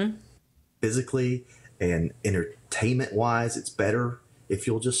better physically and entertainment wise. It's better if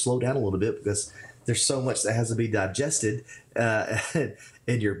you'll just slow down a little bit, because there's so much that has to be digested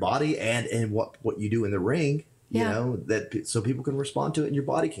in your body and in what you do in the ring, that so people can respond to it and your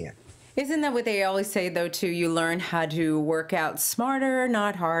body can. Isn't that what they always say, though, too? You learn how to work out smarter,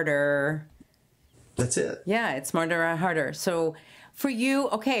 not harder. That's it. Yeah, it's smarter, not harder. So for you,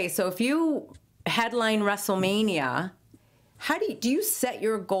 okay, so if you headline WrestleMania, how do you set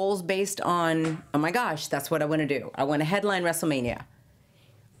your goals based on, oh my gosh, that's what I want to do. I want to headline WrestleMania.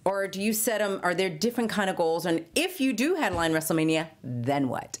 Or do you set them, are there different kind of goals? And if you do headline WrestleMania, then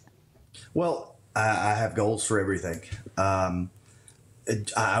what? Well, I have goals for everything.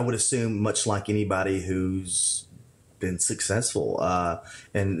 I would assume much like anybody who's been successful.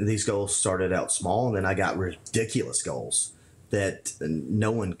 And these goals started out small, and then I got ridiculous goals that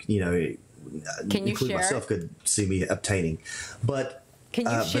no one, including myself, could see me obtaining. But can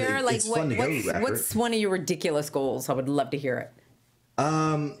you share, like, what's one of your ridiculous goals? I would love to hear it.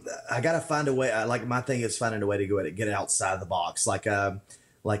 I got to find a way. My thing is finding a way to get outside the box, like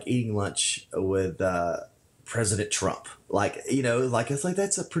eating lunch with President Trump. It's like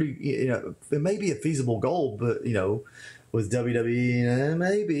that's a pretty, it may be a feasible goal, but with WWE,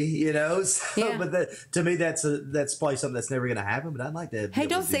 maybe, So, but to me, that's probably something that's never going to happen. But I'd like to. Hey,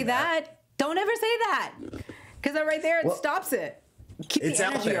 don't say that. Don't ever say that, because right there it stops it. Keep the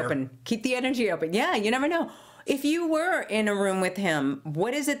energy open. Keep the energy open. Yeah, you never know. If you were in a room with him,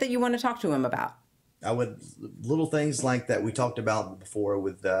 what is it that you want to talk to him about? I would, little things like that we talked about before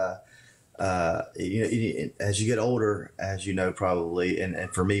with, as you get older, as you know, probably,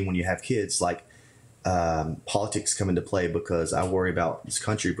 and for me, when you have kids, like, politics come into play, because I worry about this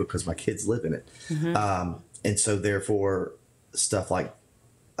country because my kids live in it. Mm-hmm. And so therefore stuff like,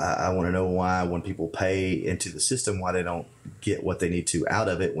 I want to know why when people pay into the system, why they don't get what they need to out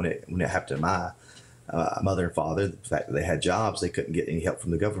of it when it happened to my mother and father, the fact that they had jobs, they couldn't get any help from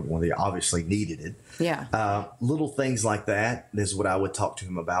the government when they obviously needed it. Yeah. Little things like that is what I would talk to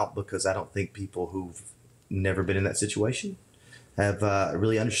him about, because I don't think people who've never been in that situation have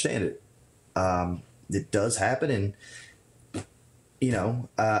really understand it. It does happen, and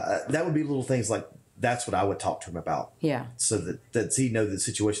that would be little things like that's what I would talk to him about. Yeah. So that he knows the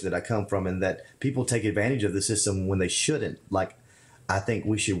situation that I come from, and that people take advantage of the system when they shouldn't. Like, I think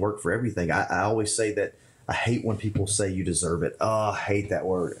we should work for everything. I always say that I hate when people say you deserve it. Oh, I hate that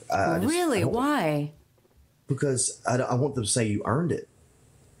word. Really? Why? Because I want them to say you earned it.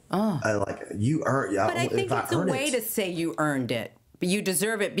 Oh. You earned. But I think it's a way to say you earned it. But you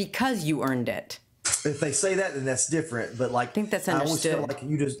deserve it because you earned it. If they say that, then that's different. But I think that's understood. I always feel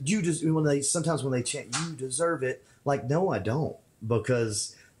like you just sometimes when they chant you deserve it, like, no, I don't,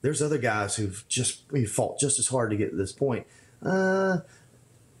 because there's other guys who've fought just as hard to get to this point.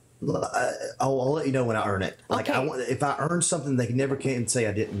 I'll let you know when I earn it. Like Okay. If I earn something, they never can say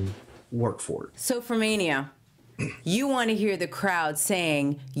I didn't work for it. So for Mania, you want to hear the crowd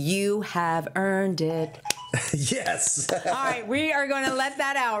saying, "You have earned it." Yes. All right, we are going to let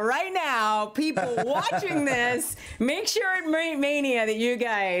that out right now. People watching this, make sure at Mania that you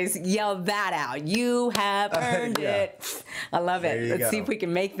guys yell that out. You have earned it. I love it. Let's see if we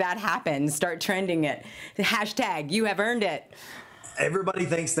can make that happen. Start trending it. Hashtag, you have earned it. Everybody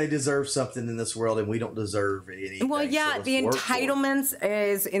thinks they deserve something in this world, and we don't deserve anything. Well, yeah, so the entitlements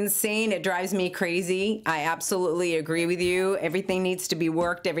is insane. It drives me crazy. I absolutely agree with you. Everything needs to be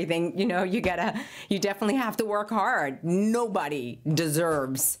worked. Everything, you definitely have to work hard. Nobody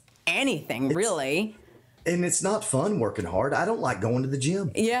deserves anything, really. And it's not fun working hard. I don't like going to the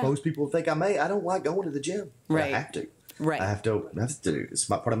gym. Yeah. Most people think I may. I don't like going to the gym. Right. I have to. Right. I have to. It's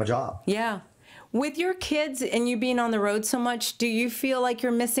part of my job. Yeah. With your kids and you being on the road so much, do you feel like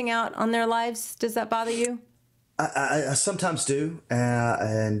you're missing out on their lives? Does that bother you? I sometimes do,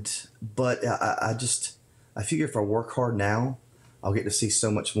 but I figure if I work hard now, I'll get to see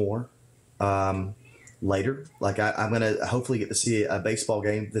so much more later. Like I'm gonna hopefully get to see a baseball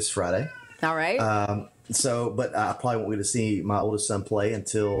game this Friday. All right. But I probably won't get to see my oldest son play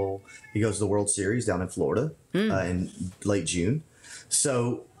until he goes to the World Series down in Florida in late June.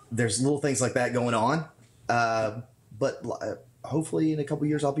 So there's little things like that going on. But hopefully in a couple of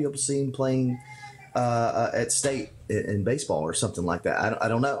years, I'll be able to see him playing at state in baseball or something like that. I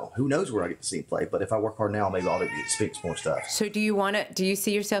don't know. Who knows where I get to see him play? But if I work hard now, maybe I'll get to experience more stuff. So do you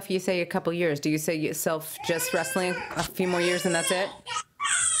see yourself, you say a couple years, do you see yourself just wrestling a few more years and that's it?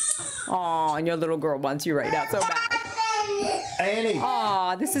 Oh, and your little girl wants you right now so bad. Annie.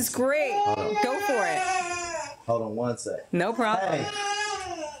 Oh, this is great. Go for it. Hold on one sec. No problem.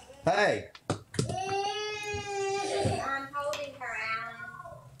 Hey. I'm holding her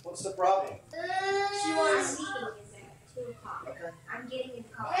out. What's the problem? She wants a meeting at 2 o'clock. Okay. I'm getting in the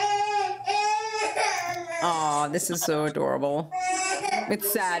car. Oh, this is so adorable.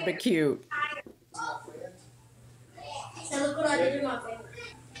 It's sad but cute. So look what I did in my face.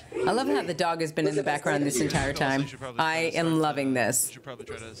 I love how the dog has been in the background this entire time. I am loving this.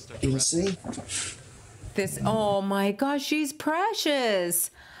 You see? This, oh my gosh, she's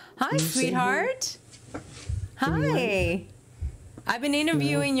precious. Hi, sweetheart. Hi. I've been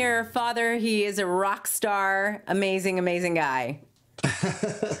interviewing your father. He is a rock star, amazing, amazing guy.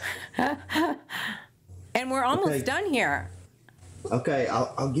 And we're almost done here. Okay,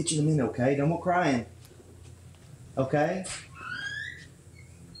 I'll get you in a minute, okay? No more crying. Okay?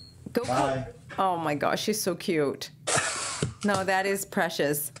 Go. Bye. Oh my gosh, she's so cute. No, that is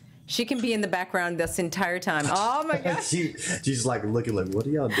precious. She can be in the background this entire time. Oh my gosh. She's like looking like, what are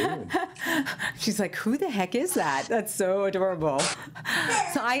y'all doing? She's like, who the heck is that? That's so adorable.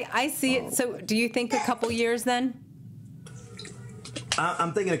 So I see it. So do you think a couple years then?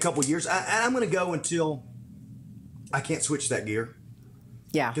 I'm thinking a couple years. I'm going to go until I can't switch that gear.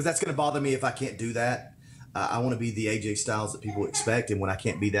 Yeah. Because that's going to bother me if I can't do that. I want to be the AJ Styles that people expect. And when I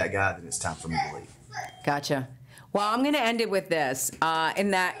can't be that guy, then it's time for me to leave. Gotcha. Well, I'm going to end it with this.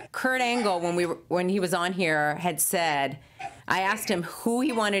 In that Kurt Angle, when he was on here, had said, I asked him who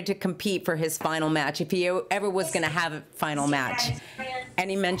he wanted to compete for his final match, if he ever was going to have a final match. And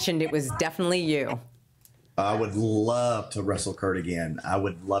he mentioned it was definitely you. I would love to wrestle Kurt again. I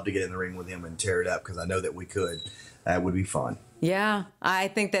would love to get in the ring with him and tear it up because I know that we could. That would be fun. Yeah, I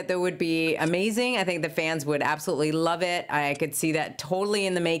think that would be amazing. I think the fans would absolutely love it. I could see that totally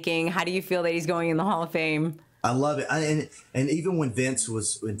in the making. How do you feel that he's going in the Hall of Fame? I love it. And even when Vince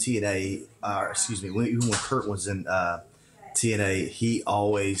was in TNA, even when Kurt was in TNA, he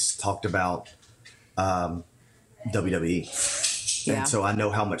always talked about WWE. Yeah. And so I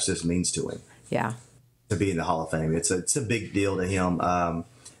know how much this means to him. Yeah. To be in the Hall of Fame. It's a big deal to him.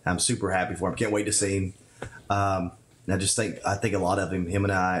 I'm super happy for him. Can't wait to see him. And I think a lot of him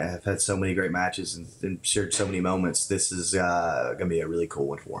and I have had so many great matches and shared so many moments. This is going to be a really cool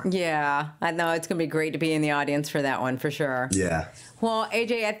one for him. Yeah, I know it's going to be great to be in the audience for that one for sure. Yeah. Well,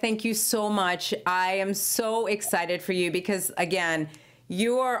 AJ, I thank you so much. I am so excited for you because, again,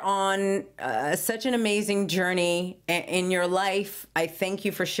 you are on such an amazing journey in your life. I thank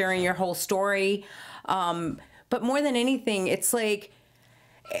you for sharing your whole story. But more than anything, it's like,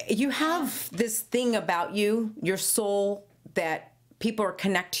 you have this thing about you, your soul, that people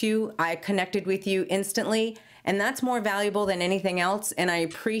connect to you. I connected with you instantly, and that's more valuable than anything else. And I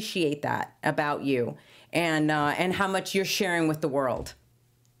appreciate that about you, and how much you're sharing with the world.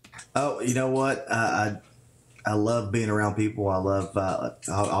 Oh, you know what? I love being around people. I love,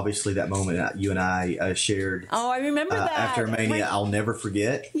 obviously, that moment you and I shared. Oh, I remember that. After Mania, I'll never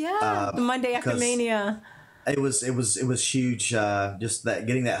forget. Yeah, the Monday after Mania. It was huge. Just that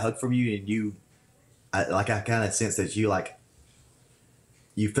getting that hug from you, and I kind of sensed that you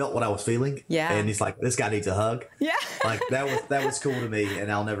felt what I was feeling. Yeah. And he's like, this guy needs a hug. Yeah. Like that was cool to me,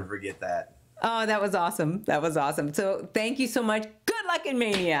 and I'll never forget that. Oh, that was awesome. That was awesome. So thank you so much. Good luck in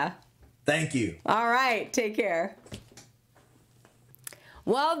Mania. Thank you. All right. Take care.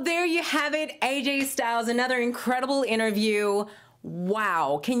 Well, there you have it. AJ Styles, another incredible interview.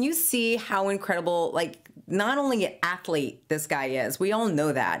 Wow. Can you see how incredible, not only an athlete this guy is, we all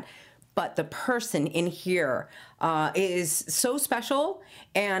know that, but the person in here is so special.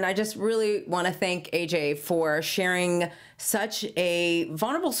 And I just really want to thank AJ for sharing such a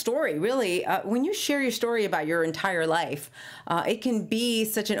vulnerable story. Really, when you share your story about your entire life, it can be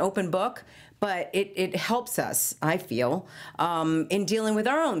such an open book, but it helps us, I feel, in dealing with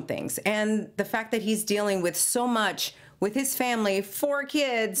our own things. And the fact that he's dealing with so much with his family, 4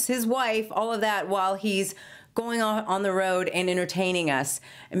 kids, his wife, all of that, while he's going on the road and entertaining us.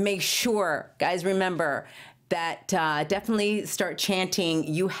 And make sure, guys, remember that definitely start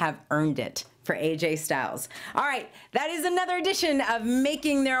chanting, "You have earned it," for AJ Styles. All right, that is another edition of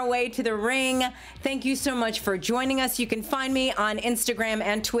Making Their Way to the Ring. Thank you so much for joining us. You can find me on Instagram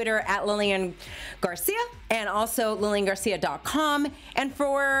and Twitter at Lilian Garcia, and also LilianGarcia.com. And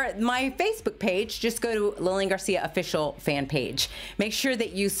for my Facebook page, just go to Lilian Garcia official fan page. Make sure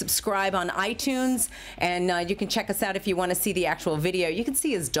that you subscribe on iTunes, and you can check us out if you want to see the actual video. You can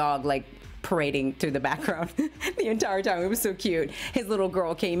see his dog parading through the background the entire time. It was so cute. His little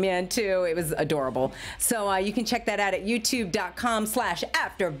girl came in too. It was adorable. So you can check that out at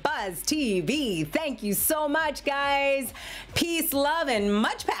youtube.com/AfterBuzzTV. Thank you so much, guys. Peace, love, and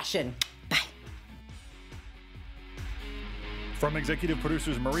much passion. From executive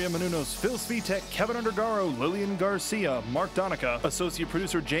producers Maria Menounos, Phil Svitek, Kevin Undergaro, Lilian Garcia, Mark Donica, associate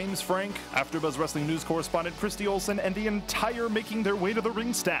producer James Frank, AfterBuzz Wrestling News correspondent Christy Olsen, and the entire Making Their Way to the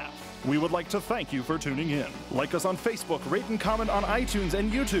Ring staff. We would like to thank you for tuning in. Like us on Facebook, rate and comment on iTunes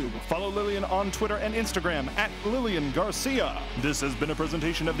and YouTube. Follow Lilian on Twitter and Instagram at Lilian Garcia. This has been a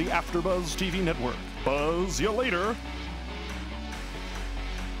presentation of the AfterBuzz TV Network. Buzz you later.